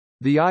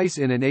 The ICE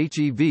in an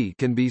HEV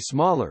can be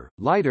smaller,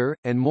 lighter,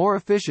 and more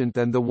efficient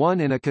than the one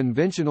in a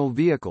conventional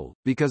vehicle,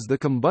 because the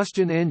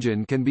combustion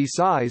engine can be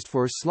sized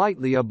for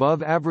slightly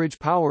above average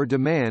power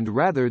demand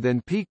rather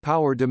than peak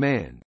power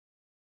demand.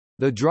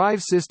 The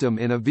drive system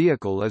in a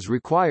vehicle is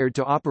required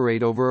to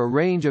operate over a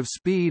range of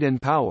speed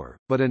and power,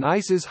 but an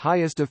ICE's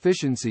highest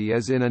efficiency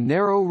is in a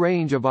narrow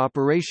range of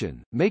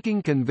operation,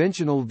 making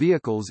conventional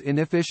vehicles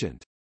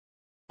inefficient.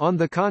 On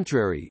the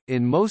contrary,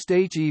 in most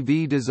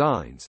HEV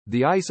designs,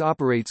 the ICE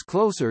operates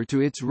closer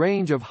to its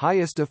range of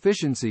highest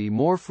efficiency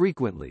more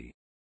frequently.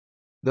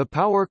 The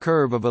power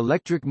curve of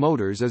electric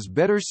motors is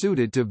better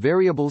suited to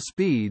variable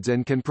speeds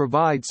and can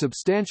provide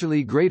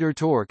substantially greater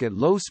torque at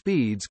low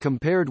speeds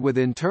compared with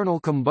internal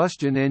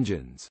combustion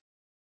engines.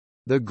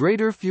 The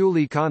greater fuel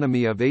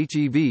economy of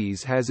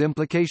HEVs has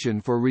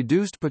implication for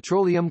reduced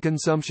petroleum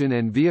consumption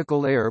and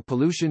vehicle air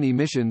pollution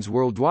emissions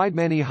worldwide.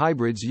 Many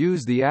hybrids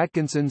use the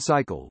Atkinson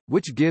cycle,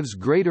 which gives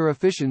greater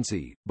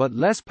efficiency, but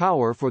less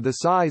power for the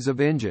size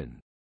of engine.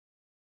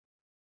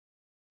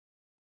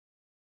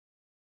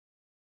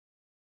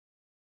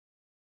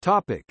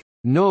 Topic: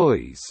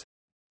 Noise.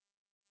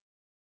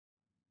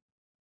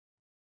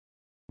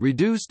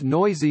 Reduced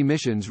noise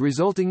emissions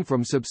resulting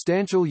from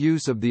substantial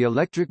use of the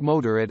electric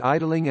motor at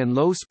idling and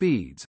low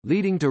speeds,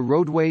 leading to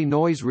roadway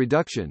noise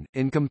reduction,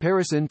 in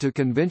comparison to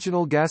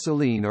conventional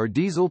gasoline or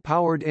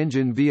diesel-powered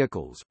engine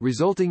vehicles,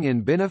 resulting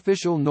in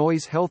beneficial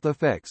noise health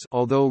effects.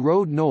 Although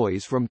road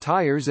noise from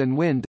tires and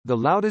wind, the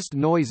loudest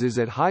noises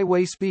at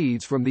highway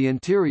speeds from the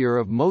interior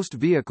of most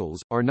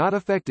vehicles, are not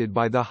affected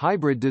by the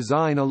hybrid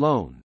design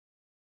alone.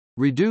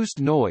 Reduced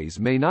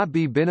noise may not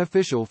be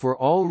beneficial for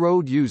all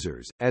road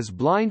users, as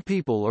blind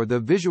people or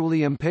the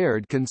visually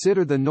impaired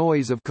consider the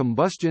noise of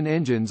combustion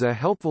engines a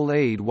helpful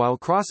aid while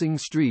crossing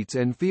streets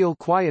and feel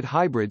quiet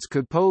hybrids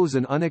could pose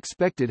an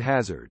unexpected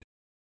hazard.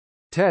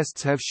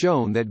 Tests have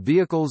shown that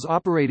vehicles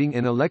operating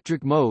in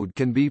electric mode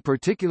can be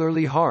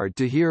particularly hard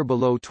to hear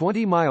below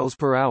 20 miles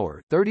per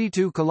hour,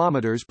 32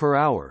 kilometers per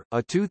hour.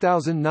 A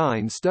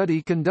 2009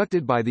 study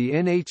conducted by the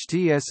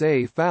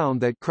NHTSA found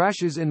that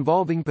crashes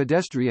involving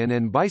pedestrian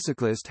and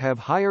bicyclist have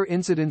higher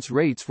incidence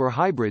rates for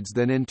hybrids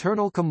than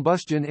internal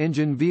combustion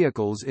engine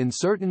vehicles in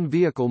certain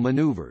vehicle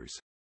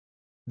maneuvers.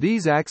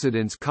 These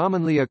accidents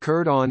commonly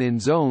occurred in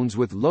zones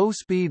with low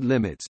speed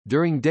limits,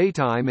 during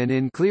daytime and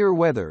in clear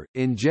weather.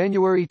 In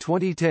January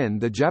 2010,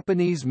 the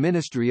Japanese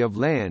Ministry of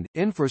Land,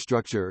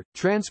 Infrastructure,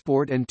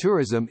 Transport and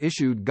Tourism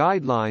issued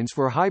guidelines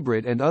for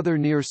hybrid and other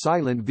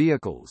near-silent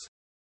vehicles.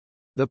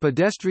 The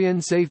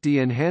Pedestrian Safety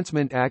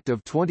Enhancement Act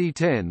of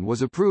 2010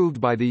 was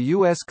approved by the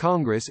U.S.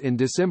 Congress in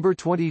December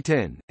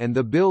 2010, and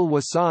the bill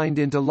was signed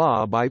into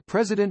law by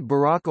President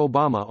Barack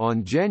Obama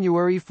on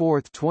January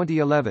 4,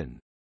 2011.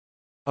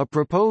 A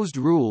proposed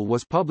rule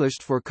was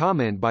published for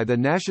comment by the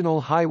National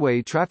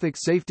Highway Traffic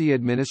Safety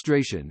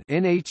Administration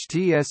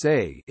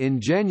 (NHTSA) in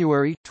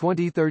January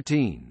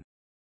 2013.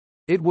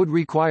 It would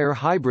require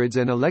hybrids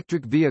and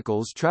electric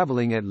vehicles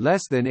traveling at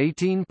less than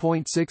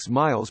 18.6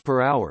 miles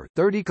per hour,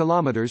 30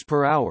 kilometers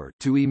per hour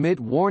to emit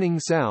warning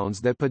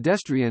sounds that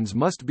pedestrians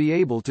must be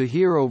able to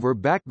hear over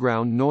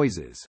background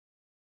noises.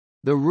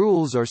 The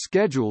rules are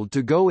scheduled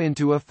to go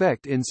into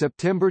effect in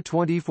September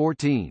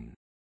 2014.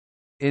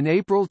 In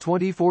April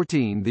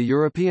 2014, the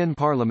European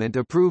Parliament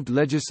approved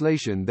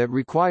legislation that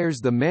requires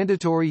the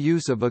mandatory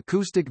use of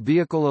acoustic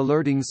vehicle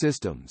alerting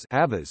systems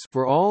 (AVAS)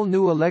 for all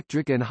new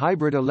electric and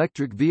hybrid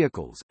electric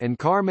vehicles, and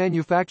car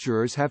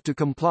manufacturers have to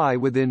comply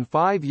within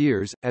 5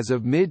 years, as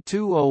of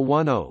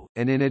mid-2010,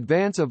 and in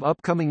advance of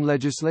upcoming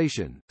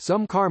legislation.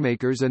 Some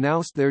carmakers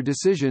announced their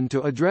decision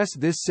to address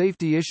this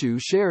safety issue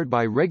shared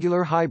by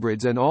regular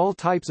hybrids and all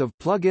types of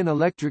plug-in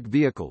electric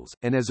vehicles,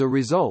 and as a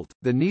result,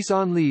 the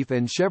Nissan Leaf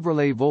and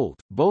Chevrolet Volt,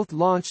 both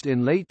launched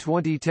in late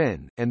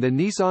 2010, and the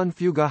Nissan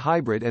Fuga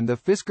Hybrid and the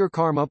Fisker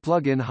Karma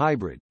plug-in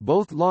hybrid,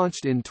 both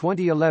launched in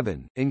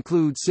 2011,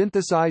 include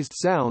synthesized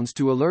sounds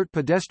to alert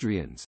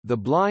pedestrians, the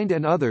blind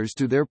and others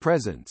to their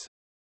presence.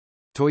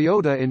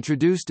 Toyota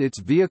introduced its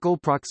Vehicle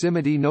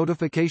Proximity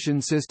Notification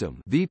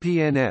System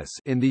 (VPNS)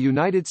 in the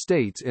United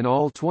States in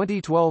all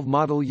 2012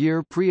 model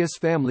year Prius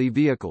family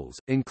vehicles,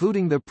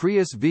 including the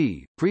Prius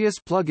V, Prius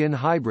plug-in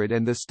hybrid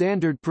and the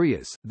standard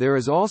Prius. There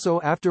is also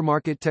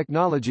aftermarket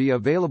technology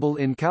available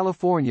in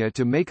California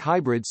to make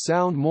hybrids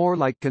sound more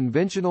like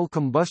conventional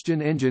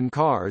combustion engine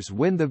cars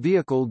when the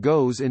vehicle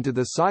goes into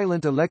the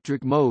silent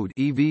electric mode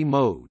 (EV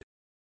mode).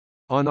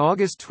 On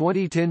August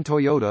 2010,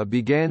 Toyota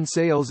began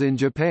sales in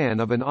Japan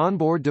of an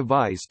onboard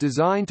device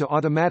designed to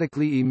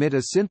automatically emit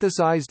a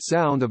synthesized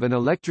sound of an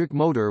electric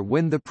motor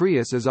when the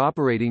Prius is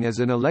operating as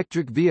an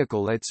electric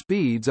vehicle at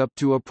speeds up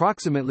to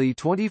approximately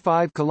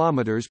 25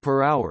 km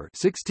per hour,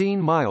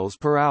 16 miles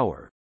per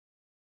hour.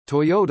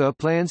 Toyota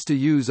plans to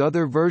use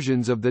other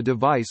versions of the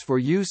device for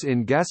use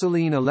in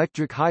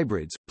gasoline-electric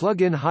hybrids,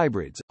 plug-in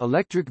hybrids,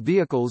 electric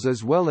vehicles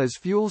as well as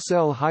fuel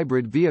cell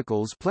hybrid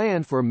vehicles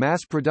planned for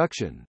mass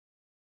production.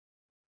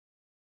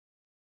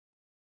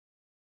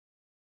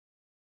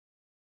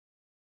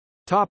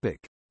 Topic: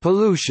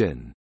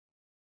 Pollution.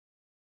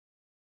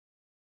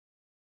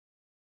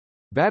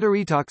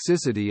 Battery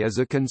toxicity is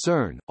a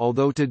concern,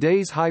 although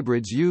today's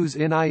hybrids use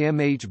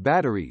NiMH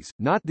batteries,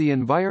 not the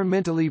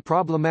environmentally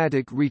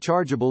problematic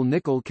rechargeable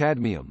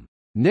nickel-cadmium.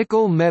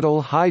 Nickel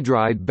metal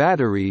hydride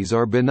batteries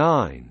are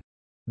benign.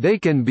 They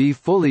can be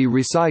fully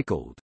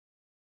recycled,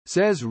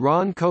 says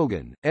Ron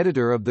Kogan,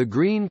 editor of the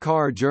Green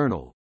Car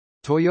Journal.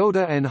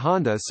 Toyota and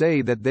Honda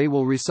say that they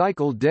will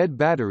recycle dead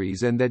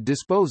batteries and that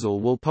disposal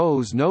will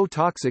pose no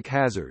toxic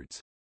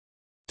hazards.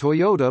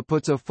 Toyota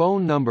puts a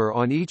phone number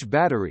on each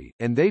battery,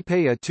 and they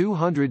pay a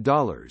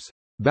 $200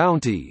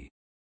 bounty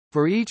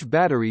for each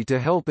battery to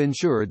help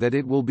ensure that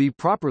it will be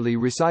properly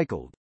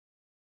recycled.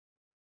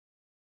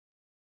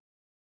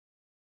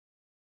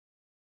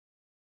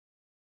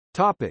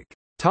 Topic: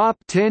 Top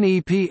 10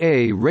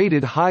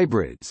 EPA-rated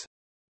hybrids.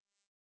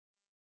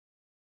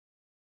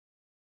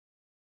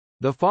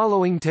 The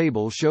following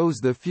table shows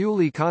the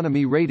fuel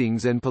economy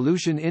ratings and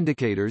pollution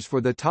indicators for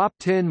the top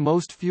 10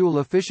 most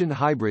fuel-efficient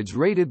hybrids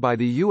rated by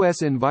the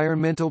U.S.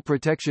 Environmental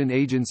Protection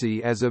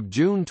Agency as of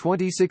June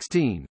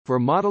 2016, for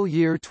model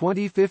year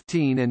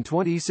 2015 and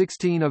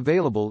 2016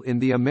 available in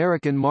the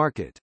American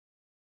market.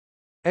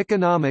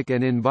 Economic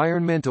and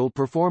environmental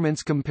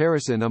performance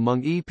comparison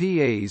among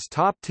EPA's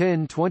top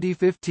 10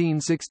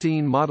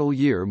 2015-16 model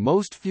year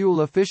most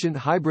fuel-efficient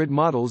hybrid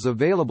models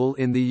available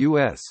in the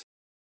U.S.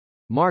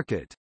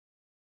 market.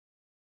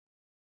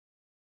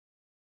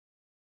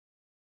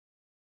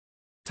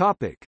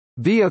 Topic: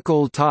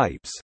 Vehicle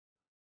types.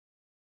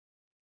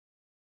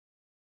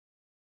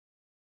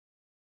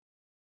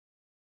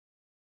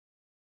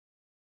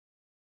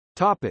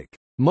 Topic: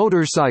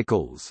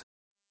 Motorcycles.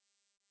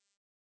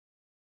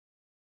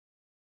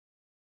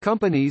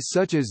 Companies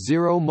such as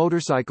Zero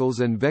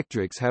Motorcycles and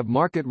Vectrix have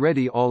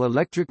market-ready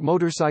all-electric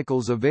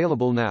motorcycles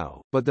available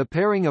now, but the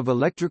pairing of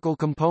electrical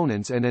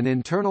components and an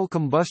internal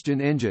combustion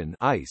engine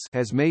 (ICE)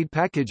 has made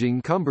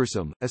packaging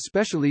cumbersome,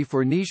 especially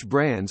for niche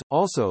brands.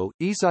 Also,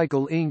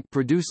 eCycle Inc.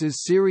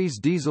 produces series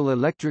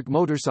diesel-electric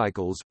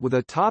motorcycles, with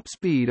a top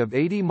speed of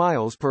 80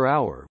 miles per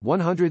hour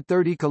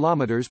 (130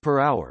 kilometers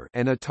per hour)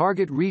 and a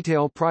target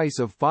retail price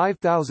of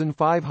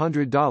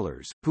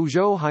 $5,500.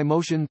 Peugeot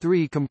Hymotion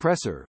 3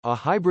 Compressor, a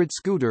hybrid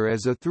scooter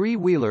as a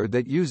three-wheeler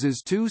that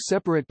uses two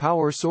separate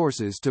power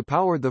sources to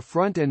power the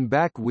front and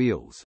back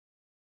wheels.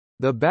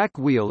 The back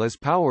wheel is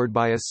powered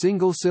by a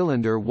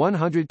single-cylinder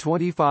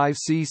 125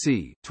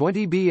 cc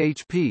 20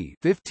 bhp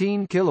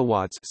 15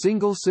 kilowatts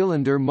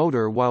single-cylinder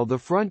motor, while the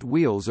front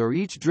wheels are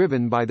each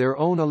driven by their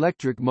own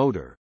electric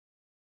motor.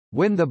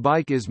 When the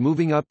bike is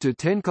moving up to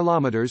 10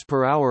 km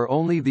per hour,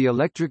 only the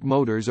electric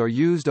motors are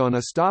used on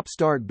a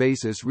stop-start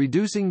basis,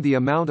 reducing the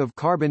amount of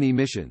carbon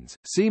emissions.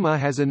 SEMA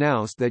has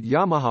announced that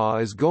Yamaha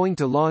is going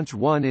to launch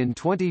one in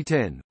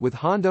 2010, with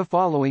Honda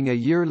following a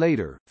year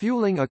later,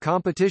 fueling a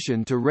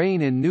competition to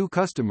rein in new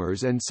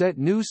customers and set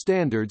new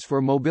standards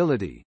for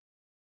mobility.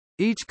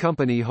 Each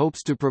company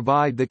hopes to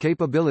provide the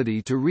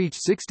capability to reach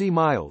 60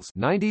 miles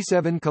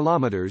 97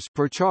 kilometers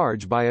per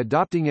charge by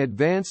adopting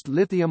advanced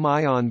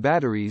lithium-ion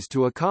batteries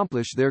to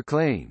accomplish their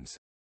claims.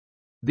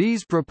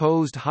 These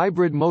proposed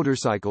hybrid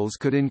motorcycles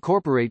could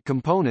incorporate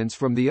components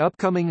from the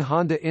upcoming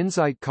Honda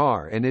Insight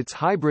car and its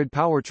hybrid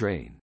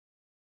powertrain.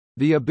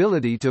 The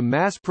ability to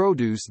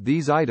mass-produce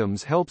these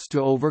items helps to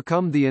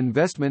overcome the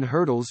investment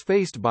hurdles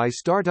faced by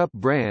startup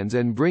brands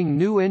and bring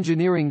new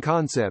engineering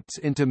concepts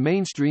into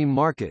mainstream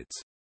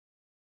markets.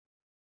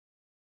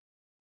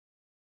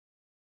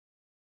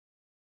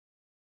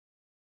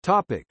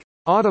 Topic: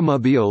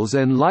 Automobiles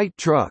and light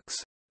trucks.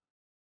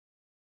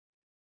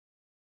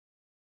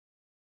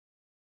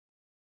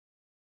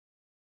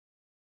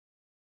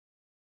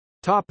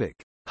 Topic: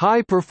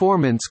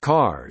 High-performance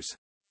cars.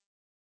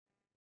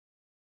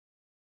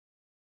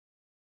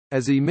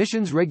 As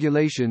emissions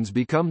regulations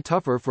become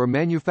tougher for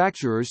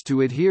manufacturers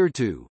to adhere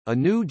to, a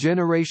new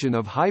generation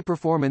of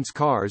high-performance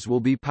cars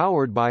will be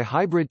powered by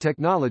hybrid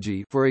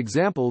technology, for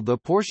example the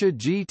Porsche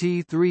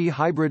GT3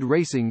 hybrid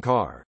racing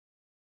car.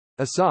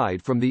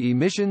 Aside from the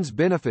emissions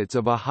benefits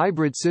of a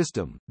hybrid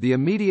system, the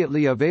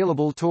immediately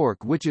available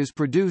torque which is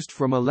produced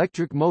from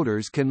electric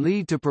motors can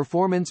lead to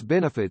performance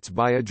benefits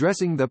by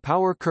addressing the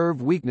power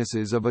curve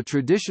weaknesses of a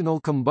traditional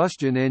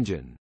combustion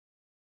engine.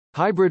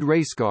 Hybrid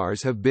race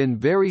cars have been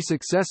very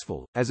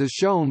successful, as is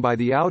shown by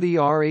the Audi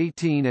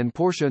R18 and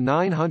Porsche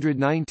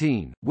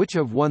 919, which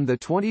have won the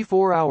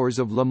 24 Hours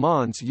of Le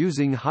Mans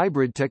using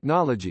hybrid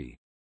technology.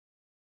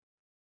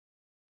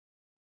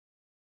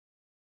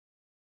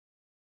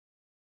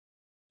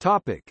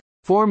 Topic: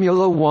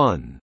 Formula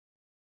One.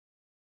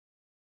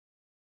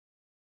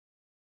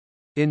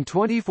 In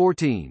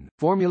 2014,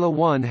 Formula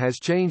One has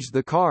changed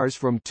the cars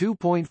from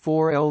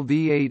 2.4L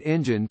V8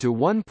 engine to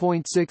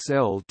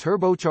 1.6L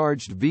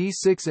turbocharged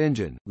V6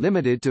 engine,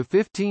 limited to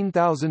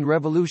 15,000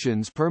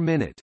 revolutions per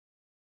minute.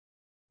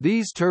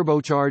 These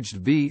turbocharged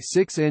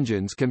V6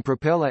 engines can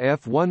propel a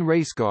F1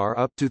 racecar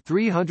up to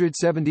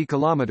 370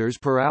 km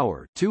per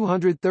hour,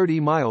 230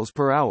 miles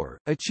per hour,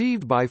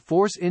 achieved by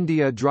Force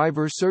India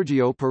driver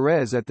Sergio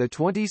Perez at the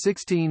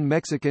 2016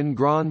 Mexican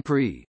Grand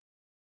Prix.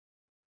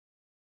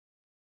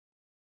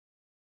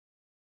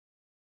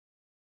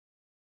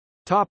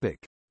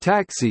 Topic: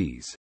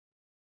 Taxis.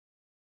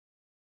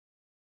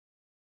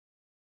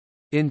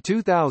 In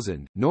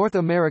 2000, North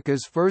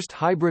America's first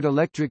hybrid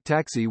electric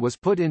taxi was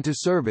put into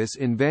service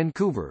in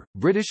Vancouver,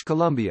 British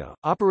Columbia,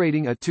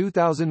 operating a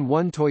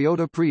 2001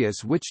 Toyota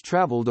Prius which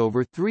traveled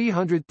over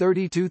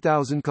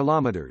 332,000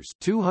 kilometers,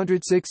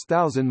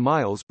 206,000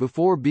 miles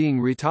before being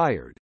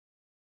retired.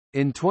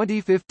 In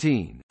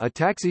 2015, a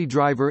taxi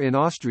driver in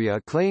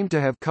Austria claimed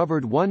to have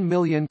covered 1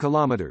 million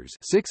kilometers,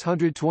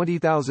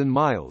 620,000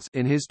 miles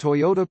in his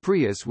Toyota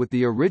Prius with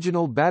the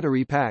original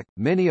battery pack.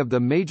 Many of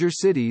the major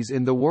cities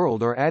in the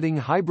world are adding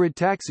hybrid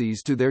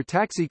taxis to their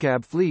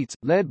taxicab fleets,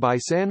 led by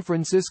San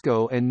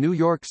Francisco and New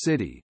York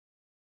City.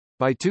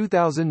 By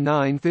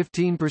 2009,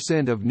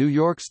 15% of New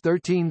York's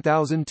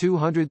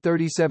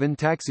 13,237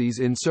 taxis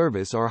in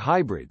service are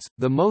hybrids,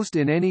 the most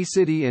in any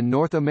city in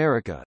North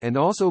America, and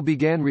also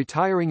began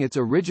retiring its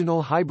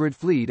original hybrid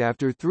fleet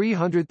after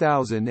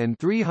 300,000 and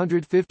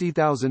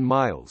 350,000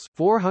 miles,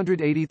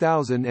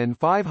 480,000 and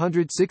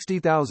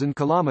 560,000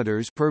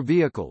 kilometers per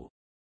vehicle.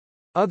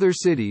 Other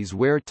cities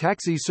where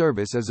taxi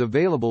service is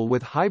available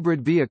with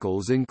hybrid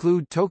vehicles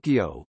include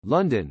Tokyo,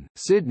 London,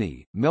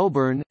 Sydney,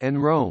 Melbourne,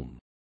 and Rome.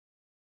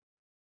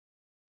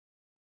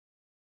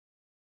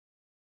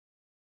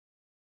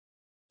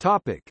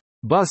 Topic: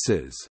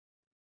 Buses.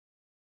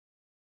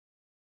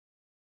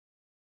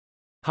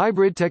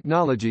 Hybrid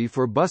technology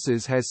for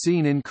buses has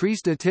seen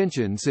increased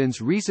attention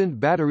since recent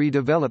battery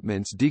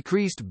developments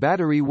decreased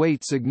battery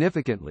weight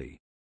significantly.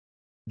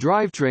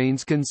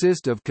 Drivetrains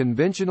consist of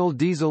conventional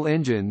diesel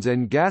engines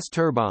and gas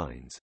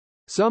turbines.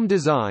 Some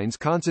designs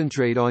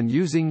concentrate on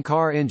using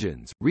car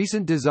engines.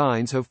 Recent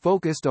designs have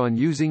focused on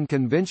using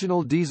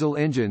conventional diesel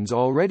engines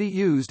already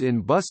used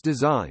in bus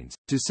designs,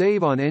 to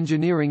save on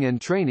engineering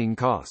and training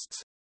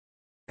costs.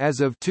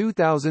 As of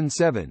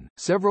 2007,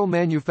 several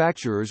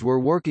manufacturers were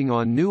working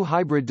on new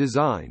hybrid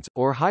designs,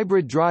 or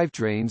hybrid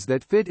drivetrains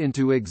that fit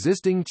into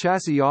existing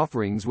chassis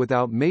offerings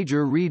without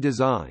major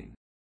redesign.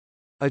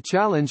 A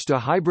challenge to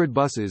hybrid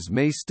buses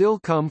may still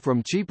come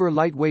from cheaper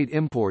lightweight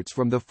imports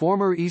from the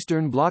former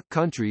Eastern Bloc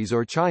countries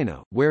or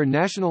China, where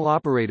national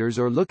operators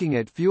are looking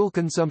at fuel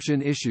consumption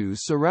issues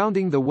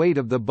surrounding the weight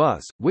of the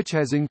bus, which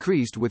has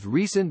increased with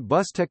recent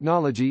bus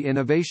technology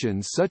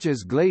innovations such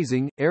as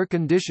glazing, air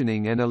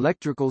conditioning and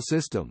electrical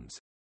systems.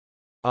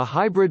 A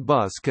hybrid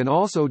bus can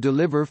also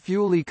deliver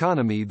fuel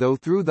economy though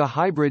through the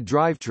hybrid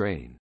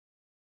drivetrain.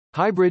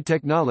 Hybrid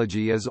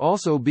technology is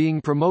also being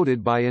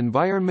promoted by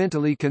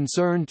environmentally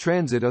concerned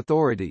transit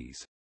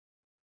authorities.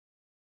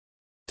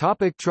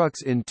 Topic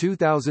trucks. In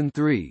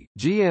 2003,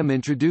 GM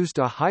introduced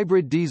a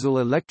hybrid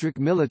diesel-electric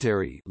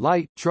military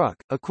light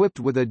truck, equipped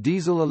with a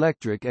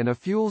diesel-electric and a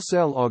fuel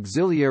cell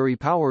auxiliary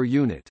power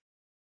unit.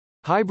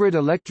 Hybrid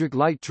electric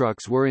light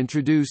trucks were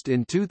introduced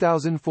in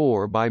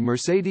 2004 by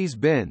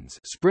Mercedes-Benz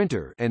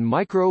Sprinter and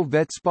Micro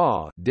Vet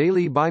Spa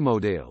Daily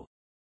Bimodal.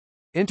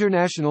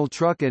 International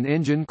Truck and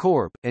Engine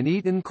Corp. and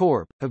Eaton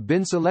Corp. have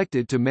been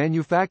selected to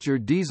manufacture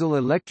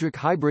diesel-electric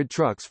hybrid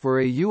trucks for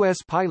a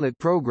U.S. pilot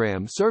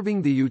program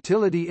serving the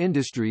utility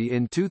industry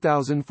in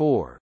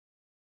 2004.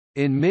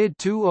 In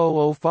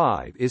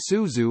mid-2005,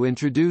 Isuzu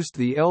introduced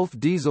the ELF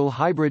diesel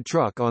hybrid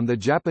truck on the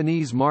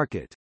Japanese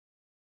market.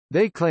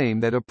 They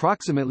claim that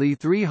approximately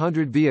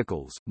 300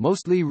 vehicles,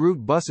 mostly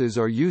route buses,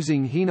 are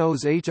using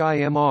Hino's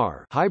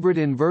HIMR hybrid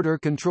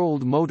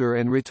inverter-controlled motor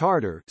and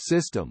retarder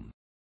system.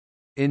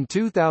 In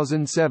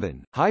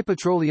 2007, high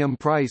petroleum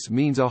price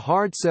means a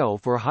hard sell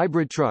for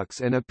hybrid trucks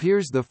and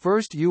appears the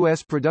first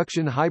U.S.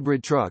 production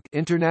hybrid truck,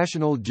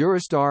 International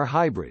Durastar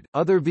Hybrid.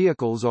 Other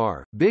vehicles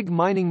are big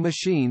mining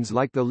machines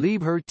like the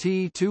Liebherr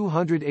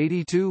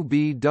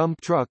T282B dump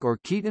truck or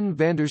Keaton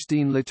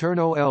Vandersteen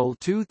Letourneau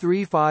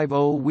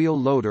L2350 wheel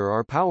loader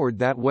are powered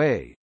that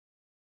way.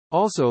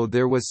 Also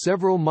there was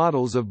several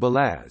models of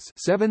Belaz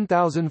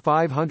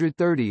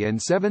 7530 and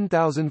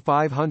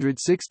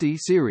 7560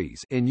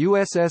 series in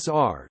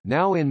USSR,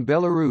 now in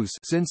Belarus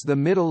since the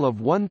middle of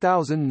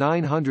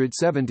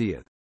 1970.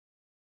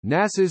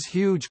 NASA's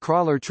huge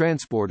crawler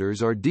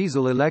transporters are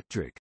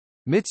diesel-electric.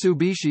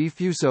 Mitsubishi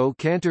Fuso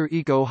Canter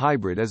Eco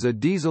Hybrid is a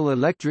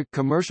diesel-electric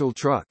commercial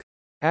truck.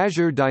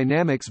 Azure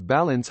Dynamics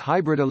Balance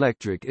Hybrid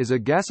Electric is a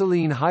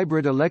gasoline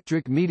hybrid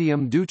electric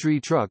medium-duty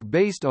truck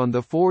based on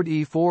the Ford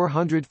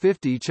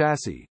E450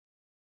 chassis.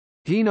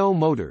 Hino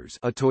Motors,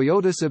 a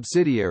Toyota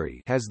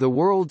subsidiary, has the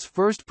world's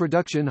first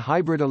production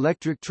hybrid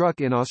electric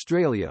truck in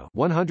Australia,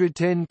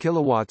 110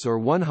 kilowatts or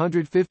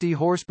 150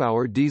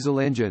 horsepower diesel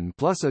engine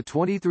plus a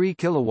 23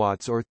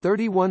 kilowatts or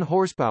 31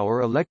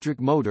 horsepower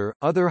electric motor.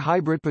 Other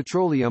hybrid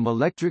petroleum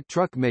electric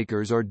truck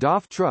makers are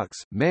DAF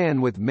Trucks, MAN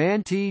with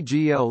MAN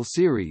TGL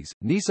series,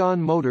 Nissan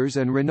Motors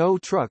and Renault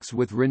Trucks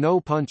with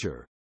Renault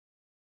Puncher.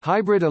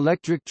 Hybrid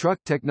electric truck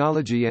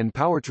technology and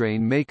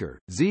powertrain maker,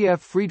 ZF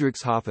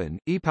Friedrichshafen,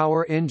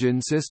 E-Power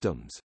Engine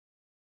Systems.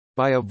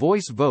 By a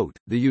voice vote,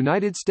 the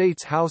United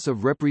States House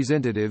of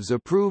Representatives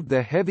approved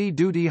the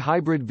Heavy-Duty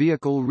Hybrid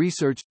Vehicle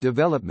Research,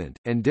 Development,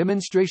 and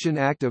Demonstration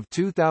Act of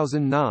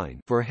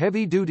 2009 for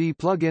heavy-duty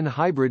plug-in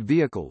hybrid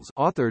vehicles,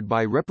 authored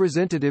by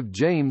Representative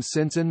James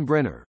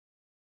Sensenbrenner.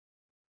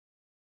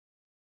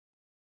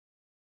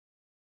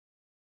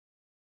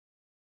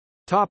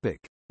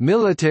 Topic: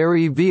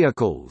 Military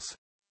vehicles.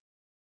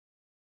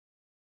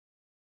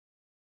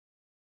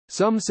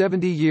 Some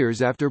 70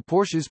 years after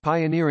Porsche's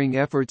pioneering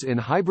efforts in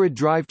hybrid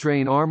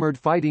drivetrain armored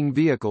fighting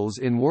vehicles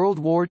in World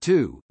War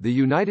II, the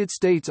United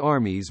States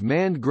Army's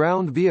manned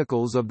ground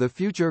vehicles of the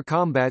Future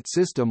Combat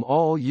System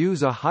all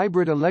use a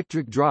hybrid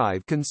electric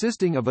drive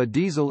consisting of a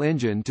diesel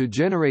engine to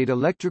generate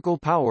electrical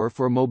power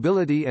for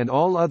mobility and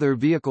all other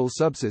vehicle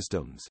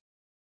subsystems.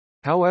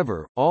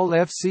 However, all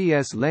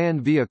FCS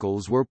land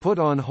vehicles were put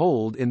on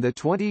hold in the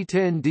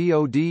 2010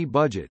 DoD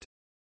budget.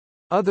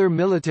 Other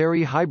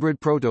military hybrid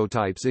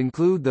prototypes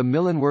include the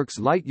Millenworks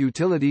Light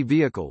Utility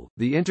Vehicle,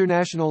 the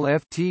International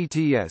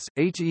FTTS,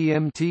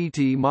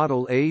 HEMTT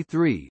Model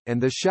A3, and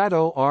the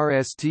Shadow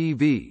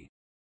RSTV.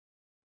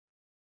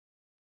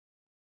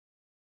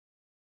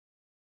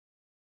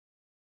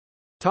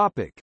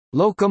 Topic: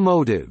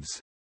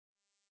 Locomotives.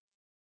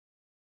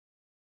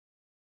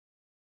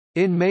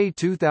 In May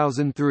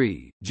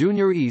 2003,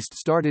 Junior East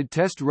started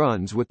test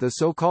runs with the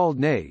so-called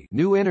NE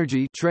New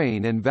Energy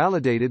train and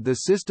validated the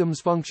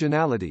system's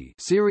functionality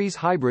series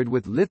hybrid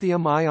with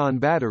lithium-ion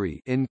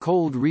battery in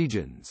cold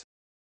regions.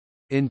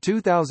 In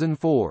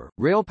 2004,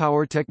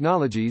 RailPower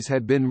Technologies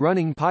had been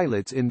running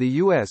pilots in the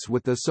U.S.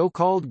 with the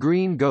so-called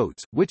Green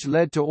Goats, which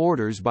led to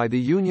orders by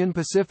the Union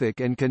Pacific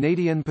and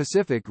Canadian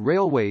Pacific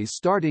Railways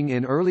starting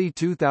in early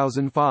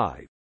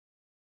 2005.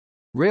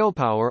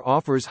 RailPower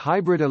offers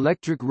hybrid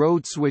electric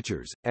road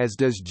switchers, as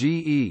does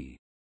GE.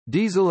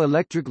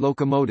 Diesel-electric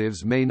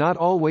locomotives may not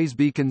always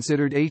be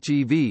considered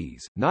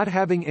HEVs, not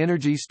having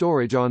energy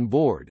storage on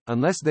board,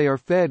 unless they are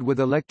fed with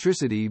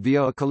electricity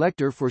via a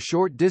collector for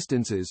short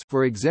distances,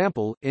 for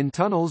example, in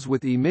tunnels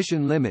with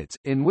emission limits,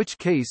 in which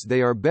case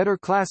they are better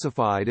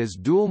classified as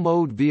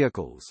dual-mode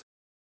vehicles.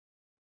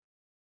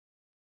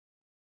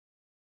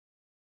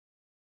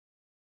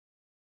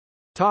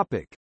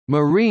 Topic: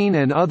 Marine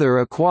and other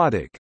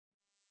aquatic.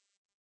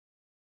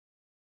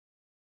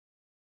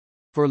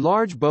 For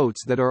large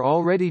boats that are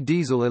already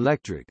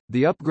diesel-electric,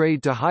 the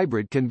upgrade to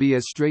hybrid can be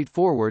as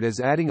straightforward as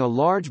adding a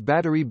large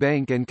battery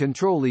bank and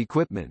control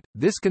equipment.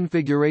 This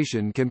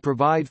configuration can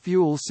provide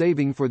fuel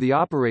saving for the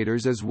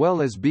operators as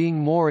well as being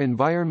more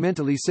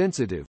environmentally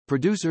sensitive.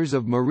 Producers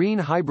of marine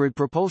hybrid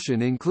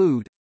propulsion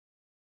include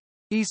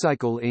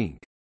eCycle Inc.,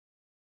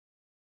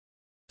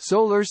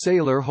 Solar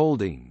Sailor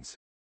Holdings.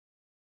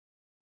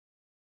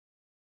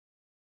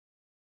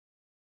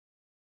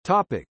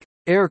 Topic: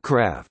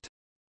 Aircraft.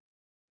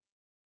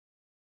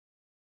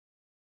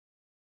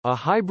 A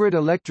hybrid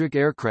electric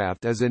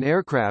aircraft is an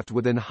aircraft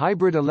with an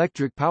hybrid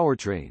electric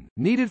powertrain,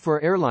 needed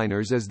for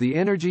airliners as the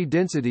energy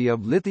density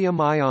of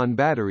lithium-ion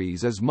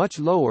batteries is much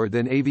lower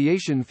than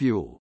aviation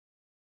fuel.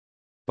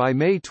 By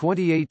May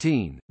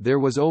 2018, there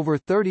was over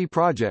 30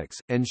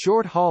 projects, and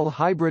short-haul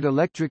hybrid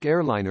electric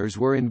airliners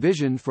were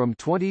envisioned from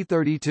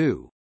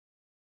 2032.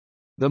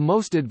 The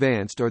most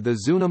advanced are the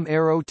Zunum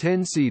Aero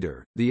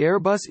 10-seater, the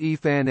Airbus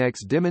E-Fan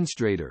X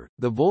demonstrator,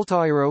 the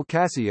Voltairo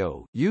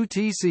Casio.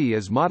 UTC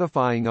is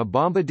modifying a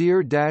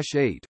Bombardier Dash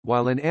 8,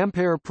 while an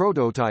Ampere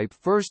prototype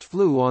first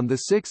flew on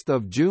 6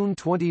 June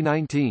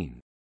 2019.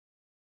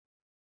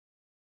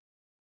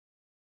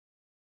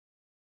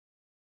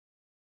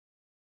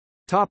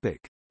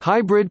 Topic: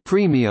 Hybrid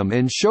premium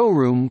and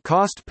showroom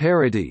cost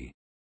parity.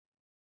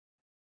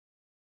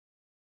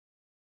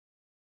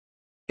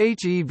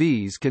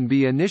 HEVs can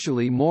be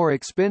initially more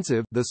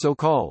expensive, the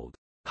so-called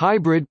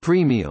hybrid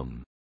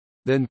premium,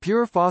 than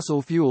pure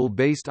fossil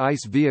fuel-based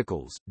ICE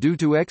vehicles, due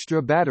to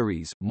extra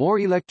batteries, more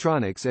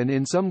electronics and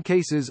in some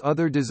cases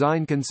other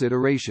design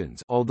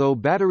considerations, although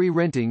battery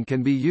renting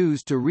can be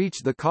used to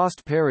reach the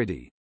cost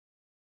parity.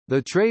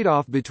 The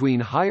trade-off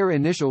between higher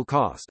initial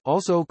cost,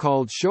 also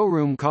called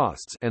showroom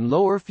costs, and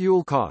lower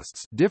fuel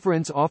costs,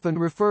 difference often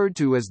referred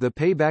to as the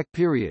payback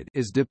period,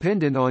 is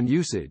dependent on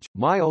usage,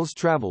 miles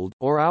traveled,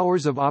 or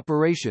hours of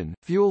operation,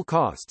 fuel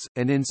costs,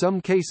 and in some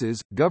cases,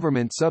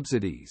 government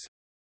subsidies.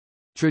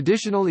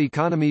 Traditional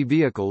economy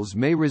vehicles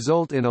may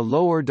result in a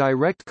lower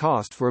direct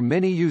cost for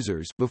many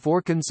users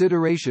before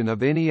consideration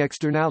of any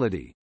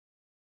externality.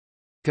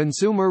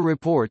 Consumer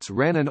Reports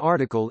ran an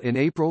article in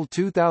April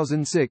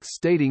 2006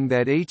 stating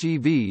that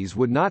HEVs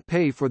would not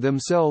pay for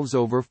themselves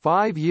over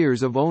 5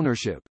 years of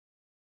ownership.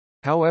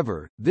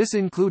 However, this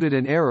included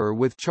an error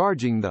with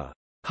charging the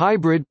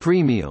hybrid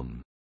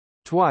premium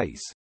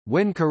twice.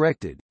 When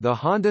corrected, the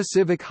Honda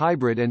Civic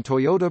Hybrid and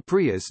Toyota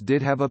Prius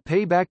did have a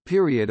payback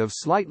period of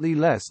slightly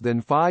less than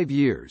 5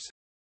 years.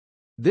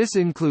 This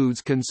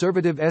includes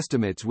conservative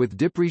estimates with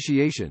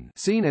depreciation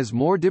seen as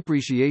more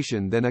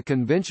depreciation than a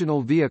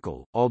conventional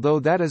vehicle, although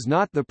that is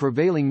not the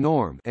prevailing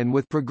norm, and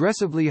with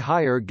progressively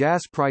higher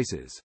gas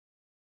prices.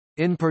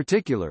 In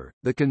particular,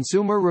 the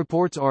Consumer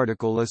Reports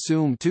article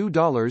assumed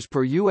 $2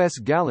 per U.S.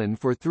 gallon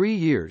for 3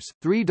 years,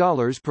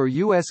 $3 per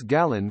U.S.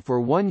 gallon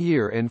for 1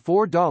 year and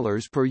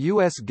 $4 per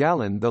U.S.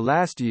 gallon the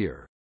last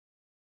year.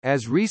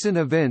 As recent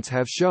events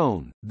have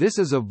shown, this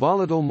is a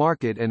volatile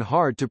market and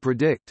hard to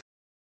predict.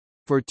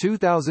 For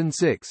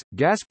 2006,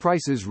 gas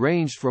prices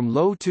ranged from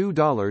low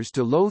 $2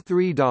 to low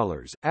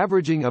 $3,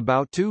 averaging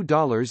about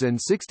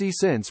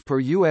 $2.60 per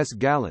U.S.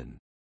 gallon.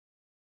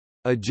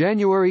 A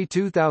January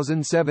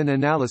 2007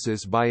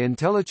 analysis by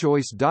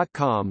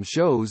IntelliChoice.com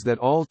shows that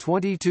all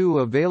 22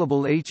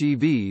 available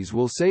HEVs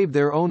will save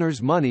their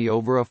owners money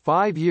over a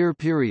 5-year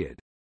period.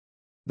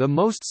 The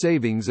most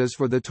savings is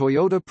for the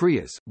Toyota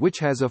Prius, which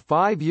has a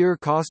 5-year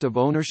cost of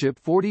ownership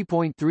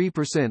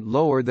 40.3%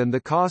 lower than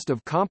the cost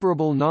of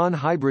comparable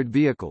non-hybrid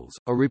vehicles.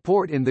 A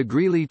report in the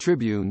Greeley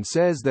Tribune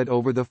says that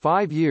over the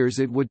 5 years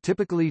it would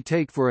typically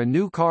take for a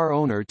new car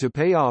owner to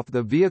pay off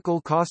the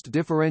vehicle cost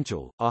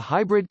differential, a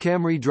hybrid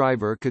Camry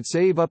driver could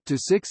save up to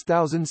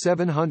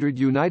 $6,700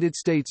 United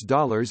States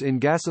dollars in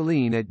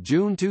gasoline at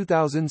June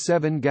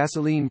 2007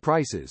 gasoline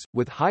prices,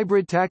 with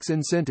hybrid tax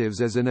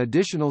incentives as an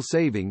additional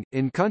saving.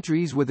 In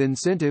countries with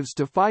incentives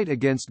to fight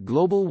against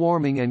global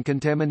warming and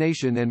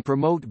contamination and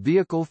promote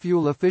vehicle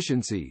fuel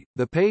efficiency,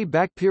 the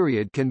payback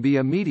period can be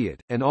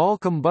immediate, and all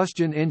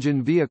combustion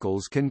engine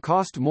vehicles can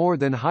cost more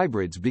than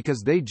hybrids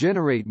because they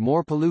generate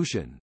more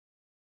pollution.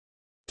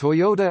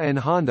 Toyota and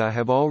Honda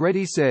have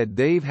already said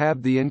they've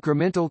halved the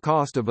incremental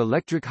cost of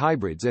electric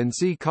hybrids and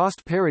see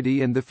cost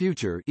parity in the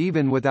future,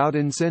 even without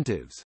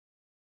incentives.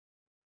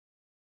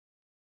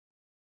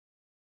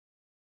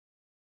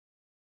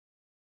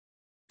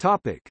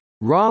 Topic: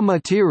 Raw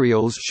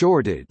materials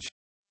shortage.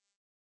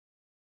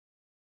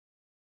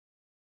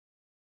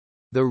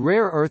 The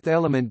rare earth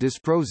element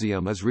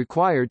dysprosium is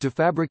required to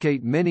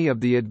fabricate many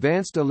of the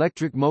advanced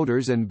electric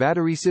motors and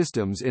battery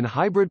systems in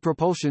hybrid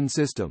propulsion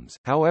systems.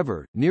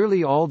 However,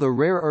 nearly all the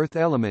rare earth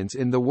elements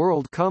in the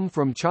world come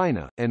from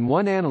China, and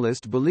one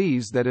analyst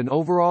believes that an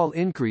overall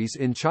increase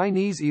in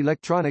Chinese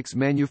electronics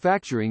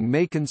manufacturing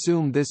may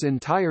consume this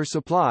entire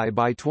supply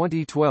by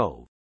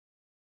 2012.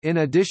 In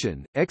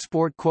addition,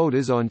 export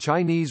quotas on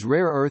Chinese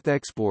rare earth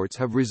exports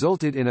have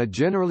resulted in a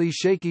generally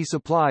shaky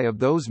supply of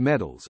those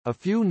metals. A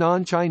few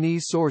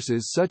non-Chinese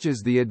sources such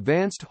as the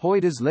advanced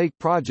Hoytas Lake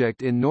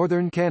project in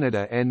northern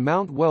Canada and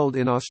Mount Weld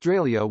in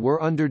Australia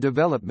were under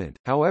development,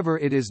 however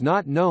it is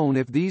not known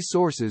if these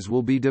sources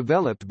will be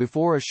developed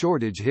before a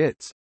shortage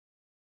hits.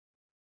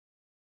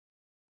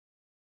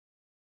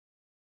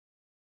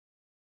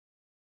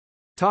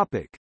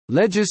 Topic: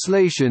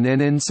 Legislation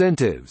and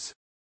incentives.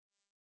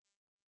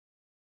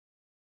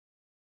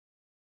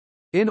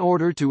 In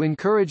order to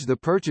encourage the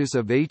purchase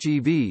of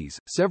HEVs,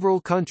 several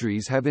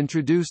countries have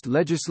introduced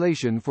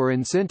legislation for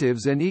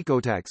incentives and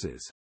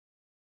ecotaxes.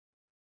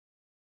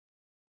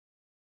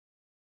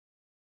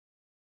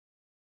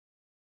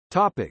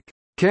 Topic: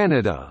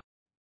 Canada.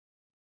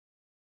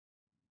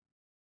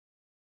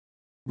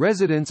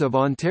 Residents of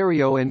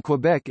Ontario and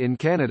Quebec in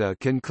Canada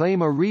can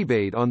claim a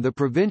rebate on the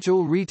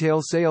provincial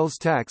retail sales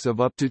tax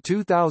of up to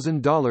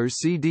 $2,000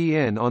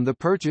 CDN on the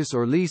purchase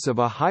or lease of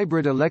a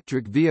hybrid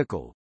electric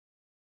vehicle.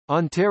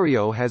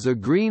 Ontario has a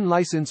green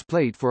license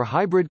plate for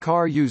hybrid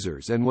car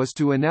users and was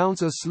to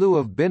announce a slew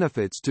of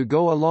benefits to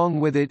go along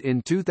with it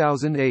in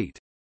 2008.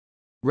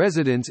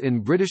 Residents in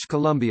British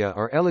Columbia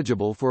are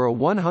eligible for a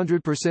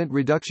 100%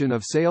 reduction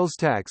of sales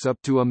tax up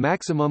to a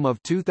maximum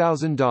of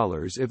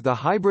 $2,000 if the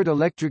hybrid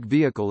electric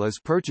vehicle is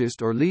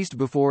purchased or leased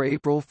before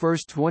April 1,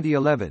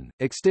 2011,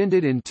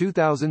 extended in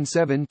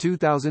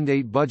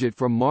 2007-2008 budget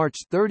from March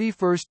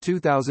 31,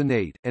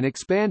 2008, and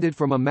expanded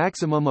from a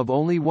maximum of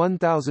only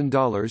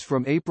 $1,000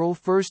 from April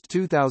 1,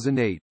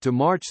 2008, to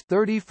March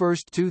 31,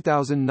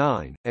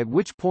 2009, at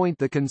which point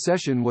the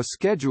concession was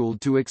scheduled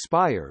to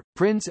expire.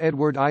 Prince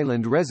Edward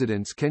Island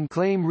residents can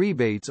claim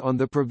rebates on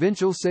the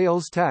provincial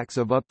sales tax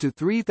of up to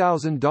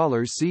 $3,000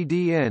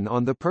 CDN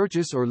on the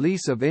purchase or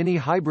lease of any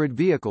hybrid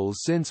vehicles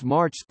since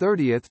March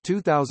 30,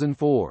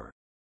 2004.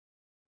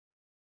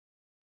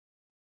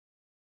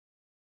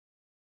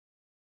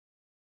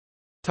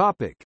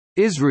 Topic: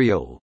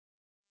 Israel.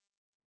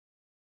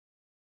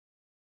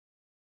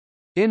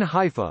 In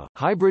Haifa,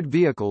 hybrid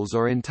vehicles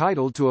are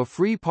entitled to a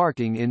free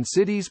parking in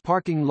cities'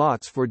 parking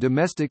lots for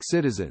domestic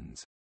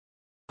citizens.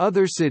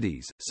 Other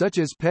cities, such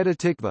as Petah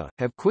Tikva,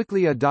 have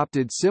quickly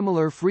adopted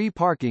similar free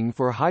parking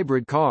for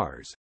hybrid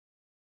cars.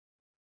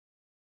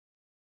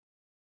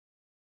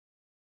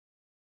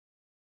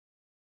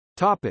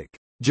 Topic: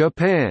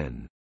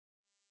 Japan.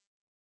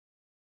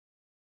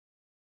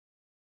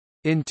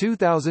 In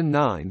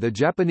 2009, the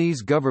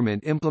Japanese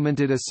government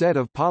implemented a set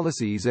of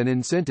policies and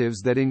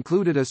incentives that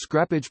included a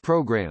scrappage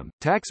program,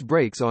 tax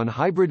breaks on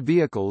hybrid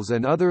vehicles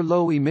and other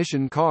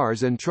low-emission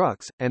cars and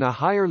trucks, and a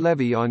higher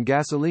levy on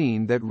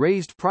gasoline that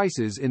raised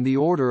prices in the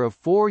order of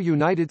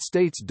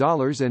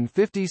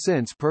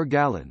 $4.50 per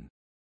gallon.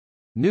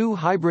 New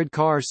hybrid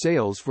car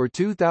sales for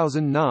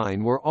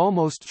 2009 were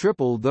almost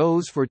triple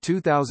those for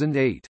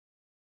 2008.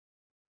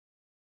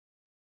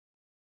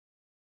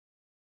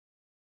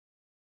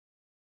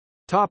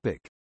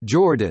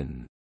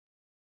 Jordan.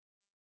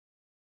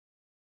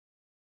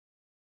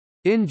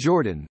 In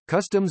Jordan,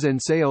 customs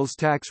and sales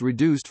tax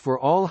reduced for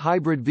all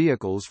hybrid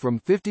vehicles from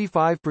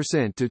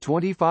 55% to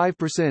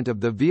 25%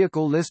 of the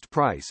vehicle list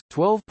price,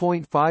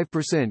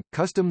 12.5%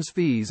 customs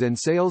fees and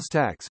sales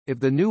tax, if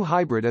the new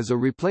hybrid is a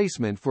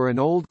replacement for an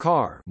old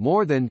car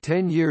more than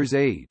 10 years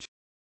age.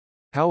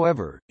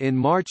 However, in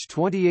March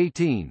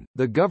 2018,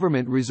 the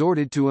government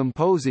resorted to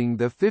imposing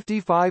the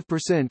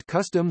 55%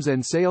 customs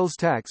and sales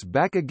tax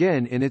back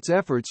again in its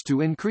efforts to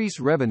increase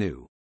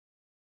revenue.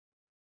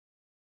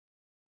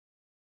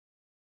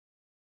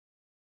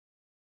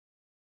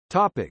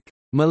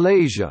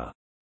 Malaysia.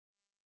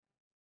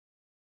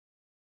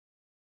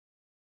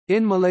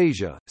 In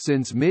Malaysia,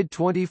 since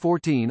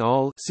mid-2014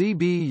 all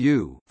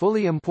CBU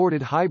fully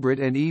imported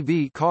hybrid and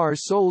EV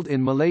cars sold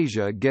in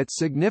Malaysia get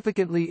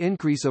significantly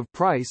increase of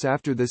price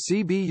after the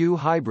CBU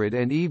hybrid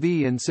and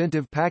EV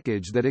incentive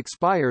package that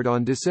expired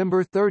on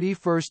December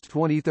 31,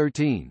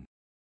 2013.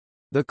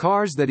 The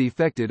cars that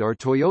affected are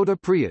Toyota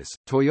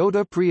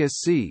Prius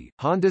C,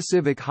 Honda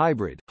Civic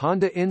Hybrid,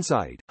 Honda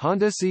Insight,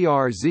 Honda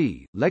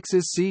CR-Z,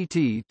 Lexus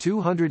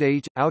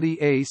CT200H, Audi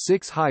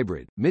A6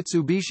 Hybrid,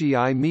 Mitsubishi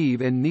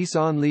i-MiEV and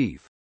Nissan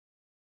Leaf.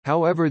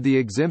 However, the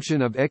exemption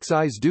of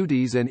excise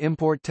duties and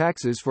import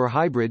taxes for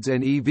hybrids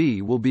and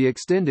EV will be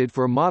extended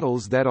for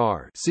models that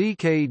are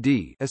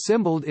CKD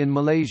assembled in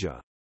Malaysia.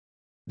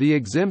 The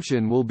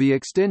exemption will be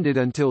extended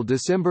until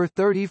December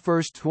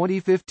 31,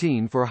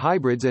 2015 for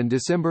hybrids and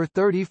December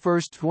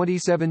 31,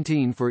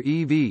 2017 for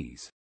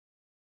EVs.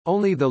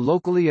 Only the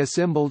locally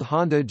assembled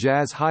Honda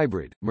Jazz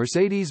Hybrid,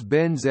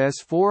 Mercedes-Benz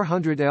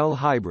S400L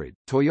Hybrid,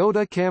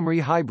 Toyota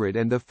Camry Hybrid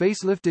and the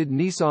facelifted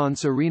Nissan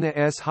Serena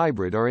S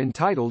Hybrid are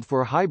entitled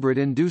for hybrid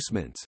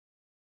inducements.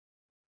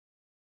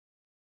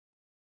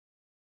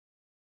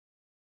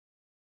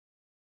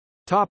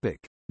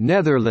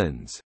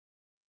 Netherlands.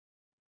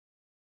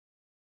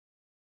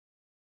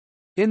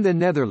 In the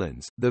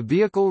Netherlands, the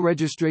vehicle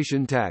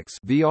registration tax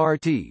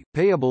 (VRT)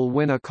 payable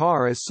when a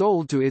car is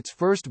sold to its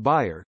first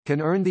buyer,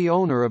 can earn the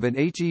owner of an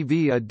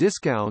HEV a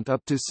discount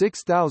up to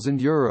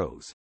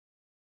 €6,000.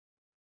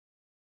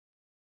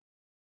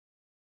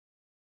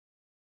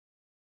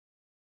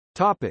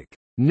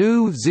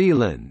 New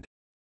Zealand.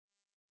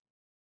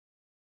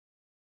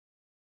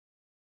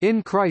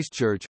 In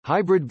Christchurch,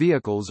 hybrid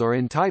vehicles are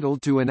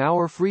entitled to an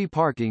hour free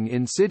parking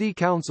in city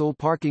council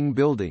parking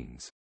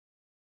buildings.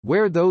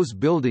 Where those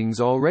buildings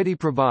already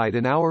provide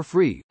an hour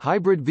free,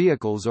 hybrid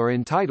vehicles are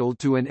entitled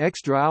to an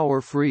extra hour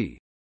free.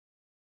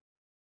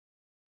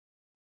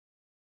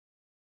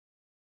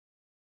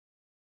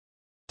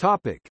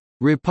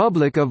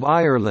 Republic of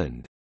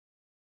Ireland.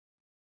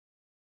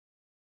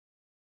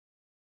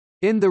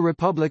 In the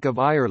Republic of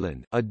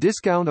Ireland, a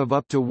discount of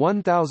up to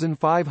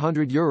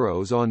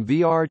 €1,500 on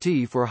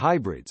VRT for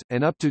hybrids,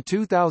 and up to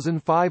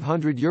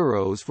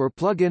 €2,500 for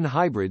plug-in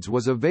hybrids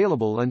was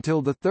available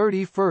until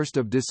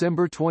 31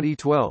 December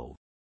 2012.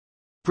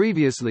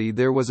 Previously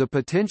there was a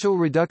potential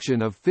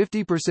reduction of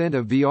 50%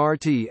 of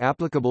VRT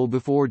applicable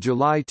before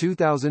July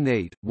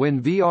 2008, when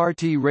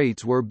VRT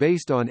rates were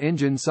based on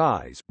engine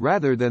size,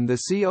 rather than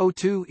the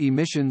CO2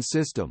 emissions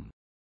system.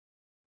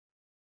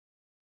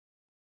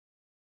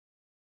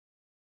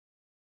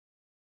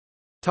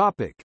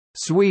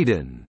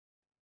 Sweden.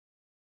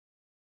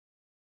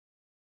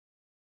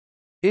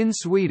 In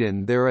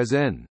Sweden there is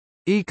an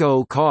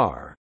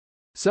eco-car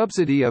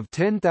subsidy of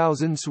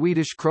 10,000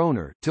 Swedish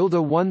kroner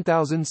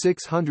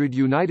 (1,600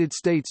 United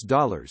States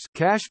dollars)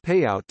 cash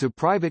payout to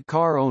private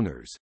car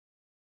owners.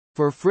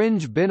 For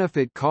fringe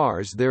benefit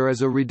cars there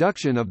is a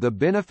reduction of the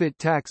benefit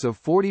tax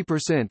of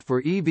 40%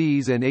 for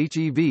EVs and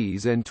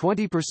HEVs and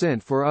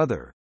 20% for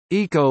other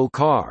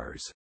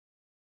eco-cars.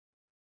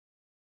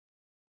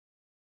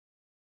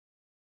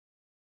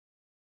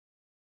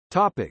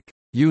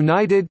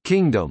 United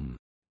Kingdom.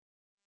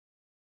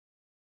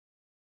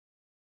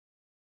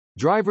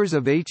 Drivers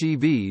of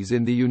HEVs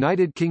in the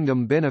United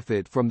Kingdom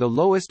benefit from the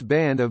lowest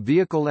band of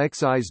vehicle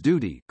excise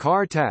duty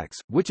car tax,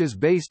 which is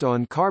based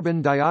on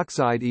carbon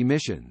dioxide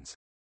emissions.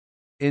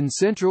 In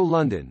central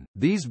London,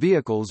 these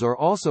vehicles are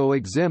also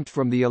exempt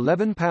from the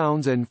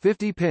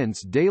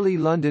 £11.50 daily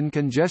London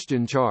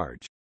congestion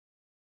charge.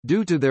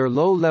 Due to their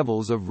low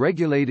levels of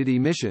regulated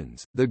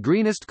emissions, the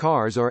greenest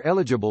cars are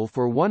eligible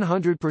for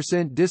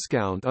 100%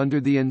 discount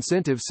under the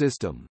incentive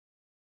system.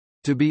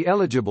 To be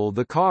eligible,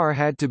 the car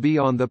had to be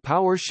on the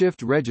Power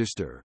Shift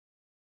register.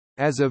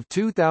 As of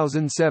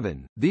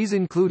 2007, these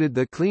included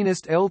the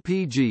cleanest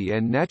LPG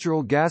and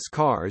natural gas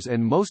cars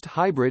and most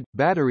hybrid,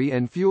 battery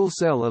and fuel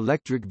cell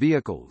electric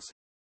vehicles.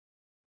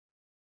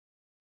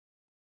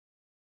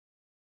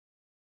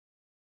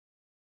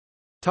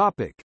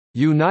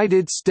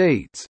 United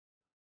States.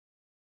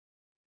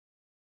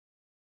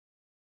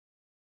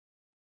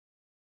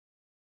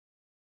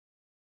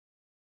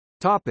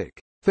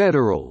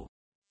 Federal.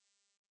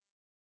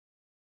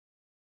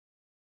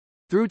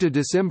 Through to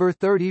December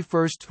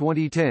 31,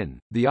 2010,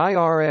 the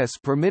IRS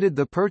permitted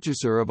the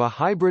purchaser of a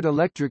hybrid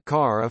electric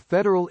car a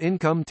federal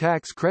income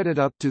tax credit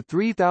up to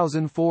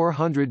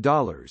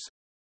 $3,400.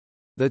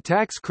 The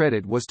tax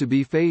credit was to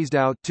be phased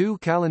out 2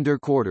 calendar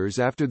quarters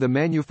after the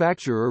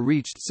manufacturer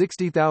reached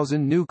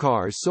 60,000 new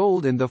cars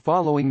sold in the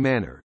following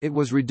manner. It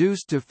was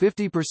reduced to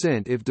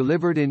 50% if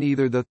delivered in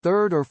either the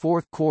third or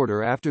fourth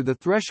quarter after the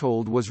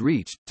threshold was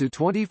reached, to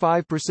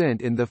 25%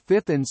 in the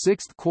fifth and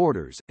sixth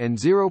quarters, and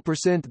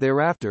 0%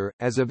 thereafter.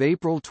 As of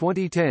April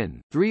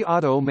 2010, 3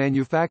 auto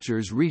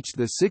manufacturers reached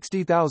the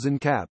 60,000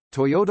 cap.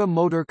 Toyota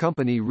Motor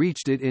Company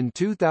reached it in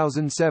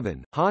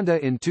 2007, Honda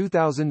in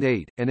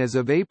 2008, and as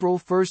of April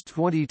 1,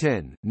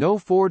 2010, no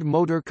Ford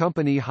Motor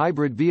Company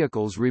hybrid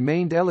vehicles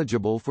remained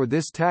eligible for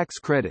this tax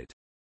credit.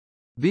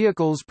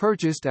 Vehicles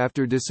purchased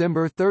after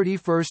December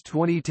 31,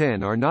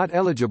 2010 are not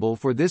eligible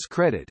for this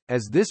credit,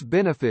 as this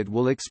benefit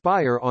will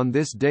expire on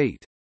this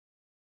date.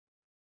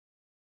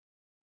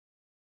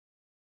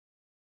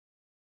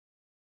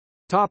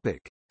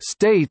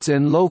 States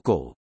and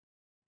local.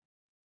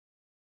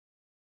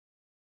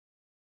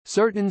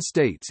 Certain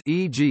states,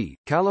 e.g.,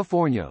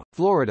 California,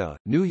 Florida,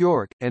 New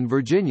York, and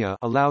Virginia,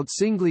 allowed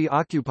singly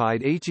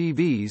occupied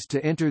HEVs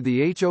to enter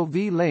the HOV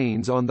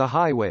lanes on the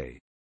highway.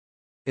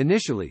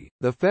 Initially,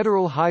 the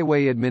Federal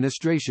Highway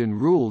Administration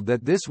ruled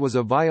that this was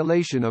a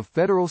violation of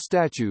federal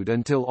statute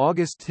until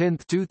August 10,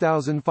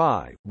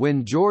 2005,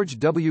 when George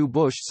W.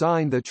 Bush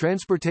signed the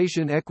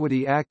Transportation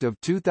Equity Act of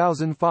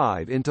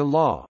 2005 into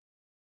law.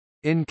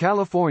 In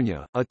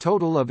California, a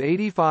total of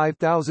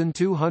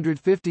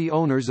 85,250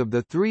 owners of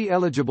the 3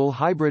 eligible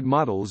hybrid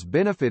models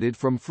benefited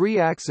from free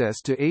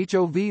access to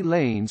HOV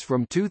lanes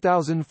from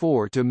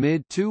 2004 to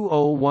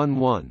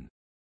mid-2011.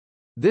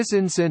 This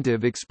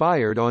incentive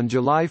expired on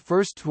July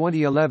 1,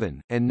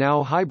 2011, and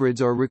now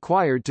hybrids are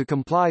required to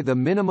comply the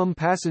minimum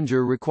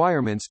passenger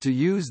requirements to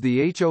use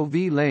the HOV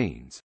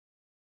lanes.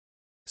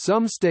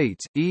 Some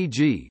states,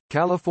 e.g.,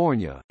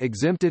 California,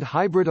 exempted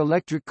hybrid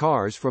electric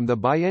cars from the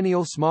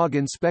biennial smog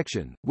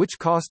inspection, which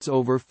costs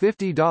over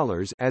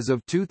 $50 as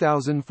of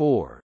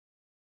 2004.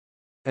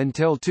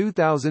 Until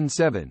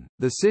 2007,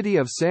 the city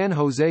of San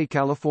Jose,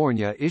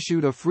 California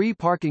issued a free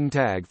parking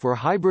tag for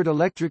hybrid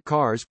electric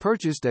cars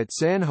purchased at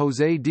San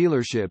Jose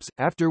dealerships,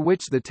 after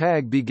which the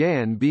tag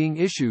began being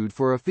issued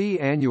for a fee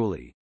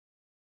annually.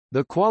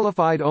 The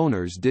qualified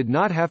owners did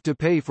not have to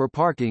pay for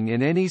parking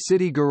in any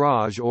city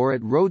garage or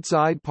at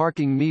roadside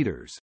parking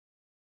meters.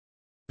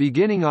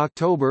 Beginning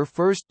October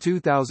 1,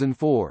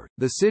 2004,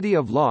 the city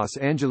of Los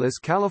Angeles,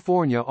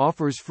 California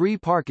offers free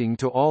parking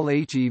to all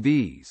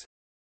HEVs.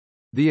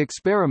 The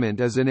experiment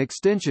is an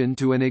extension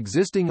to an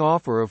existing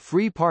offer of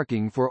free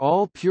parking for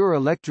all pure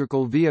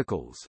electrical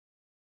vehicles.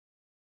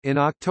 In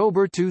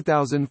October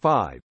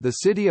 2005, the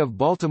city of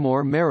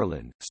Baltimore,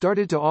 Maryland,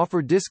 started to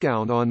offer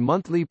discount on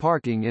monthly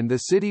parking in the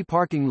city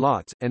parking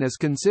lots, and is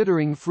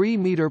considering free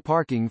meter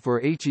parking for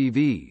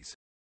HEVs.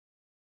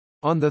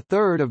 On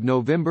 3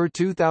 November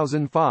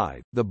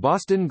 2005, the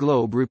Boston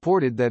Globe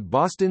reported that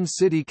Boston's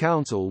City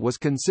Council was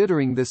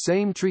considering the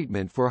same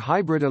treatment for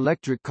hybrid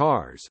electric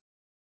cars.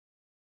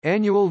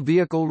 Annual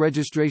vehicle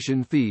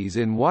registration fees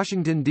in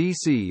Washington,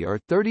 D.C. are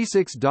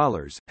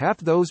 $36, half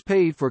those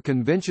paid for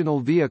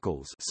conventional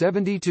vehicles,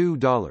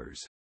 $72.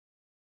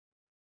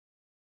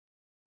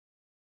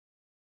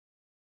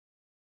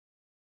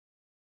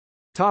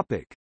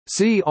 Topic.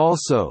 See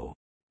also: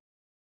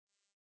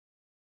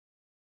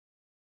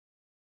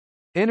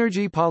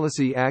 Energy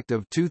Policy Act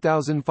of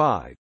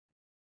 2005,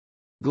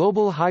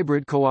 Global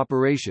Hybrid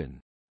Cooperation,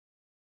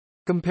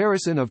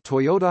 Comparison of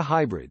Toyota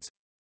hybrids,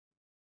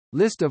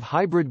 List of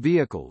hybrid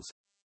vehicles,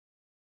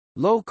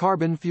 Low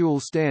Carbon Fuel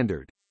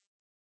Standard,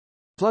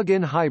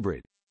 Plug-in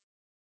hybrid,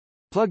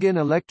 Plug-in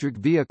electric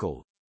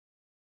vehicle,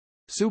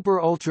 Super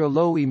Ultra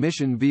Low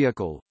Emission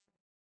vehicle,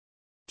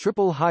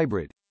 Triple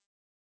hybrid,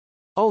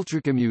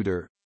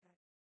 Ultracommuter.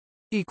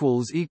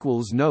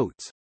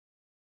 Notes